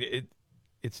 I mean,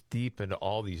 it's deep into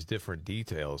all these different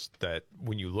details that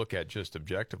when you look at just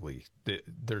objectively,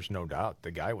 there's no doubt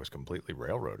the guy was completely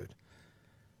railroaded.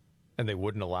 And they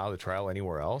wouldn't allow the trial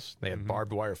anywhere else. They had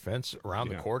barbed wire fence around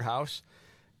the courthouse.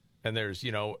 And there's,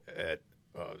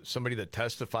 somebody that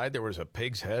testified there was a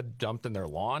pig's head dumped in their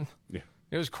lawn. Yeah.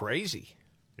 It was crazy.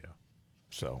 Yeah.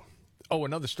 So,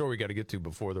 another story we got to get to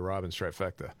before the Robbins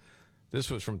trifecta. This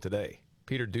was from today.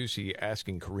 Peter Doocy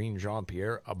asking Karine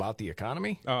Jean-Pierre about the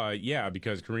economy? Yeah,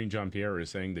 because Karine Jean-Pierre is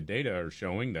saying the data are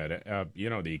showing that,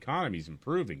 the economy's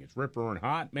improving. It's rip-roaring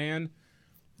hot, man.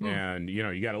 And,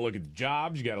 you got to look at the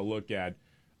jobs. You got to look at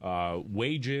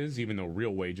wages, even though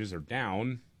real wages are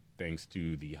down, thanks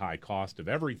to the high cost of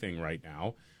everything right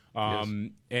now.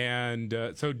 And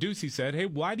so Doocy said, hey,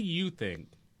 why do you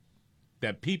think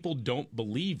that people don't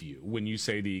believe you when you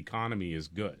say the economy is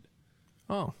good?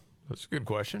 Oh, that's a good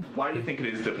question. Why do you think it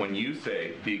is that when you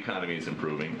say the economy is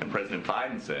improving and President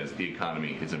Biden says the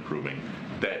economy is improving,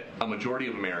 that a majority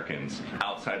of Americans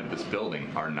outside of this building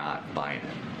are not buying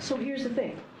it? So here's the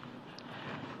thing.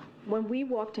 When we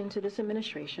walked into this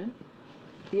administration,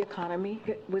 the economy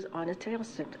was on a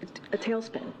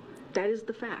tailspin. That is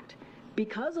the fact.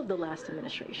 Because of the last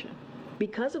administration.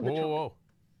 Because of the Trump.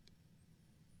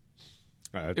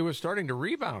 It was starting to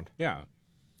rebound. Yeah.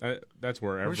 That's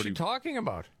where everybody... What was she talking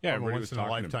about? Yeah, everybody was talking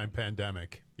about. Lifetime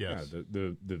pandemic. Yes. Yeah,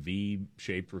 the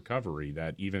V-shaped recovery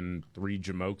that even three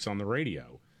jamokes on the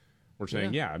radio were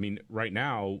saying, I mean, right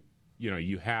now,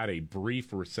 you had a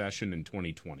brief recession in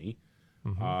 2020,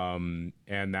 and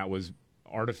that was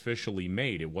artificially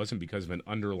made. It wasn't because of an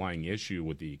underlying issue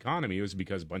with the economy. It was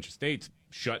because a bunch of states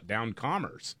shut down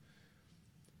commerce.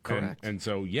 Correct. And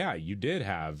so, you did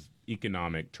have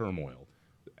economic turmoil.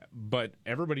 But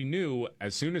everybody knew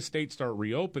as soon as states start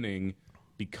reopening,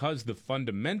 because the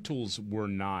fundamentals were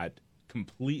not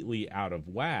completely out of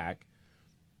whack,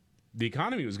 the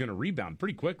economy was going to rebound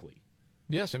pretty quickly.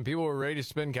 Yes, and people were ready to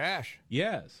spend cash.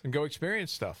 Yes. And go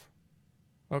experience stuff.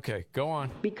 Okay, go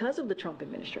on. Because of the Trump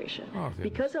administration,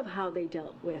 because of how they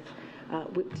dealt with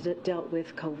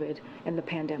COVID and the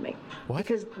pandemic. What?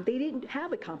 Because they didn't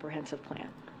have a comprehensive plan.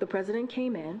 The president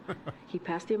came in, he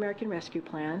passed the American Rescue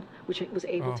Plan, which was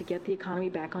able to get the economy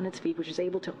back on its feet, which was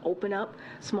able to open up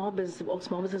small businesses.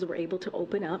 Small businesses were able to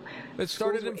open up. It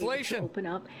started inflation. Open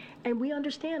up, and we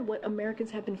understand what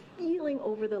Americans have been feeling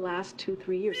over the last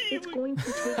 2-3 years. It's going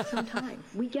to take some time.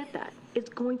 We get that. It's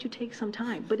going to take some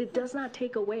time, but it does not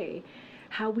take away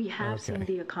how we have seen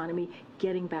the economy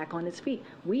getting back on its feet.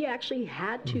 We actually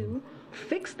had to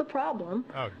fix the problem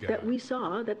that we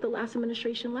saw that the last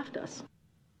administration left us.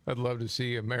 I'd love to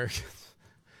see Americans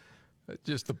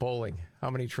Just the polling. How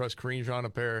many trust Karine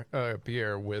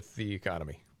Jean-Pierre with the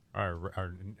economy?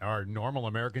 Are normal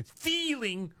Americans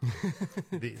feeling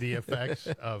the effects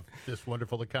of this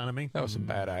wonderful economy? That was some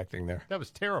bad acting there. That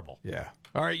was terrible. Yeah.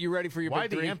 All right, you ready for your Why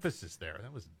big the three? emphasis there?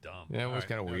 That was dumb. Yeah, it was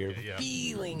kind of weird. Okay, yeah.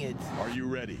 Feeling it. Are you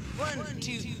ready? 1,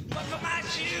 2, buckle my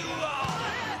shoe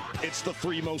on. It's the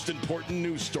 3 most important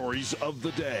news stories of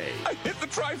the day. I hit the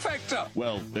trifecta.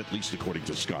 Well, at least according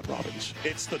to Scott Robbins.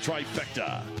 It's the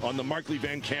trifecta on the Markley,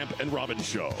 Van Camp, and Robbins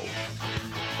Show.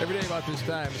 Every day about this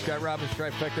time, Scott Robbins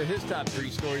trifecta, his top 3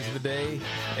 stories of the day.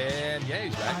 And yeah,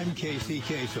 he's back. I'm Casey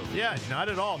Kasem. Yeah, not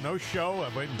at all. No show.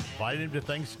 I invited him to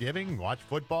Thanksgiving, watch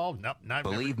football. Nope, not.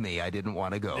 Believe me, I didn't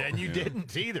want to go. And you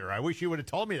didn't either. I wish you would have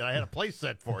told me that I had a place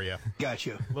set for you.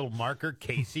 Gotcha. Little marker,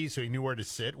 Casey, so he knew where to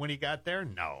sit when he got there?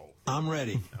 No. I'm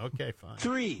ready. Okay, fine.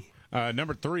 3.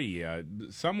 Number 3,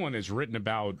 someone has written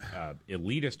about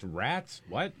elitist rats.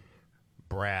 What?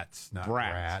 Brats, not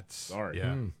Brats. rats. Sorry.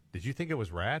 Yeah. Did you think it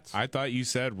was rats? I thought you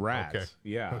said rats. Okay.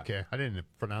 Yeah. Okay. I didn't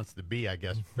pronounce the B, I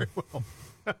guess, very well.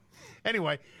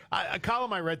 Anyway, a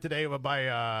column I read today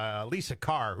by Lisa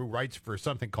Carr, who writes for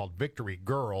something called Victory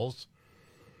Girls,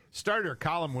 started her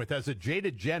column with, as a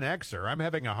jaded Gen Xer, I'm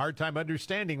having a hard time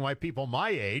understanding why people my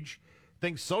age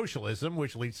think socialism,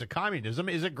 which leads to communism,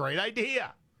 is a great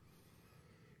idea.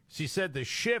 She said, the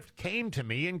shift came to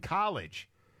me in college.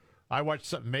 I watched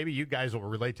some, maybe you guys will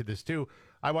relate to this too.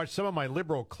 I watched some of my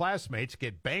liberal classmates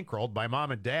get bankrolled by mom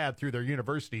and dad through their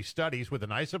university studies with a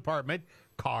nice apartment,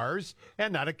 cars,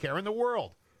 and not a care in the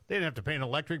world. They didn't have to pay an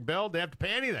electric bill. They didn't have to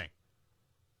pay anything.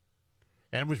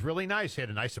 And it was really nice. They had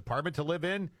a nice apartment to live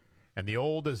in and the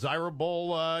old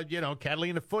desirable,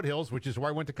 Catalina foothills, which is where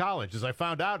I went to college. As I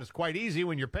found out, it's quite easy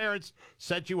when your parents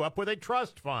set you up with a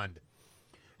trust fund.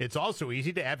 It's also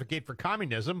easy to advocate for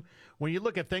communism when you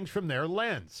look at things from their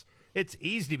lens. It's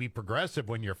easy to be progressive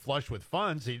when you're flush with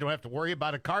funds, so you don't have to worry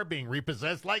about a car being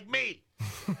repossessed like me.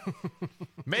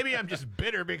 Maybe I'm just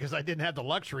bitter because I didn't have the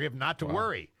luxury of not to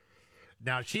worry.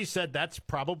 Now, she said that's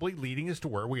probably leading us to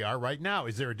where we are right now.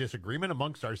 Is there a disagreement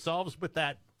amongst ourselves with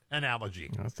that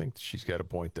analogy? I think she's got a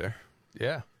point there.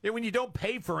 Yeah. When you don't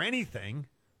pay for anything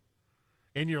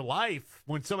in your life,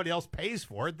 when somebody else pays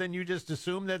for it, then you just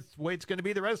assume that's the way it's going to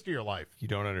be the rest of your life. You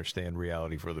don't understand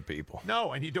reality for the people.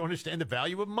 No, and you don't understand the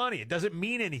value of money. It doesn't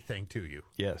mean anything to you.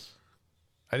 Yes.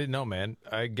 I didn't know, man.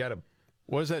 I got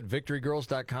what is that,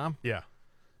 victorygirls.com? Yeah.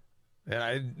 And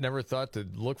I never thought to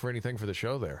look for anything for the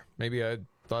show there. Maybe I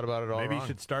thought about it all Maybe wrong. You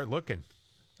should start looking.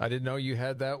 I didn't know you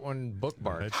had that one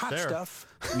bookmarked. It's Hot there. stuff.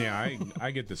 Yeah,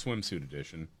 I get the swimsuit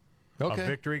edition. Okay.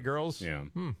 Victory Girls? Yeah.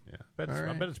 Yeah.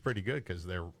 I bet it's pretty good because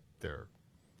they're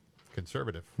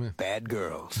conservative. Bad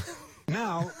girls.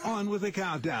 Now, on with the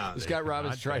countdown. Scott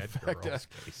Robbins Not bad trifecta. girls,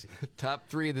 Casey. Top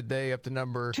 3 of the day up to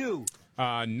number 2.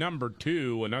 Number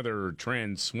 2, another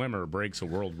trans swimmer breaks a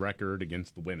world record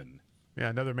against the women. Yeah,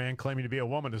 another man claiming to be a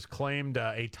woman has claimed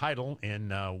a title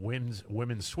in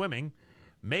women's swimming.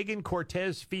 Megan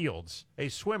Cortez Fields, a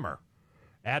swimmer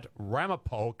at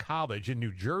Ramapo College in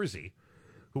New Jersey,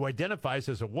 who identifies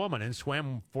as a woman and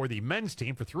swam for the men's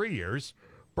team for 3 years,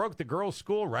 broke the girls'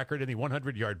 school record in the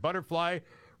 100-yard butterfly,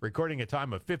 recording a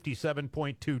time of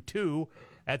 57.22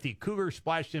 at the Cougar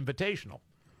Splash Invitational.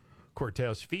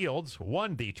 Cortez Fields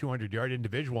won the 200-yard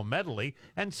individual medley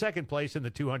and second place in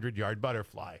the 200-yard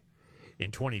butterfly. In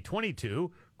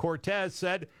 2022, Cortez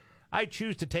said, I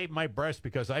choose to tape my breast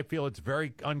because I feel it's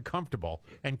very uncomfortable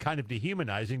and kind of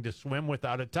dehumanizing to swim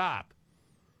without a top.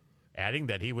 Adding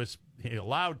that he was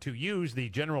allowed to use the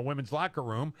general women's locker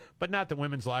room, but not the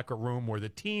women's locker room where the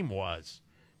team was.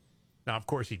 Now, of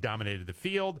course, he dominated the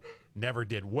field, never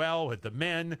did well with the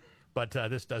men, but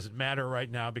this doesn't matter right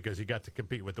now because he got to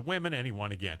compete with the women and he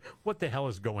won again. What the hell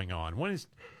is going on? Does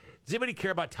anybody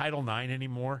care about Title IX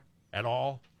anymore at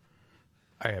all?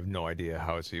 I have no idea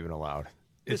how it's even allowed.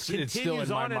 This It's still in continues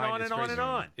my on and mind. on It's and on crazy. and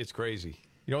on. It's crazy.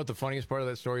 You know what the funniest part of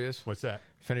that story is? What's that?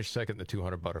 Finished second in the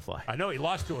 200 butterfly. I know he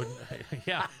lost to a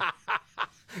yeah.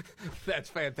 That's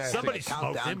fantastic. Somebody smoked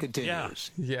Countdown him.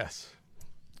 continues. Yes.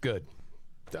 Good.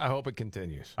 I hope it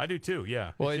continues. I do too.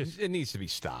 Yeah. Well, It's it needs to be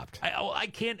stopped. I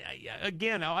can't.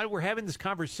 Again, we're having this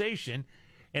conversation,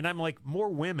 and I'm like, more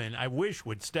women I wish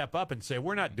would step up and say,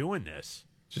 we're not doing this.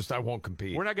 Just I won't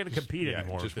compete. We're not going to compete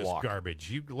anymore with just this walk.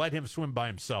 garbage. You let him swim by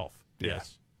himself. Yeah.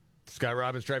 Yes. Scott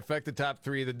Robbins trifecta, top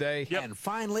 3 of the day. Yep. And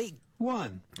finally,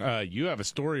 1. You have a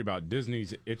story about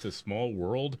Disney's It's a Small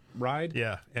World ride?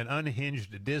 Yeah. An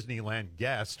unhinged Disneyland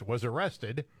guest was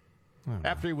arrested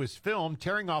after he was filmed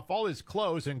tearing off all his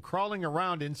clothes and crawling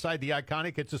around inside the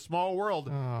iconic It's a Small World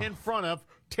in front of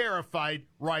terrified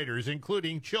riders,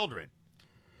 including children.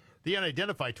 The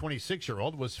unidentified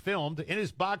 26-year-old was filmed in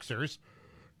his boxers,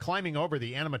 climbing over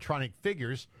the animatronic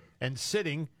figures and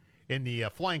sitting in the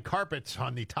flying carpets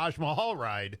on the Taj Mahal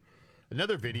ride.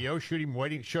 Another video showed him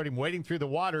wading through the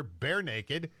water bare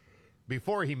naked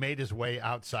before he made his way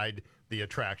outside the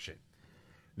attraction.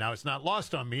 Now, it's not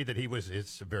lost on me that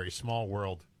it's a very small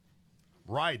world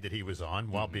ride that he was on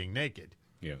while being naked.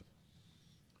 Yeah.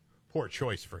 Poor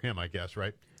choice for him, I guess,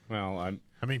 right? Well,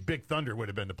 I mean, Big Thunder would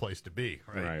have been the place to be,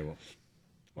 right? Right.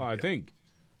 Well, I think,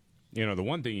 the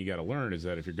one thing you got to learn is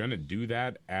that if you're going to do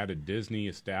that at a Disney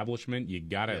establishment, you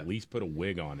got to at least put a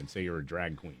wig on and say you're a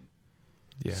drag queen.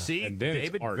 Yeah. See, and then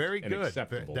David, it's art very and good.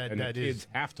 acceptable, and the kids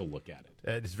have to look at it.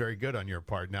 That is very good on your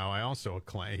part. Now, I also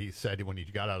he said when he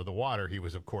got out of the water, he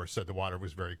was, of course, said the water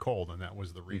was very cold, and that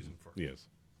was the reason for it. Yes.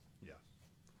 Yeah.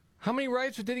 How many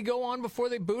rides did he go on before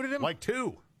they booted him? Like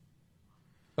 2.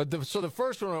 So the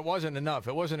first one, it wasn't enough.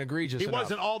 It wasn't egregious enough. He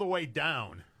wasn't all the way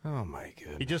down. Oh, my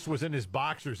goodness. He just was in his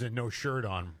boxers and no shirt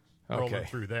on, rolling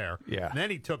through there. Yeah. And then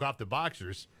he took off the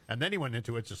boxers, and then he went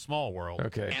into It's a Small World.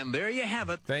 Okay. And there you have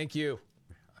it. Thank you.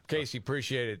 Casey,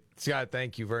 appreciate it. Scott,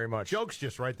 thank you very much. Jokes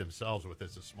just write themselves with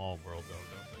It's a Small World, though,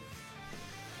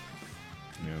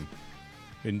 don't they?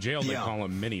 Yeah. In jail, they call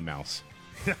him Minnie Mouse.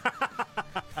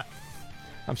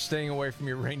 I'm staying away from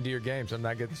your reindeer games. I'm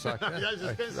not getting sucked in. I was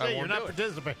just going to say, you're not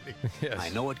participating. Yes. I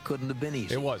know it couldn't have been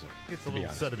easy. It wasn't. It's a little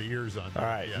set of ears on. All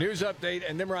right. Yeah. News update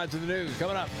and Nimrod's in the news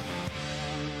coming up.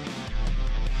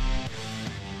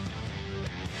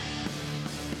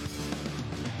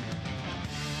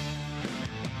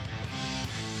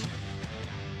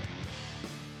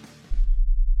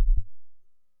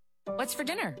 What's for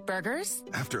dinner? Burgers?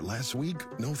 After last week,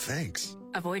 no thanks.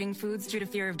 Avoiding foods due to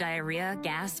fear of diarrhea,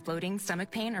 gas, bloating,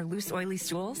 stomach pain, or loose, oily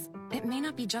stools? It may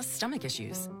not be just stomach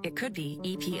issues. It could be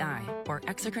EPI, or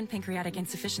exocrine pancreatic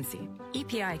insufficiency.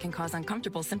 EPI can cause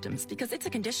uncomfortable symptoms because it's a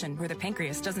condition where the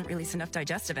pancreas doesn't release enough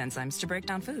digestive enzymes to break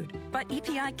down food. But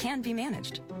EPI can be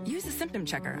managed. Use a symptom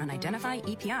checker on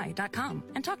identifyepi.com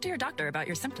and talk to your doctor about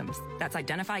your symptoms. That's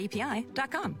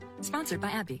identifyepi.com. Sponsored by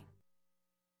AbbVie.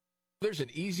 There's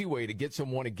an easy way to get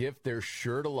someone a gift they're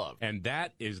sure to love. And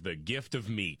that is the gift of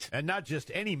meat. And not just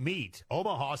any meat,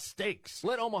 Omaha Steaks.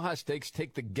 Let Omaha Steaks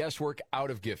take the guesswork out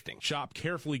of gifting. Shop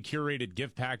carefully curated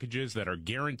gift packages that are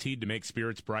guaranteed to make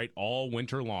spirits bright all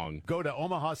winter long. Go to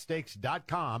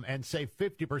omahasteaks.com and save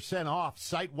 50% off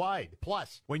site-wide.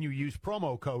 Plus, when you use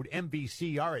promo code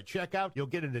MVCR at checkout, you'll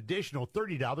get an additional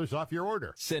 $30 off your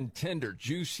order. Send tender,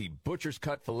 juicy, butcher's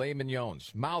cut filet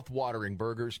mignons, mouth-watering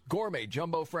burgers, gourmet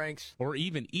jumbo franks, or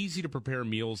even easy-to-prepare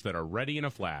meals that are ready in a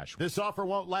flash. This offer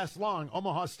won't last long.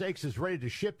 Omaha Steaks is ready to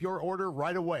ship your order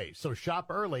right away, so shop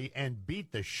early and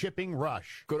beat the shipping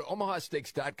rush. Go to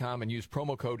omahasteaks.com and use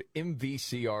promo code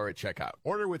MVCR at checkout.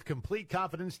 Order with complete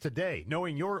confidence today,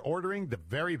 knowing you're ordering the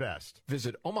very best.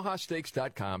 Visit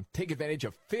omahasteaks.com, take advantage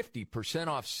of 50%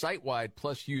 off site-wide,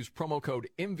 plus use promo code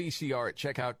MVCR at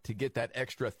checkout to get that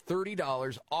extra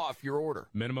 $30 off your order.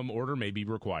 Minimum order may be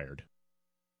required.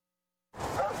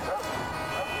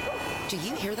 Do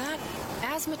you hear that?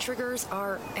 Asthma triggers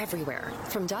are everywhere,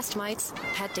 from dust mites,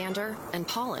 pet dander, and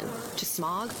pollen, to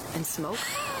smog and smoke.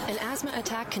 An asthma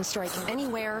attack can strike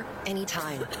anywhere,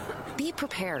 anytime. Be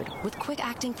prepared with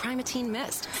quick-acting Primatene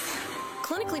Mist.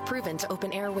 Clinically proven to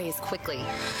open airways quickly.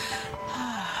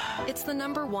 It's the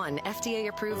 #1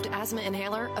 FDA-approved asthma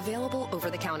inhaler available over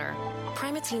the counter.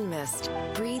 Primatene Mist.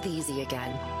 Breathe easy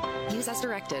again. Use as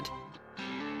directed.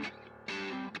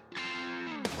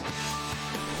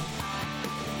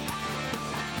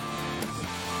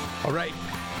 All right.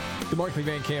 The Markley,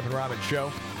 Van Camp, and Robbins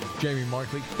Show. Jamie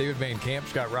Markley, David Van Camp,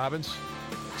 Scott Robbins.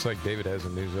 Looks like David has a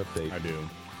news update. I do.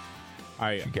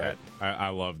 I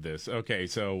love this. Okay,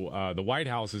 so the White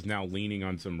House is now leaning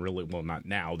on some really, well, not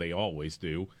now, they always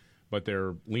do, but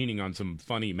they're leaning on some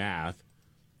funny math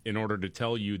in order to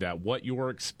tell you that what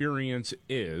your experience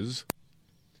is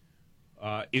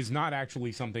not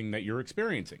actually something that you're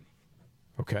experiencing.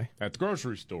 Okay. At the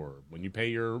grocery store, when you pay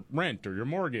your rent or your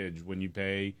mortgage, when you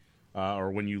pay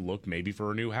or when you look maybe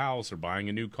for a new house or buying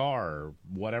a new car or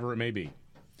whatever it may be.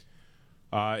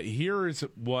 Here's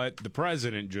what the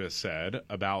president just said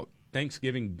about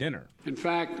Thanksgiving dinner. In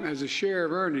fact, as a share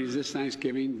of earnings this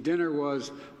Thanksgiving, dinner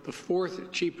was the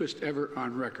 4th cheapest ever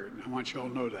on record. I want you all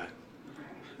to know that.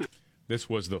 This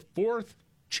was the 4th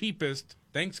cheapest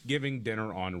Thanksgiving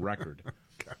dinner on record.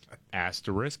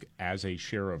 Asterisk, as a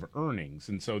share of earnings.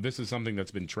 And so this is something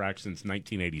that's been tracked since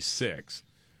 1986.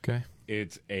 Okay.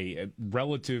 It's a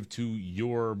relative to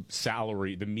your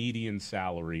salary, the median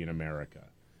salary in America.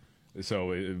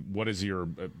 So what is your,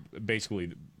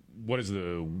 basically, what is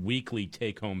the weekly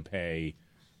take-home pay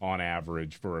on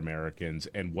average for Americans,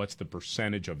 and what's the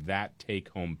percentage of that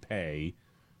take-home pay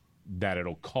that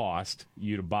it'll cost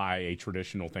you to buy a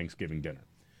traditional Thanksgiving dinner.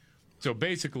 So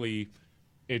basically,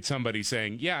 it's somebody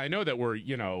saying, yeah, I know that we're,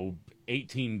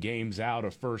 18 games out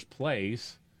of first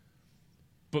place,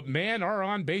 but, man, our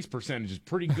on-base percentage is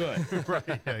pretty good. Right,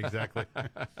 yeah, exactly.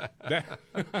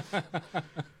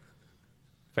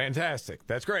 Fantastic.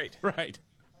 That's great. Right.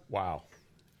 Wow.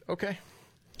 Okay.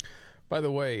 By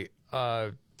the way,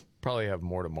 probably have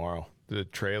more tomorrow. The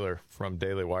trailer from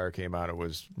Daily Wire came out. It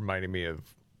was reminding me of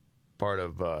part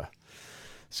of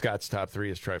Scott's Top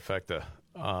 3 is Trifecta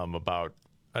about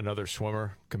another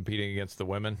swimmer competing against the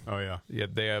women. Oh, yeah. Yeah,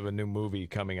 they have a new movie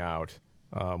coming out.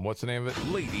 What's the name of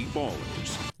it? Lady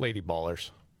Ballers. Lady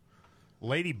Ballers.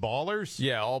 Lady Ballers?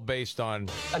 Yeah, all based on...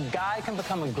 A guy can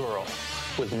become a girl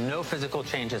with no physical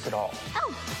changes at all.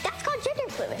 Oh, that's called gender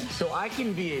fluid. So I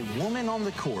can be a woman on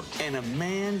the court and a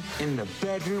man in the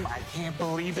bedroom. I can't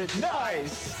believe it.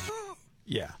 Nice!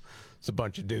 Yeah. It's a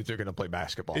bunch of dudes that are going to play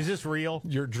basketball. Is this real?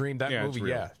 Your dream, that Yeah, movie, it's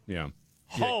real. yeah.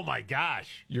 Yeah. Oh, my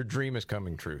gosh. Your dream is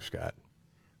coming true, Scott.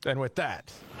 And with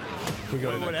that, we go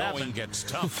to When the the going gets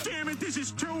tough. Damn it, this is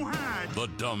too hard. The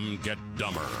dumb get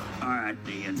dumber. All right,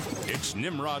 Dean. It's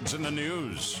Nimrods in the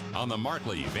News on the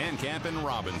Markley, Van Camp, and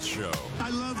Robbins Show. I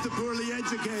love the poorly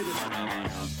educated.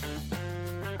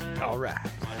 All right.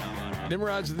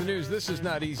 Nimrods in the News. This is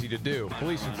not easy to do.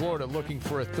 Police in Florida looking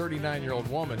for a 39-year-old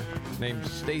woman named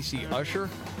Stacy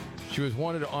Usher. She was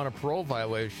wanted on a parole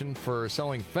violation for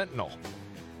selling fentanyl.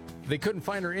 They couldn't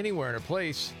find her anywhere in her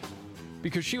place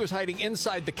because she was hiding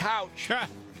inside the couch.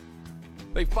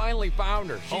 They finally found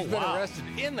her. She's been arrested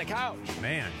in the couch.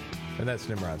 Man. And that's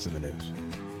Nimrods in the News.